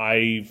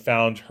 I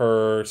found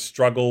her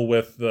struggle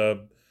with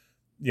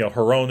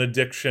her own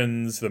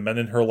addictions, the men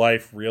in her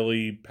life,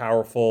 really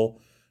powerful.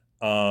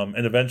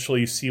 And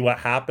eventually you see what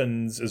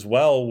happens as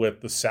well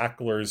with the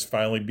Sacklers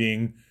finally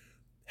being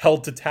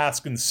held to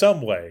task in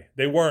some way.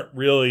 They weren't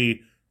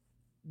really,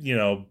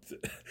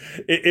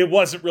 it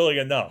wasn't really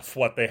enough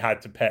what they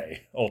had to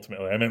pay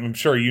ultimately. I mean, I'm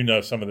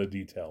sure some of the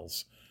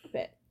details. A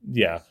bit.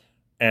 Yeah.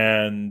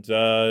 And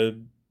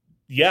I'm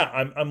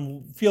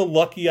feel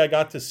lucky I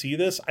got to see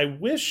this. I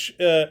wish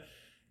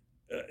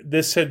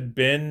this had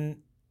been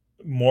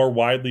more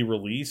widely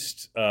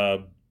released.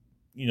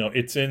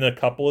 It's in a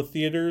couple of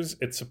theaters.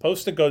 It's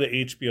supposed to go to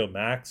HBO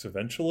Max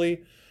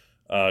eventually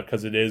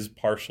because it is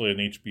partially an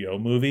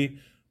HBO movie.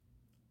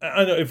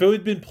 I don't know, if it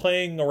had been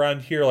playing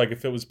around here, like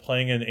if it was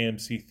playing in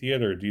AMC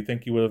Theater, do you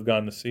think you would have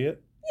gone to see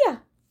it? Yeah,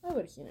 I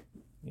would have seen it.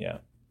 Yeah.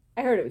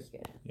 I heard it was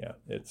good. Yeah,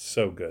 it's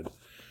so good.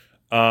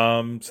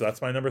 So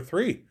that's my number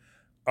 3.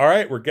 All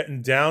right, we're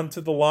getting down to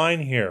the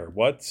line here.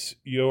 What's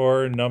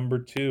your number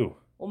 2?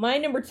 Well, my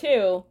number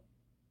 2,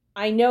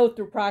 I know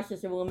through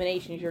process of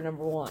elimination, is your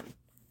number 1.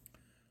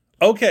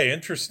 Okay,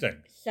 interesting.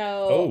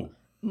 So,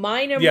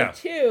 my number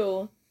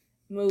 2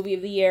 movie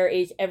of the year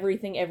is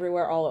Everything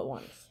Everywhere All at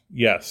Once.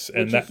 Yes.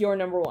 Which is your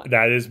number 1.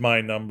 That is my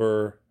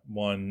number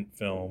 1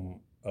 film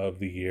of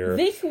the year.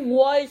 This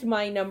was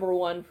my number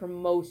 1 for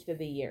most of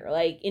the year.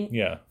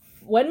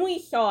 When we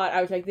saw it,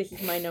 I was like, this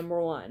is my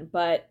number 1.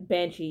 But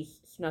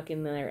Banshees snuck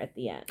in there at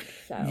the end.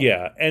 So.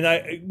 Yeah, and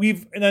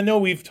I know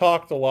we've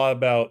talked a lot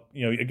about,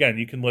 again,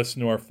 you can listen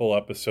to our full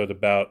episode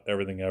about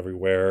Everything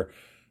Everywhere.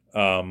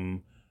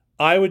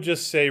 I would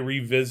just say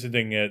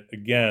revisiting it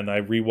again,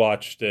 I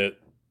rewatched it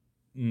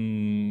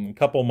a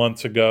couple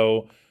months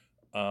ago.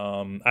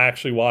 I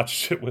actually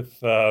watched it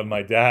with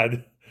my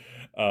dad,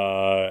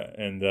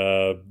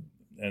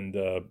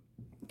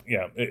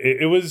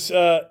 it was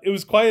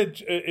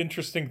quite an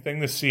interesting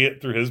thing to see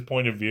it through his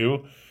point of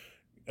view.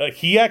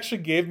 He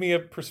actually gave me a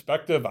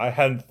perspective I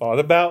hadn't thought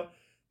about.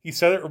 He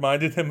said it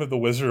reminded him of The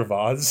Wizard of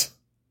Oz.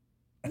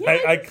 Yeah,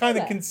 I kind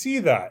of can see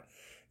that.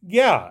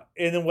 Yeah,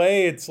 in a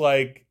way, it's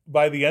like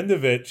by the end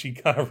of it, she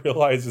kind of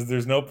realizes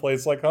there's no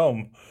place like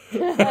home.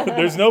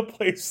 There's no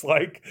place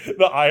like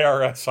the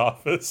IRS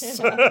office.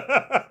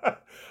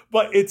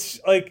 But it's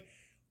like,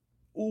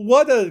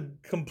 what a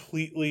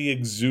completely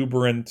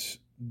exuberant,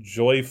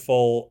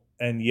 joyful,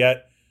 and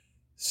yet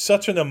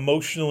such an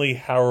emotionally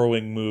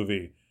harrowing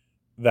movie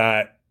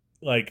that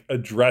like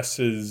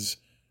addresses,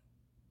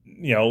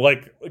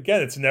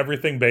 again, it's an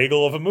everything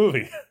bagel of a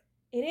movie.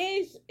 It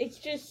is. It's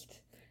just...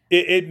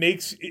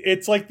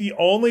 It's like the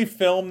only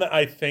film that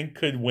I think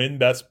could win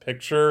Best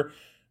Picture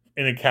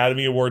in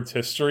Academy Awards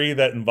history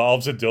that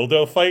involves a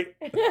dildo fight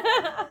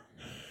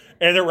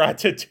and a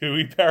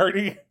Ratatouille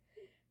parody.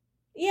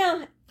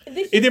 Yeah.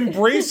 It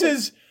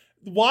embraces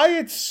why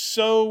it's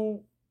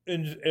so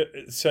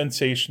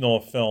sensational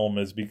a film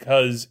is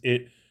because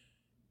it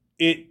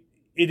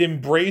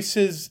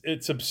embraces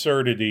its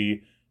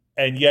absurdity,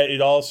 and yet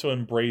it also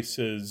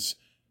embraces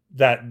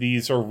that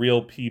these are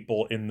real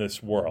people in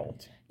this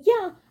world.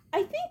 Yeah,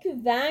 I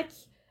think that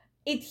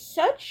it's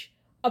such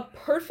a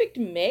perfect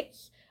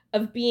mix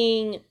of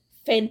being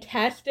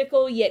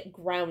fantastical yet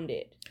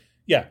grounded.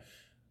 Yeah.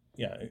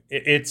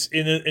 It's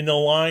in a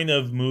line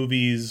of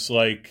movies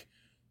like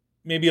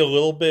maybe a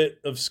little bit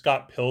of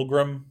Scott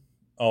Pilgrim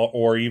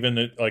or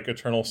even like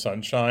Eternal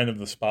Sunshine of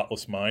the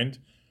Spotless Mind.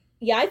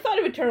 Yeah, I thought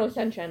of Eternal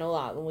Sunshine a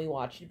lot when we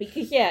watched it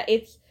because,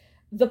 it's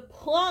the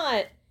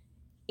plot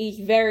is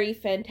very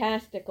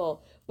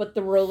fantastical, but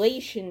the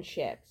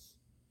relationships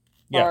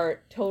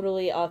are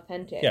totally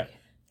authentic. Yeah.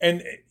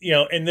 And,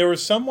 and there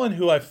was someone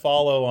who I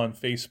follow on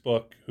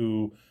Facebook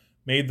who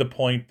made the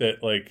point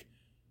that, like,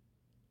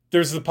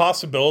 there's the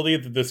possibility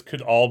that this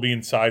could all be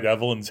inside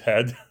Evelyn's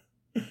head.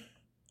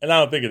 And I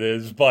don't think it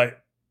is,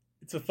 but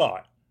it's a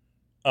thought.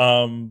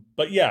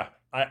 But yeah,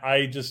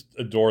 I just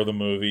adore the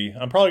movie.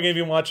 I'm probably going to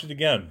even watch it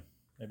again.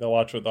 Maybe I'll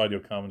watch it with audio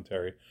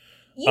commentary.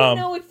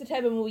 It's the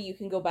type of movie you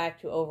can go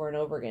back to over and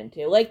over again,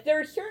 too. Like, there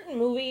are certain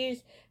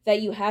movies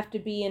that you have to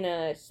be in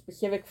a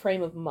specific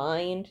frame of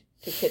mind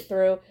to sit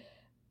through.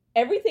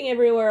 Everything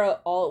Everywhere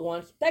All at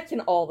Once, that's an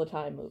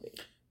all-the-time movie.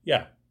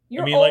 Yeah.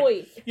 You're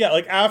always...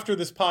 Like after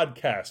this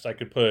podcast, I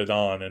could put it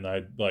on and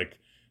I'd, like,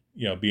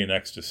 be in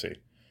ecstasy.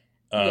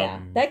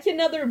 Yeah, that's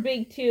another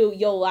big, too.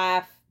 You'll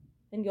laugh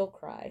and you'll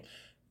cry.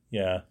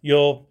 Yeah,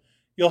 you'll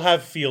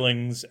have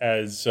feelings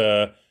as,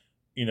 the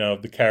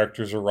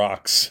characters are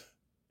rocks.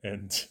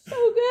 And so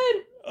good.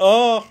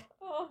 Oh,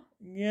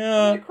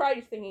 yeah. I'm gonna cry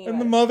just thinking about and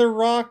the it. mother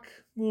rock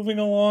moving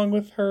along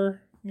with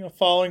her,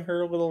 following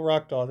her little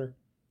rock daughter.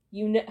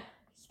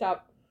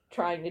 Stop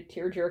trying to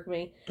tear jerk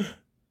me.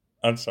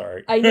 I'm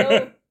sorry. I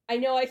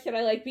know I said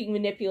I like being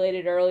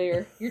manipulated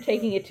earlier. You're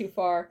taking it too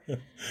far.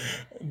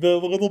 The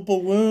little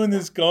balloon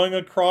is going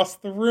across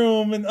the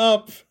room and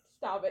up.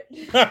 Stop it.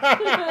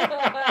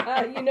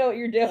 You know what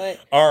you're doing.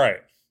 All right,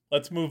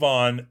 let's move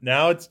on.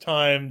 Now it's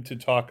time to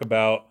talk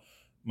about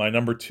my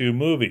number 2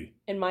 movie.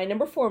 And my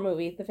number 4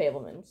 movie, The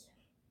Fabelmans.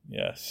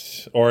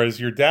 Yes. Or as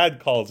your dad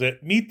calls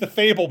it, Meet the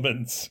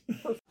Fabelmans.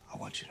 I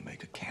want you to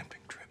make a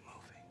camping trip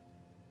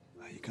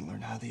movie. You can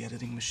learn how the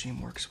editing machine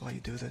works while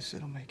you do this.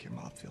 It'll make your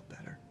mom feel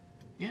better.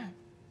 Yeah.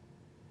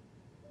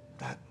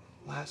 That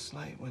last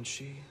night when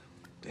she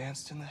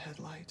danced in the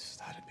headlights,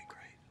 that'd be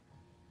great.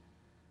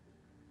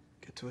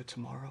 Get to it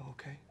tomorrow,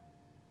 okay?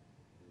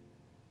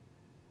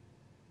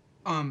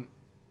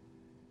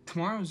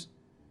 Tomorrow's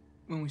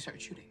when we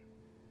start shooting.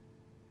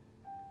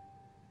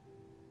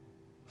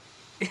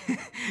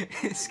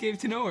 Escape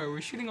to nowhere. We're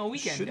shooting all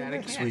weekend, Shooting Dad.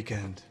 next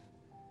weekend.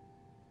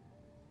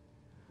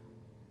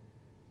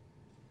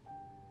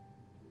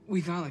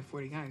 We've got like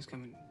 40 guys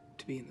coming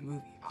to be in the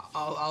movie.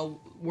 I'll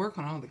work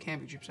on all the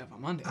camping trip stuff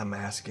on Monday. I'm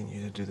asking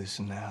you to do this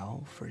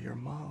now for your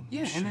mom.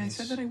 Yeah, and I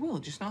said that I will,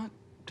 just not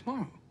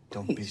tomorrow.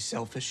 Don't be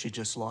selfish. She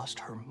just lost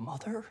her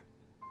mother.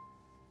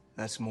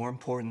 That's more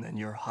important than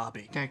your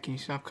hobby. Dad, can you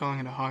stop calling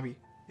it a hobby?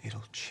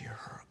 It'll cheer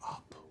her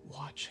up.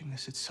 Watching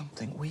this, it's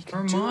something we can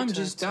Her do. mom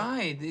just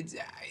died.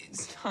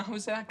 How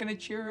is that going to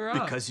cheer her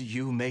up? Because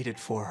you made it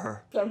for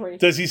her.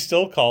 Does he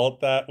still call it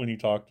that when you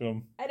talk to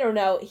him? I don't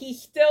know. He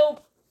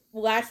still...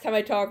 Last time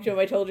I talked to him,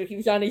 I told you he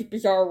was on his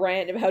bizarre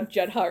rant about how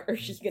Judd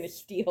Hirsch is going to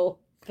steal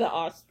the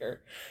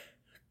Oscar.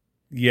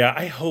 Yeah,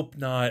 I hope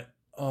not.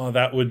 Oh,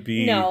 that would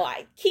be... No,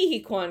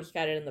 Ke Kwan's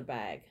got it in the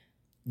bag.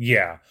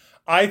 Yeah.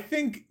 I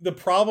think the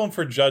problem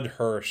for Judd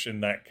Hirsch in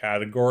that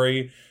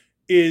category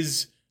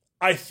is...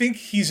 I think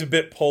he's a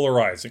bit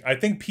polarizing. I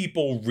think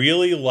people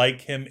really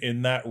like him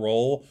in that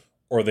role,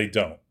 or they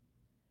don't.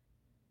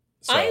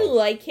 So, I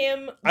like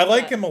him. I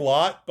like him a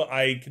lot, but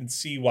I can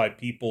see why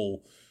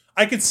people...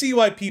 I can see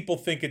why people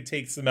think it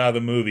takes them out of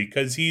the movie,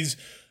 because he's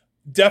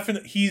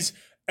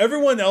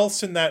everyone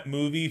else in that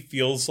movie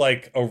feels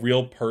like a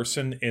real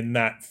person in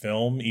that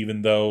film,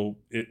 even though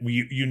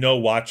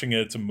watching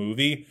it's a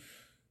movie.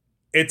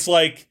 It's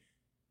like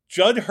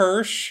Judd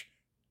Hirsch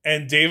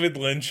and David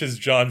Lynch as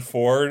John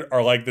Ford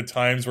are like the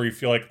times where you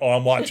feel like, oh,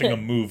 I'm watching a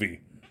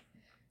movie.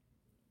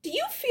 Do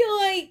you feel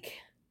like...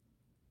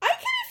 I kind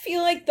of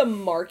feel like the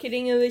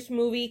marketing of this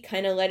movie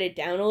kind of let it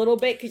down a little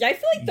bit, because I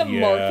feel like the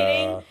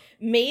marketing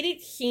made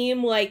it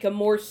seem like a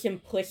more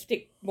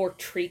simplistic, more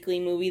treacly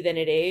movie than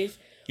it is.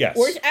 Yes.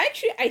 Whereas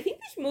actually, I think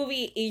this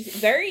movie is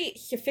very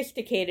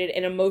sophisticated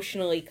and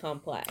emotionally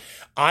complex.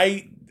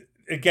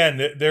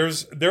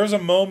 There's a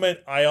moment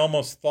I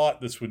almost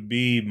thought this would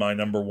be my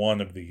number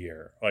 1 of the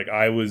year. Like,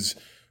 I was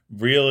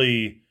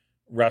really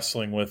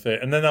wrestling with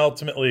it. And then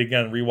ultimately,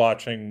 again,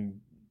 rewatching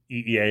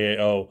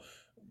EEAO,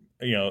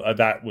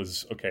 that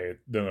was, okay,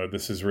 no,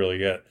 this is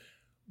really it.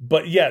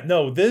 But yeah,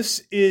 no,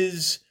 this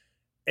is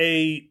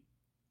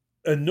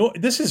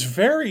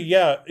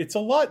it's a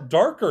lot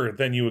darker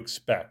than you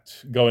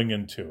expect going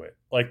into it.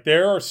 Like,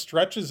 there are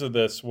stretches of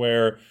this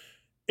where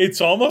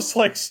it's almost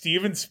like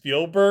Steven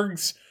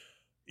Spielberg's,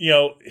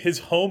 his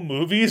home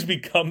movies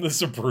become the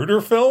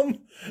Zapruder film.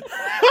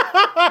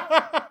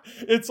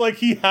 It's like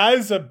he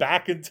has a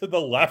back into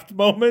the left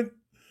moment.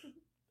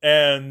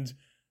 And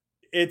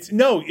it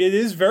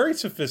is very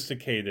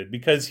sophisticated,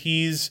 because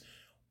he's,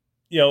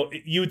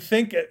 you'd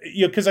think,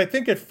 because I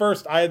think at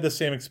first I had the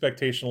same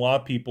expectation a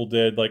lot of people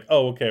did, like,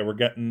 oh, okay, we're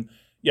getting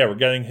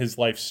his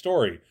life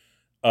story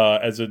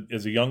as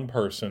a young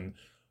person.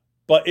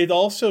 But it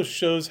also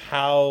shows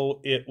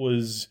how it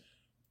was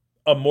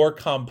a more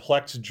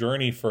complex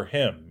journey for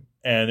him.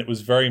 And it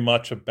was very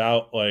much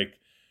about, like,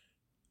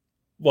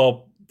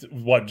 well,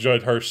 what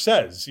Judd Hirsch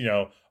says,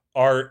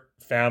 art,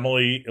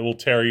 family, it will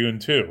tear you in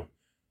two.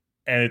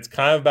 And it's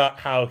kind of about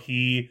how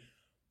he,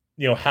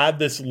 had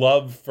this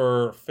love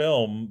for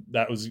film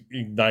that was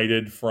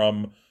ignited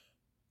from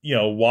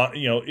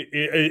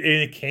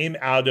it came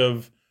out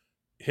of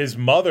his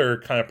mother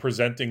kind of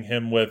presenting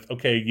him with,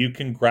 okay, you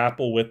can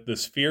grapple with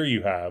this fear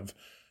you have,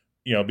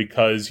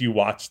 because you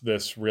watched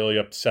this really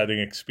upsetting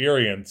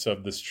experience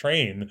of this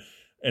train,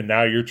 and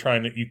now you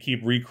keep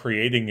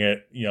recreating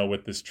it,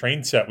 with this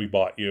train set we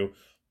bought you.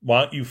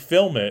 Why don't you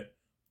film it?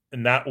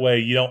 And that way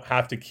you don't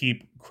have to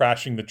keep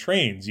crashing the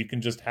trains. You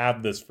can just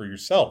have this for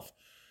yourself.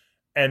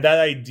 And that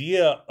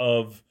idea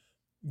of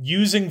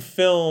using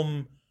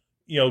film,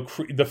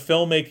 the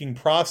filmmaking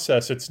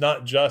process, it's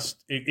not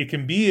just, it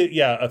can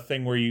be, a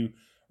thing where you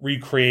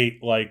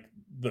recreate like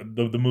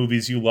the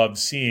movies you love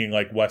seeing,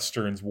 like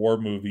Westerns, war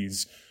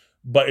movies,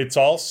 but it's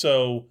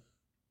also,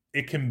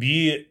 it can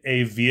be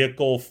a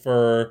vehicle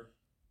for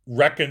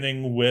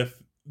reckoning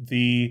with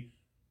the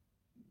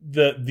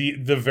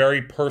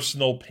very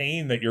personal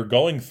pain that you're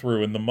going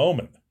through in the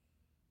moment.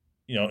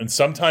 And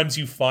sometimes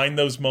you find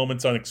those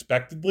moments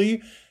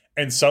unexpectedly,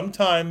 and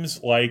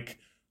sometimes, like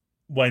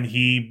when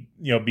he,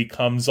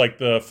 becomes like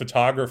the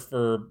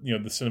photographer, the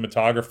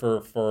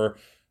cinematographer for,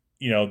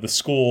 the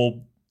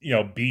school,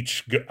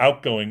 beach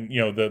outgoing,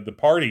 the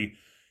party,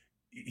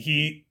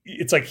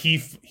 it's like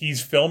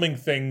he's filming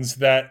things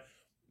that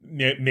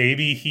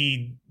maybe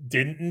he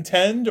didn't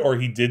intend, or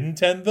he did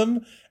intend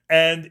them.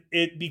 And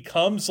it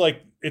becomes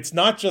like, it's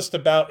not just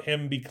about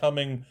him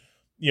becoming,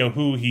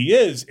 who he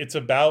is. It's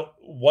about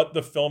what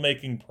the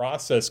filmmaking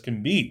process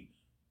can be.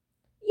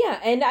 Yeah,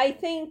 and I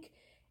think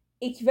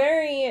it's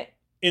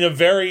in a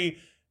very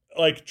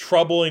like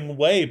troubling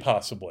way,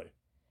 possibly.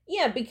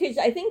 Yeah, because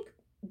I think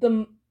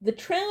the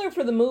trailer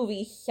for the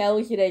movie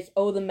sells it as,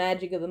 oh, the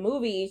magic of the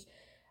movies.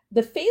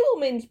 The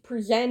Fabelmans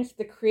presents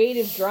the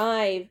creative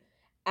drive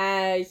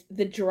as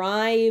the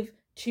drive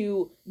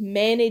to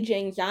manage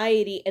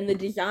anxiety and the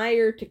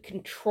desire to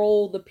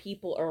control the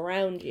people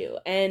around you.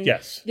 And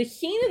yes, the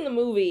scene in the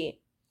movie,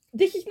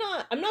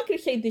 I'm not going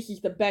to say this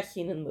is the best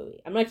scene in the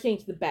movie. I'm not saying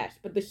it's the best,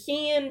 but the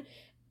scene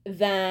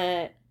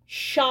that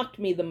shocked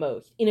me the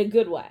most, in a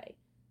good way,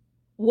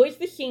 was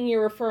the scene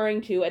you're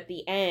referring to at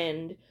the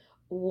end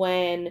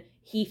when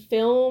he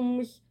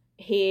films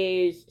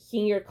his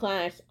senior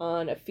class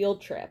on a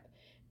field trip,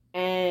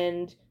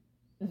 and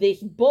this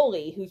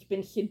bully who's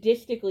been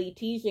sadistically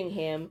teasing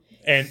him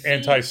and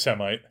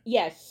anti-Semite,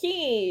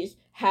 sees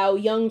how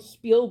young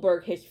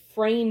Spielberg has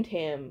framed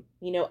him,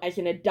 as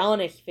an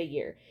Adonis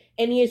figure,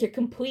 and he has a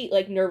complete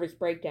nervous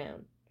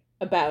breakdown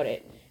about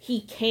it.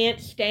 He can't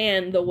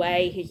stand the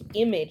way his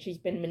image has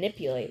been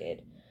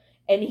manipulated,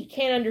 and he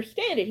can't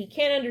understand it. He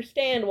can't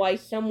understand why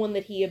someone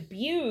that he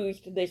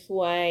abused this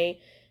way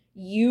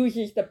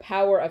uses the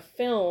power of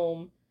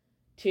film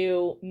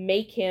to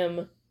make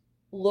him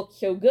look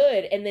so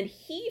good, and then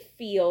he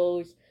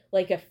feels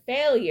like a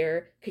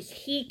failure because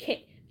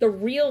the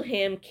real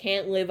him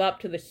can't live up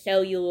to the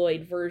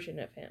celluloid version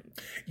of him.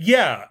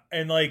 Yeah,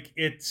 and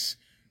it's,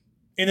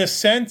 in a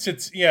sense,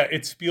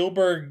 it's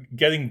Spielberg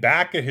getting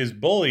back at his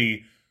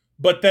bully,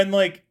 but then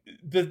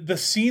the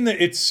scene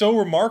that it's so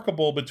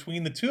remarkable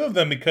between the two of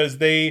them, because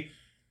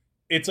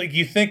it's like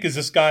you think, is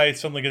this guy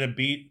suddenly going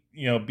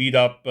to beat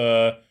up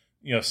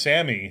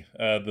Sammy,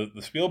 the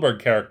Spielberg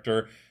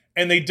character,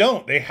 and they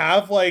don't. They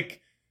have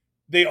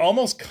they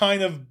almost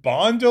kind of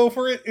bond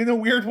over it in a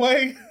weird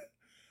way.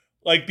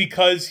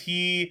 Because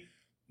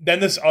then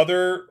this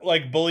other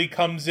bully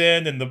comes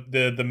in, and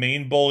the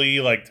main bully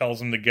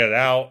tells him to get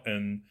out,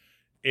 and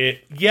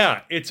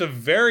it's a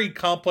very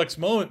complex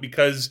moment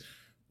because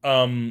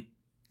and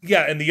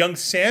the young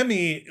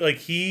Sammy,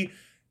 he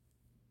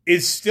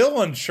is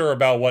still unsure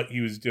about what he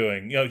was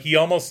doing.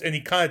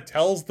 He kind of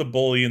tells the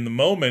bully in the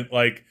moment,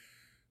 I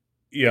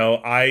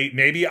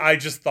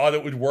just thought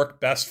it would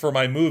work best for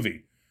my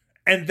movie.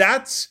 And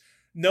that's,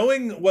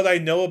 knowing what I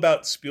know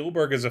about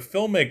Spielberg as a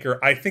filmmaker,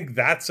 I think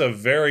that's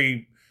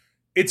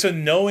it's a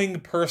knowing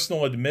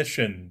personal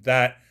admission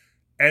that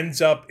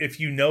ends up, if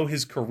you know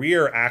his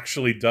career,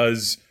 actually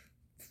does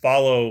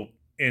follow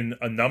in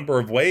a number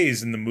of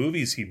ways in the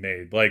movies he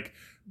made. Like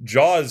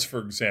Jaws, for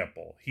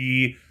example.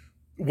 He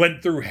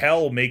went through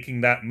hell making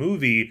that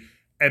movie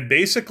and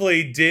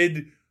basically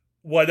did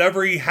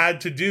whatever he had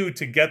to do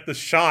to get the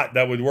shot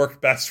that would work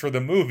best for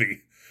the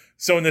movie.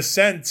 So in a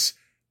sense,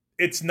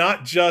 it's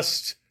not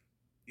just,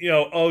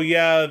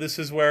 this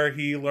is where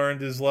he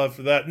learned his love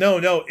for that.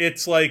 No,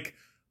 it's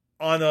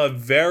on a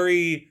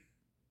very,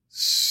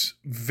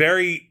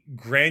 very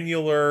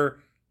granular,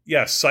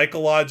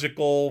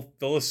 psychological,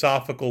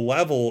 philosophical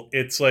level.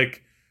 It's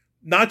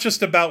not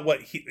just about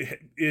what he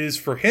is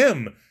for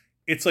him.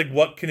 It's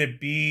what can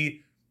it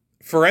be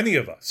for any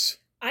of us?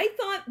 I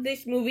thought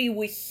this movie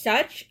was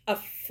such a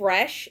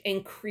fresh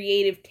and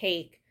creative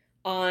take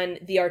on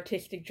the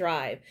artistic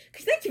drive,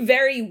 because that's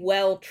very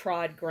well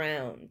trod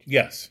ground.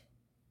 Yes.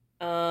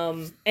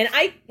 And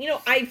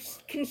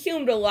I've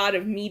consumed a lot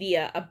of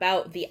media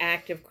about the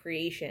act of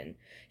creation.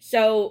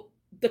 So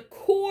the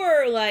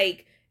core,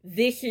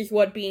 this is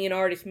what being an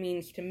artist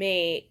means to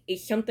me,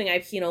 is something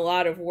I've seen a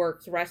lot of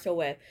works wrestle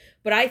with.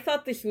 But I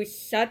thought this was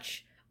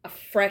such a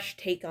fresh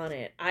take on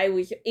it.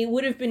 It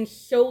would have been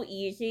so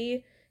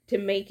easy to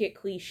make it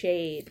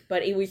cliched,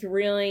 but it was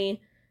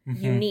really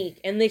unique.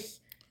 And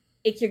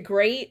it's a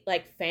great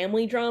like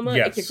family drama.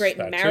 Yes, it's a great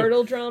that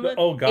marital too. drama.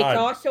 Oh God! It's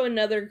also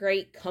another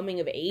great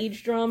coming of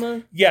age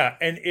drama. Yeah,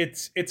 and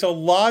it's a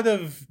lot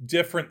of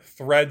different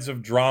threads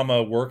of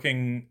drama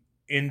working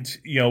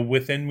into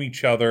within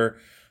each other.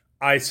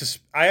 I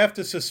have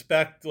to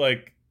suspect,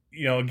 like,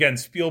 again,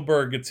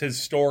 Spielberg, it's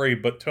his story,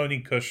 but Tony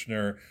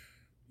Kushner,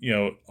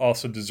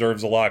 also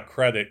deserves a lot of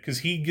credit because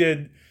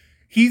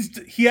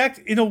he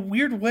acted in a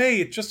weird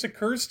way. It just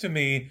occurs to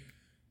me,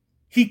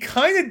 he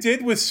kind of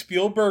did with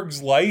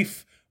Spielberg's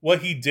life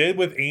what he did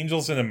with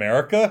Angels in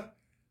America,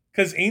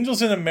 because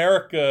Angels in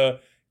America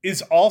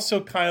is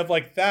also kind of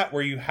like that,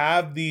 where you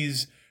have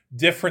these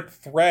different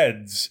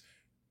threads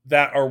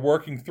that are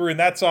working through, and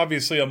that's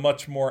obviously a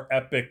much more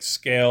epic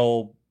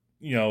scale,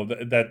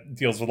 that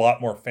deals with a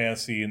lot more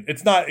fantasy, and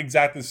it's not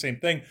exactly the same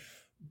thing,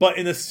 but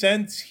in a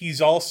sense,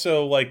 he's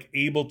also like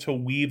able to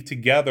weave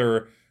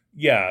together,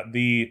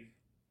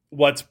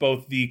 what's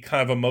both the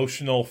kind of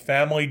emotional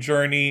family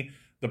journey,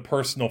 the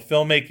personal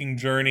filmmaking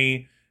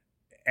journey,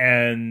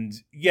 and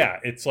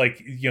it's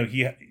like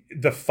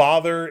the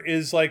father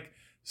is like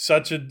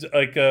such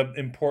a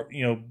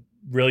important,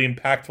 really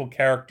impactful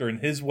character in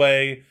his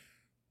way.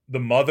 The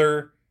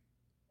mother,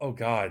 oh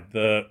God,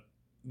 the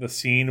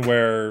scene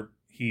where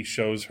he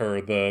shows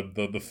her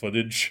the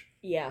footage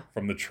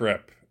from the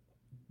trip,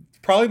 it's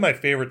probably my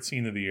favorite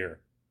scene of the year.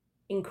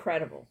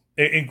 Incredible.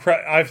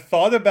 I've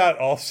thought about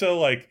also,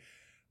 like,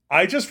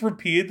 I just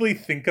repeatedly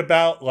think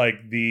about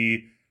like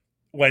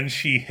when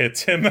she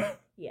hits him.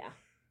 Yeah.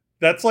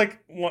 That's like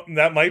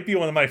that might be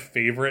one of my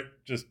favorite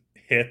just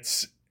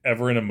hits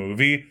ever in a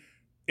movie.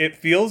 It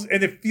feels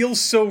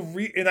so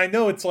and I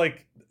know it's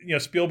like,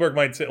 Spielberg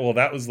might say, well,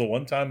 that was the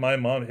one time my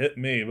mom hit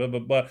me, blah, blah,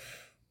 blah.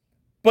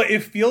 But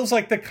it feels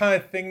like the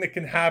kind of thing that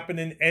can happen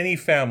in any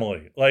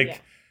family.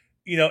 Like,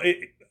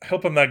 I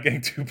hope I'm not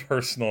getting too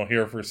personal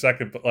here for a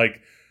second, but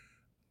like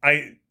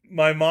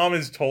my mom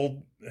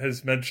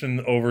has mentioned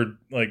over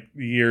like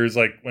the years,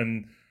 like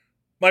when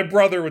my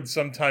brother would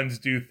sometimes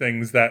do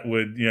things that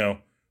would,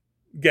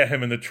 get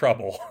him into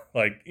trouble,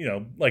 like,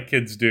 like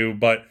kids do,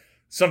 but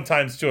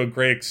sometimes to a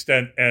great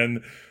extent.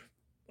 And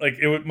like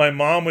my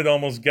mom would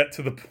almost get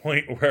to the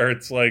point where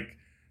it's like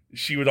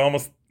she would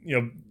almost,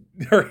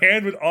 her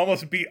hand would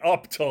almost be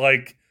up to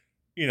like,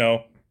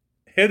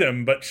 hit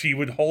him, but she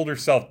would hold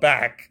herself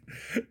back.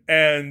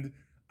 And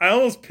I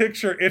almost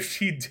picture if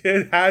she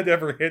had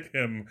ever hit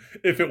him,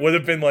 if it would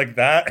have been like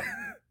that,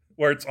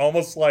 where it's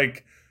almost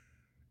like,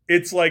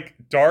 it's like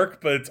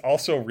dark, but it's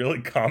also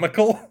really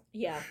comical.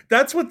 Yeah.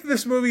 That's what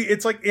this movie,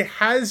 it's like, it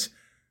has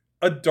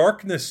a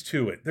darkness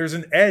to it. There's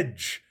an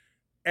edge,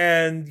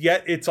 and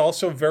yet it's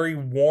also very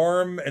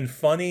warm and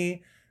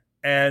funny.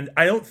 And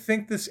I don't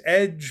think this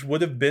edge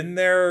would have been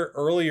there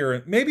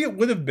earlier. Maybe it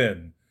would have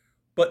been,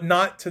 but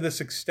not to this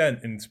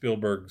extent in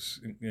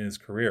his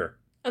career.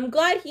 I'm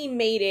glad he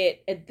made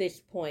it at this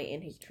point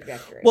in his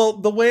trajectory. Well,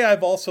 the way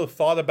I've also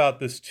thought about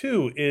this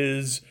too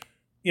is,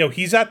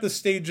 he's at the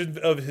stage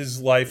of his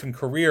life and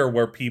career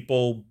where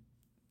people,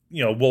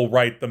 will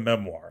write the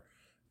memoir.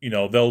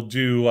 They'll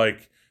do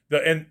like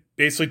and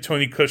basically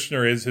Tony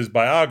Kushner is his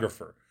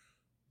biographer.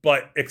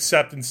 But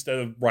except instead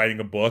of writing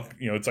a book,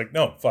 it's like,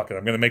 no, fuck it,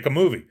 I'm going to make a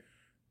movie.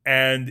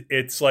 And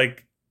it's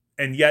like,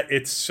 and yet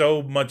it's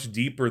so much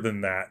deeper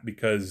than that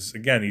because,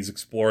 again, he's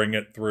exploring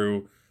it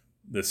through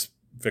this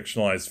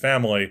fictionalized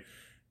family.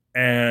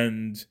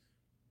 And,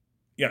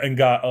 and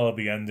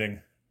the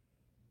ending.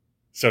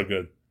 So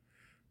good.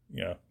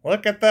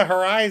 Look at the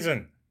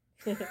horizon.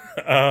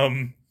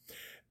 I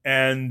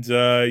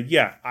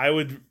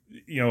would,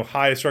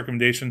 highest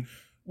recommendation.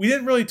 We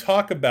didn't really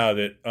talk about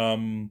it.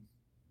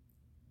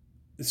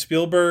 Is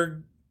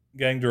Spielberg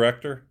getting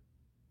director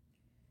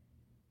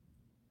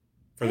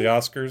for the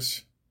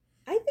Oscars?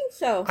 I think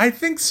so. I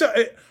think so.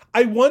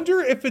 I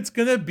wonder if it's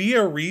going to be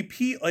a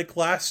repeat like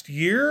last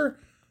year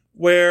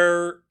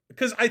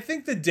because I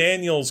think the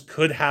Daniels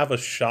could have a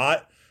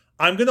shot.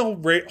 I'm going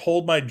to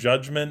hold my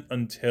judgment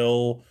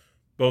until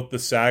both the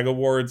SAG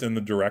Awards and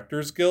the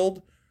Directors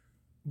Guild.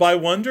 But I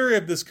wonder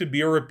if this could be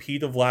a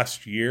repeat of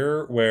last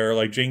year where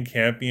like Jane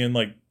Campion,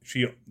 like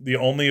the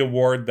only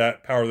award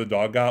that Power of the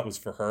Dog got was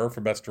for her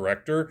for Best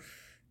Director.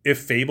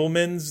 If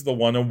Fabelman's the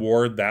one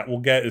award that will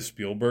get is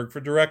Spielberg for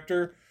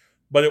director,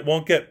 but it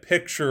won't get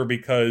picture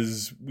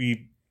because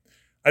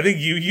I think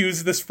you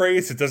use this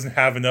phrase, it doesn't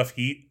have enough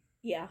heat.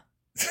 Yeah.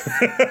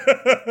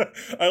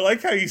 I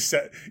like how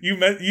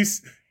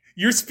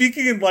you're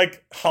speaking in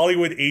like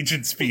Hollywood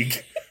agent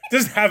speak.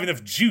 Doesn't have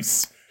enough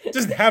juice.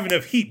 Doesn't have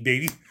enough heat,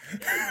 baby.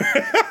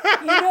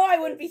 I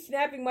wouldn't be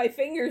snapping my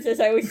fingers as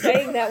I was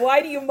saying that.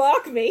 Why do you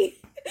mock me?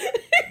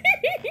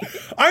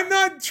 I'm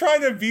not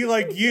trying to be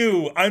like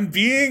you. I'm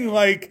being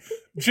like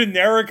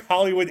generic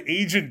Hollywood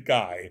agent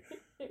guy.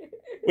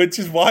 Which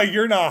is why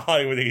you're not a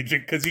Hollywood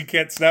agent, because you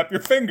can't snap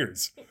your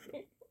fingers.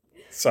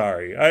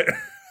 Sorry. I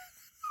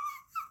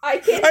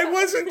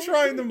wasn't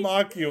trying to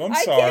mock you. I'm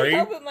sorry. I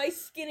can't help it. My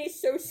skin is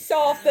so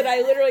soft that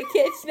I literally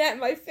can't snap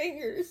my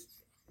fingers.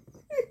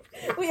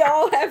 We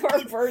all have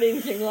our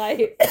burdens in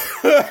life.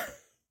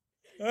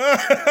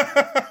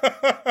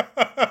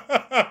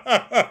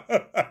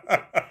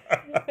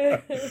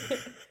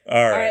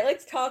 All right,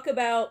 let's talk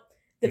about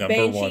the Number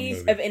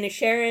Banshees of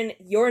Inisherin,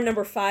 your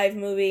number 5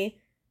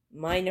 movie,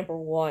 my number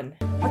 1.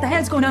 What the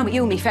hell's going on with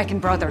you, me feckin'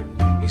 brother?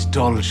 He's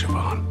dull,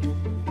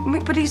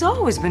 Siobhan. But he's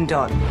always been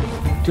dull.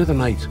 The other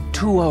night,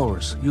 2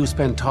 hours you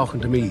spent talking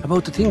to me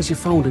about the things you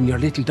found in your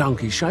little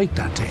donkey shite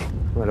that day.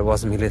 Well, it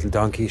wasn't me little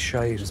donkey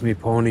shite, it was me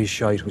pony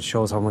shite, which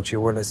shows how much you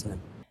were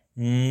listening.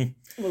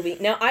 Movie.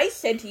 Now, I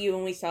said to you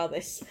when we saw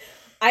this,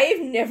 I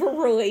have never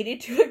related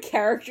to a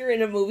character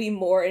in a movie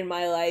more in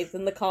my life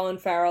than the Colin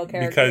Farrell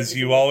character. Because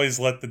you always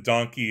let the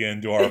donkey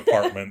into our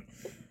apartment,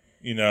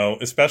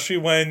 especially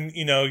when,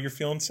 you're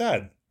feeling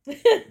sad.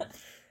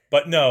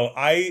 But no,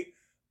 I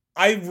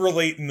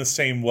relate in the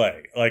same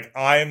way. Like,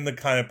 I am the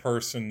kind of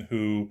person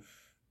who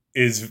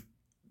is,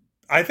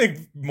 I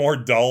think, more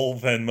dull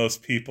than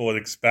most people would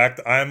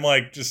expect. I'm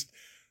like just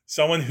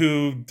someone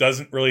who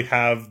doesn't really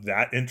have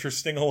that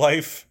interesting a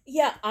life.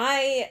 Yeah,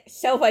 I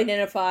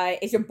self-identify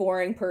as a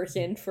boring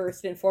person,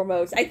 first and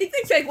foremost. I think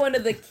that's like one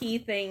of the key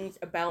things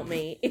about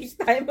me, is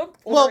I'm a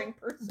boring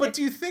person. But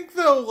do you think,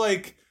 though,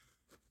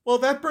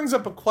 that brings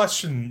up a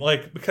question,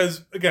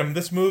 because, again,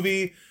 this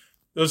movie,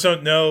 those who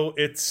don't know,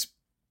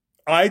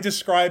 I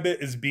describe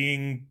it as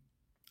being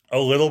a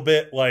little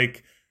bit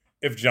like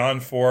if John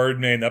Ford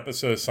made an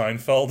episode of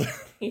Seinfeld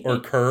or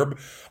Curb.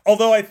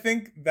 Although I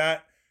think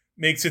that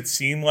makes it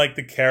seem like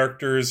the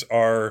characters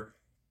are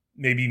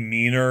maybe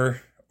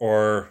meaner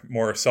or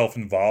more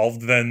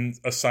self-involved than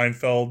a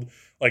Seinfeld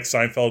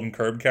and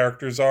Curb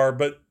characters are,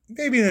 but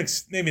maybe an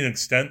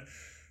extent,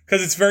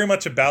 because it's very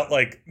much about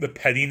the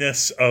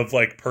pettiness of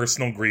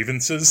personal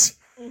grievances,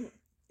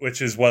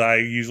 which is what I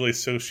usually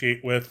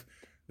associate with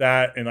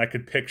that. And I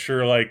could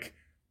picture a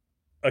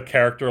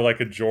character like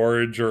a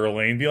George or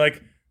Elaine be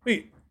like,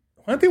 wait,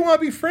 why don't they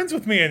want to be friends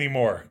with me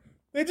anymore?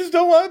 They just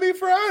don't want to be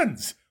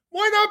friends.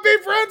 Why not be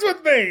friends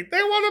with me?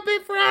 They want to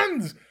be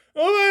friends.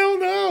 Oh, I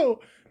don't know.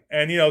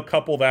 And,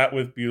 couple that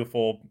with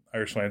beautiful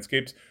Irish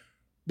landscapes.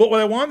 But what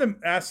I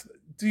wanted to ask,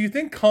 do you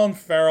think Colin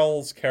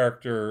Farrell's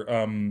character,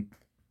 I'm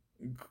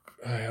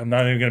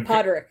not even going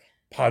to...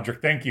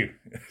 Podrick, thank you.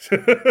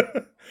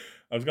 I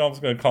was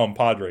almost going to call him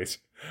Padres.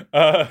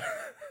 Do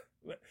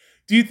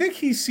you think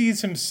he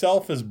sees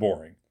himself as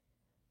boring?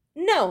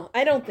 No,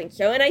 I don't think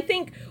so. And I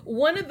think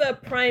one of the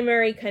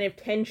primary kind of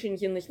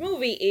tensions in this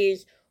movie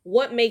is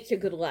what makes a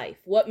good life?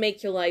 What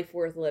makes a life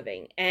worth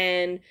living?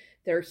 And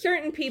there are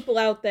certain people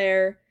out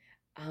there,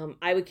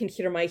 I would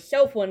consider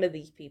myself one of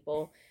these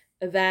people,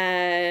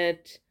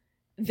 that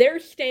their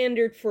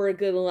standard for a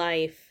good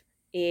life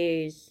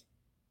is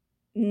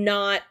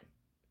not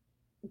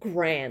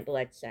grand,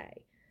 let's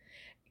say.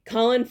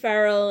 Colin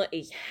Farrell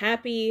is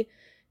happy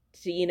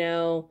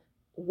to,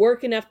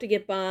 work enough to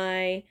get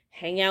by,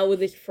 hang out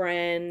with his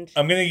friend.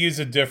 I'm going to use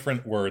a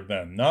different word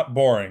then. Not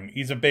boring.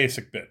 He's a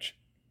basic bitch.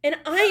 And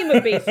I am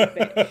a basic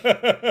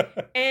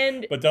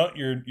bitch. But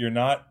you're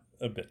not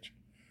a bitch.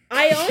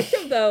 I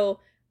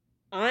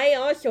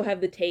also have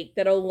the take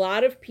that a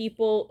lot of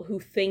people who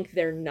think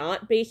they're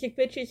not basic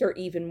bitches are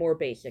even more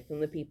basic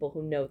than the people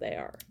who know they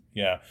are.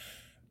 Yeah.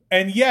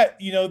 And yet,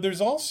 there's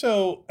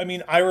also,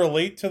 I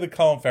relate to the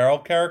Colin Farrell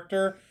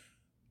character.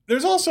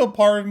 There's also a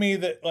part of me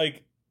that,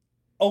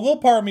 a little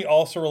part of me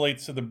also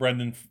relates to the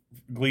Brendan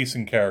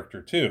Gleeson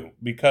character, too.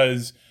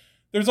 Because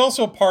there's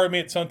also a part of me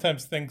that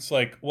sometimes thinks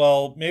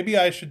well, maybe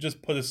I should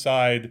just put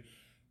aside,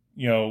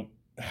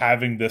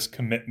 having this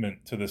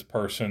commitment to this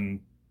person.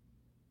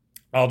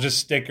 I'll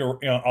just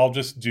I'll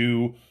just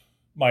do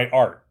my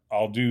art.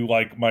 I'll do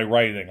my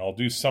writing. I'll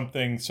do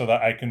something so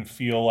that I can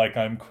feel like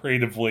I'm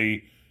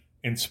creatively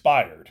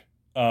inspired.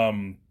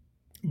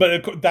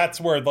 But that's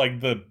where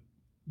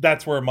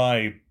that's where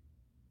my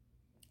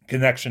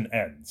connection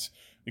ends,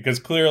 because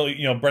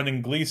clearly,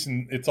 Brendan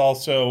Gleeson, this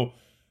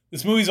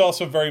movie's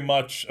also very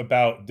much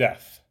about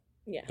death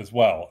as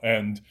well.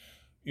 And,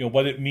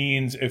 what it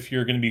means if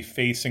you're going to be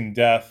facing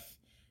death,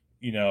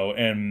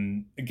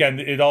 and again,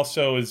 it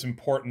also is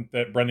important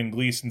that Brendan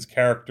Gleeson's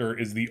character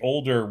is the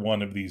older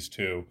one of these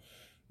two,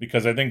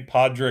 because I think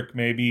Podrick,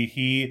 maybe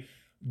he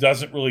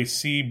doesn't really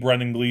see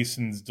Brendan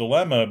Gleeson's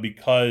dilemma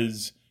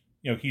because,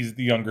 he's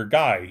the younger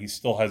guy. He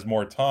still has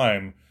more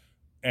time.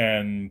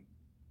 And,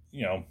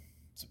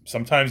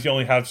 sometimes you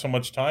only have so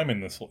much time in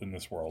this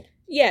world.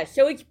 Yeah,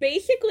 so it's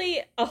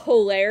basically a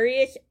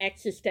hilarious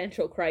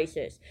existential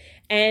crisis.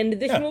 And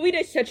this movie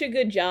does such a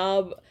good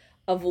job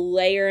of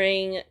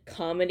layering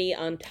comedy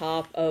on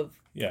top of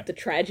the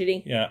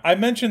tragedy. Yeah, I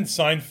mentioned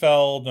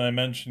Seinfeld and I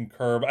mentioned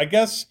Curb. I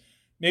guess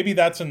maybe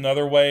that's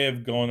another way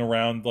of going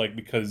around,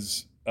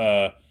 because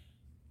I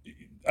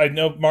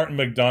know Martin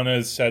McDonagh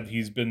has said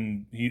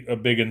a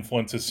big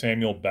influence is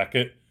Samuel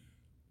Beckett.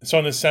 So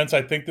in a sense,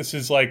 I think this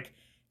is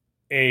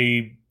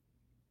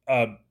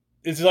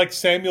it's like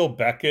Samuel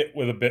Beckett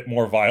with a bit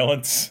more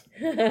violence.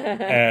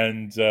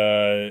 And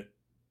what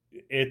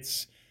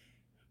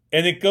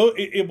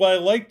I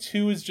like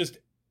too is just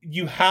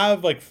you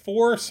have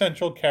 4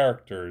 central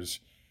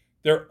characters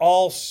they're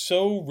all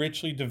so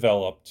richly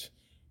developed,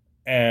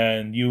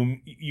 and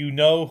you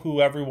know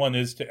who everyone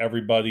is to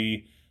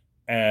everybody,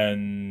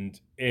 and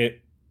and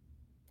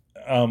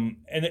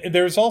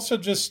there's also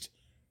just,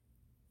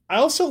 I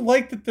also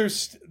like that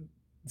there's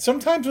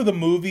sometimes with a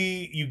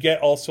movie you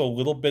get also a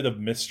little bit of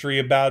mystery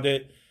about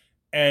it,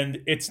 and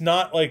it's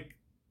not like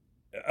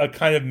a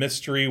kind of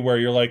mystery where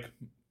you're like,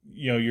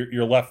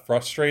 you're left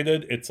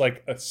frustrated. It's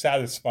like a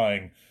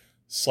satisfying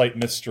slight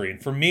mystery.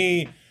 And for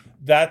me,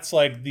 that's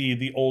like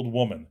the old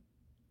woman.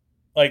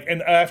 Like,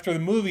 and after the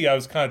movie, I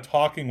was kind of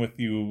talking with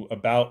you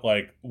about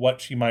like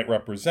what she might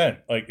represent.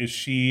 Like, is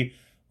she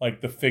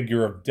like the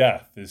figure of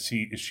death? Is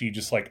she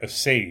just like a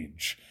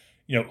sage?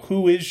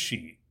 Who is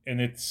she?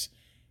 And it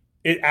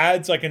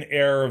adds like an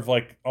air of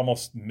like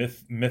almost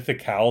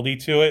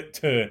mythicality to it,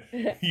 to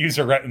use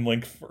a Rhett and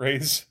Link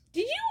phrase.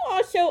 Did you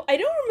also, I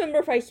don't remember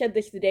if I said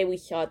this the day we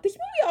saw it, this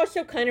movie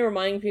also kind of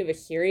reminds me of A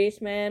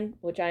Serious Man,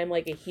 which I am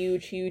like a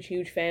huge, huge,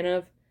 huge fan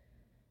of.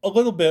 A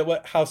little bit.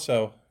 How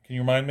so? Can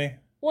you remind me?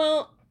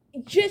 Well,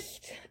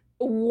 just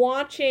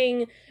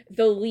watching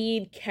the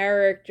lead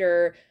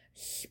character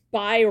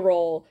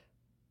spiral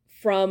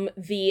from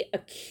the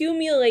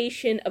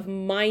accumulation of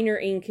minor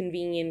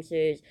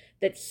inconveniences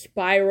that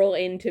spiral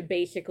into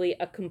basically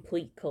a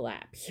complete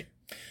collapse.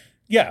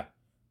 Yeah.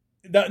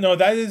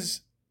 That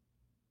is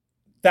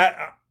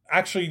a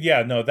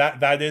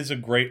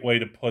great way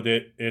to put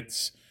it.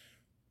 It's,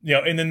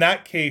 and in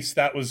that case,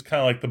 that was kind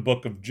of like the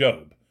book of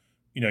Job.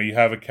 You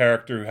have a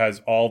character who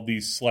has all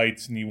these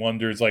slights and he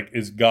wonders, like,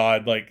 is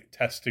God like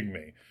testing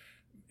me?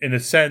 In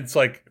a sense,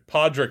 like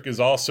Podrick is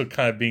also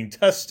kind of being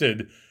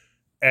tested,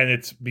 and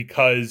it's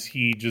because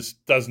he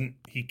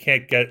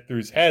can't get it through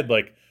his head.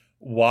 Like,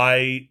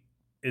 why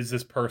is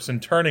this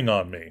person turning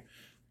on me?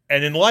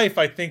 And in life,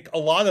 I think a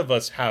lot of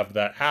us have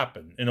that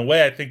happen. In a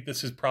way, I think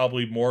this is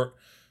probably more,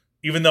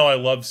 even though I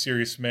love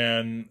Serious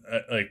Man,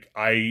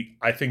 I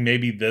think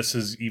maybe this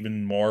is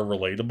even more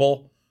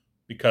relatable,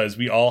 because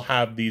we all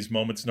have these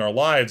moments in our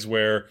lives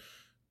where,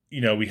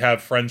 we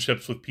have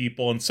friendships with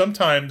people, and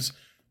sometimes,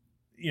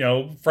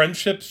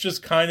 friendships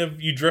just kind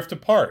of, you drift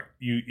apart.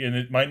 And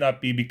it might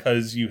not be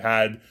because you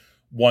had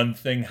one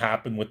thing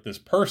happen with this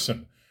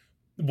person.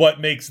 What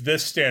makes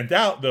this stand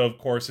out, though, of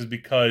course, is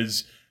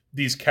because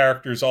these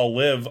characters all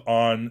live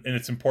on, and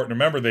it's important to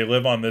remember, they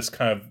live on this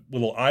kind of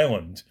little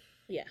island.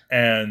 Yeah.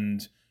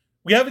 And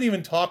we haven't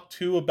even talked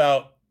too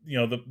about,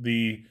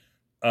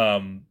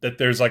 that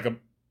there's like a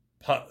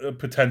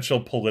potential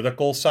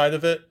political side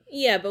of it.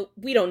 Yeah, but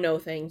we don't know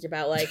things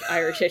about like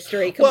Irish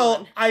history. Come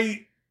on.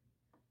 I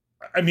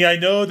mean, I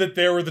know that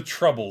there were the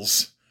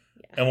Troubles,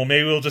 and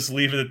maybe we'll just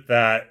leave it at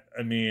that.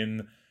 I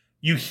mean,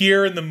 you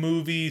hear in the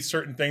movie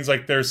certain things,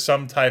 like there's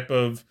some type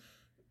of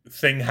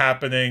thing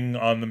happening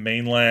on the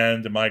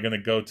mainland. Am I going to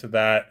go to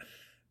that?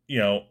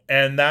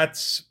 And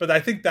but I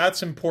think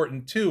that's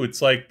important too.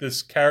 It's like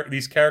these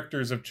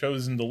characters have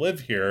chosen to live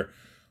here.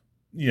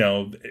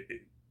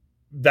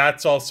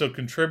 That's also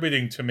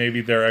contributing to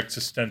maybe their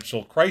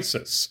existential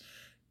crisis.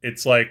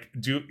 It's like,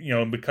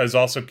 because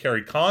also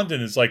Carrie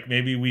Condon is like,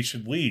 maybe we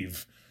should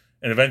leave.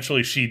 And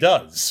eventually she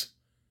does.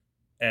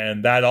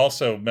 And that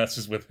also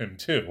messes with him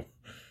too,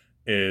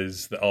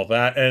 all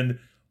that. And,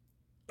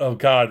 oh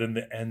God, and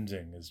the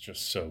ending is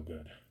just so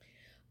good.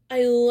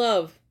 I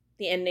love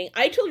the ending.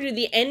 I told you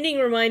the ending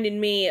reminded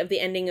me of the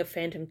ending of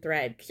Phantom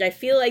Thread, because I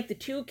feel like the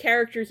two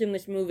characters in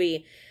this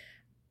movie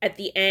at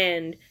the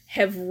end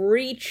have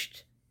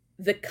reached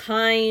the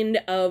kind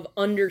of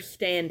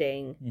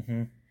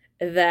understanding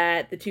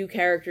that the two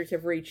characters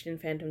have reached in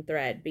Phantom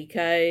Thread,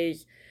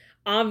 because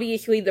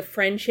obviously the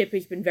friendship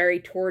has been very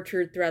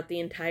tortured throughout the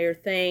entire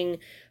thing,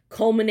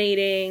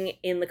 culminating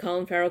in the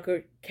Colin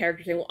Farrell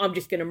character saying, well, I'm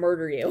just going to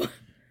murder you.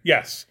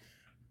 Yes.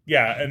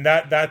 Yeah, and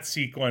that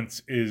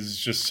sequence is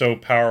just so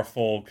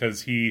powerful,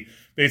 because he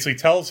basically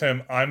tells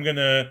him, I'm going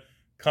to,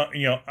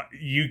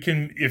 you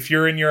can, if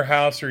you're in your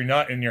house or you're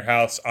not in your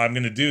house, I'm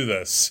going to do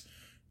this.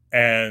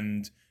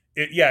 And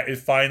it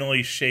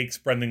finally shakes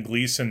Brendan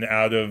Gleeson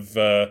out of,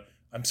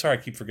 I'm sorry,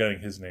 I keep forgetting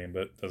his name,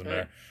 but it doesn't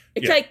matter.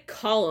 It's like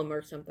Column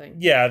or something.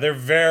 Yeah, they're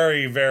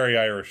very, very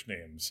Irish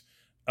names.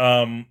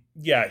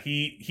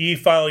 He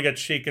finally got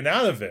shaken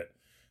out of it,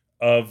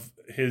 of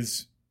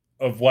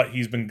what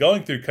he's been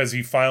going through, because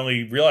he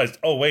finally realized,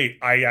 oh wait,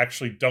 I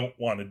actually don't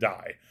want to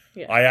die.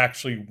 Yeah. I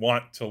actually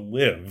want to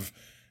live.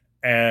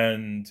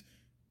 And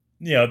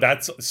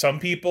that's, some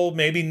people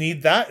maybe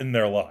need that in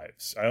their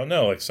lives. I don't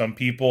know, like some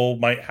people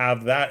might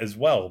have that as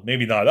well.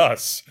 Maybe not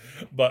us,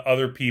 but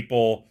other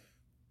people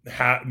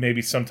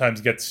maybe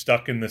sometimes get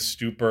stuck in this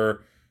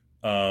stupor.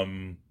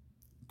 Of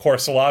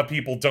course, a lot of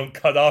people don't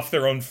cut off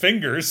their own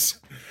fingers,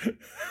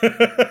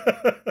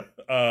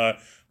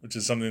 which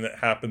is something that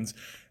happens.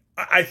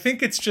 I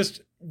think it's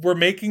just, we're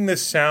making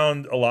this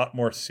sound a lot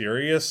more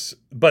serious,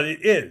 but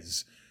it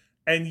is.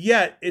 And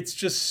yet, it's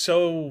just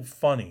so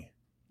funny.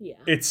 Yeah.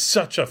 It's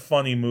such a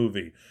funny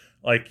movie.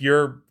 Like,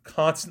 you're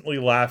constantly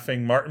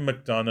laughing. Martin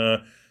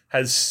McDonagh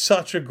has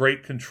such a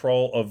great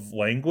control of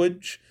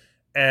language.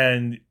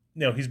 And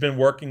he's been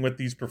working with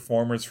these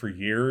performers for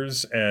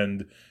years,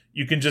 and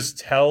you can just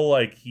tell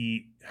like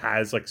he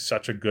has like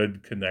such a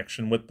good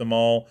connection with them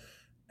all.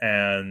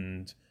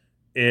 And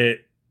I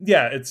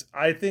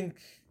think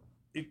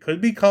it could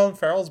be Colin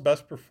Farrell's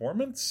best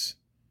performance.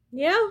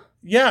 Yeah.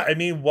 Yeah. I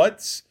mean,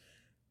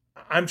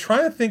 I'm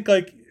trying to think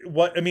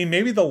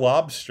maybe The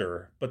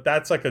Lobster, but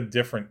that's like a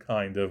different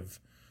kind of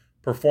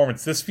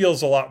performance. This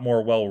feels a lot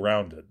more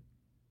well-rounded.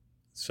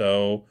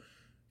 So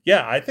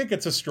yeah, I think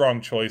it's a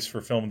strong choice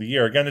for film of the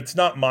year. Again, it's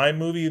not my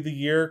movie of the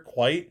year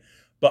quite,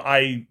 but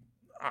I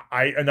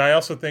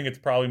also think it's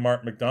probably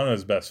Mark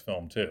McDonagh's best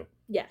film too.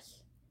 Yes.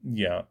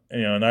 Yeah,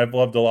 and I've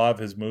loved a lot of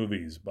his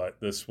movies,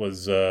 but this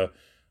was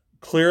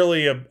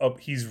clearly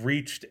he's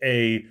reached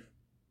a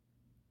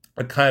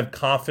kind of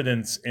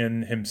confidence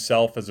in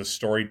himself as a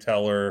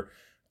storyteller,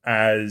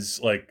 as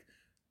like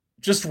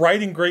just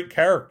writing great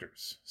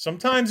characters.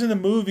 Sometimes in a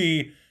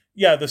movie,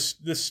 this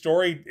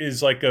story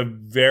is like a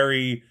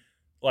very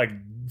like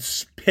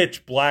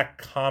pitch black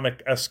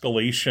comic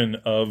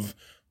escalation of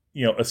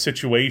a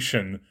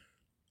situation,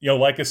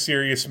 like A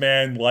Serious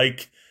Man,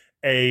 like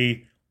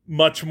a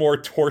much more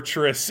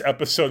torturous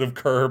episode of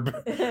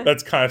Curb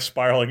that's kind of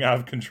spiraling out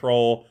of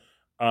control.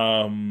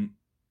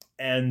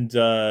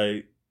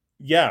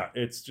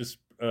 It's just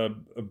a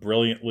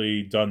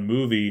brilliantly done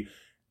movie.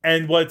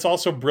 And what's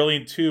also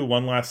brilliant too,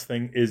 one last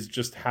thing, is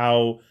just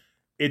how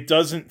it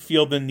doesn't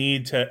feel the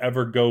need to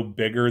ever go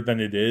bigger than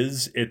it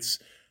is. It's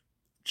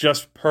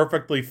just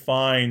perfectly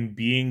fine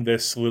being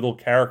this little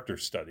character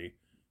study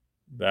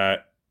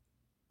that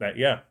I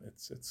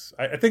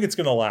think it's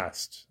going to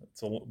last.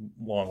 It's a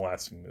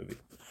long-lasting movie.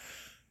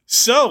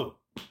 So,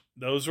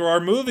 those were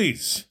our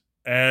movies.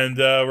 And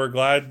we're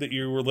glad that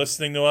you were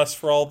listening to us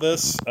for all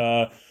this.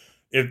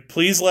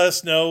 Please let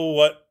us know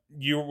what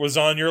was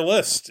on your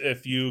list.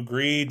 If you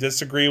agree,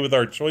 disagree with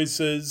our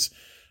choices.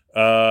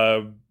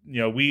 I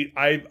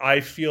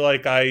feel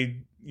like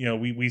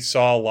we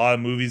saw a lot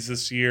of movies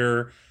this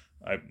year.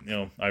 I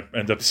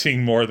end up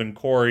seeing more than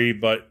Corey,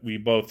 but we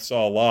both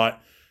saw a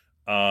lot.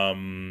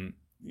 So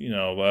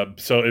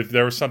if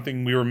there was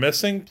something we were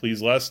missing,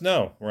 please let us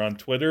know. We're on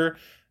Twitter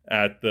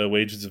at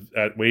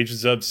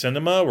Wages of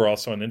Cinema. We're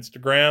also on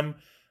Instagram.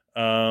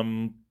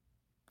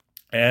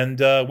 And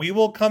we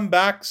will come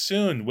back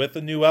soon with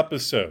a new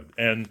episode,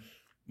 and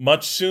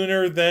much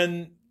sooner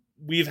than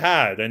we've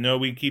had. I know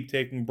we keep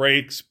taking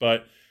breaks,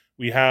 but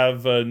we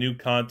have new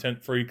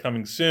content for you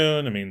coming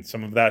soon. I mean,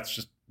 some of that's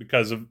just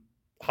because of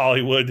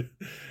Hollywood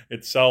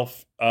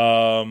itself.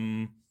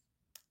 And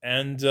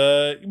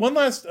one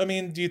last,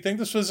 do you think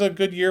this was a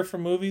good year for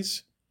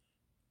movies?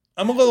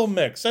 I'm a little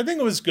mixed. I think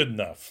it was good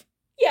enough.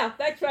 Yeah,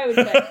 that's what I would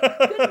say.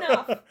 Good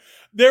enough.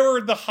 There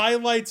were the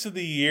highlights of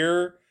the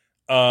year,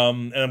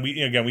 and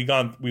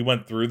we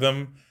went through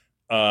them.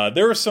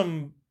 There were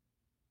some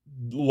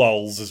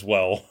lulls as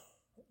well,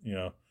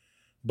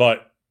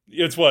 but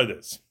it's what it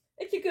is.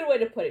 It's a good way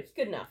to put it. It's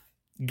good enough.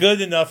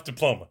 Good enough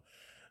diploma.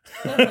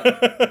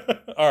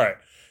 All right.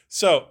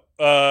 So,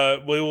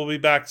 we will be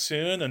back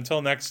soon.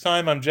 Until next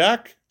time, I'm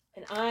Jack.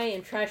 And I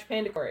am Trash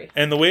Panda Corey.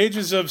 And The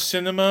Wages of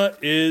Cinema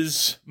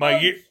is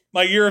my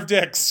year of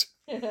dicks.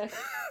 Good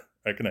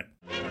night.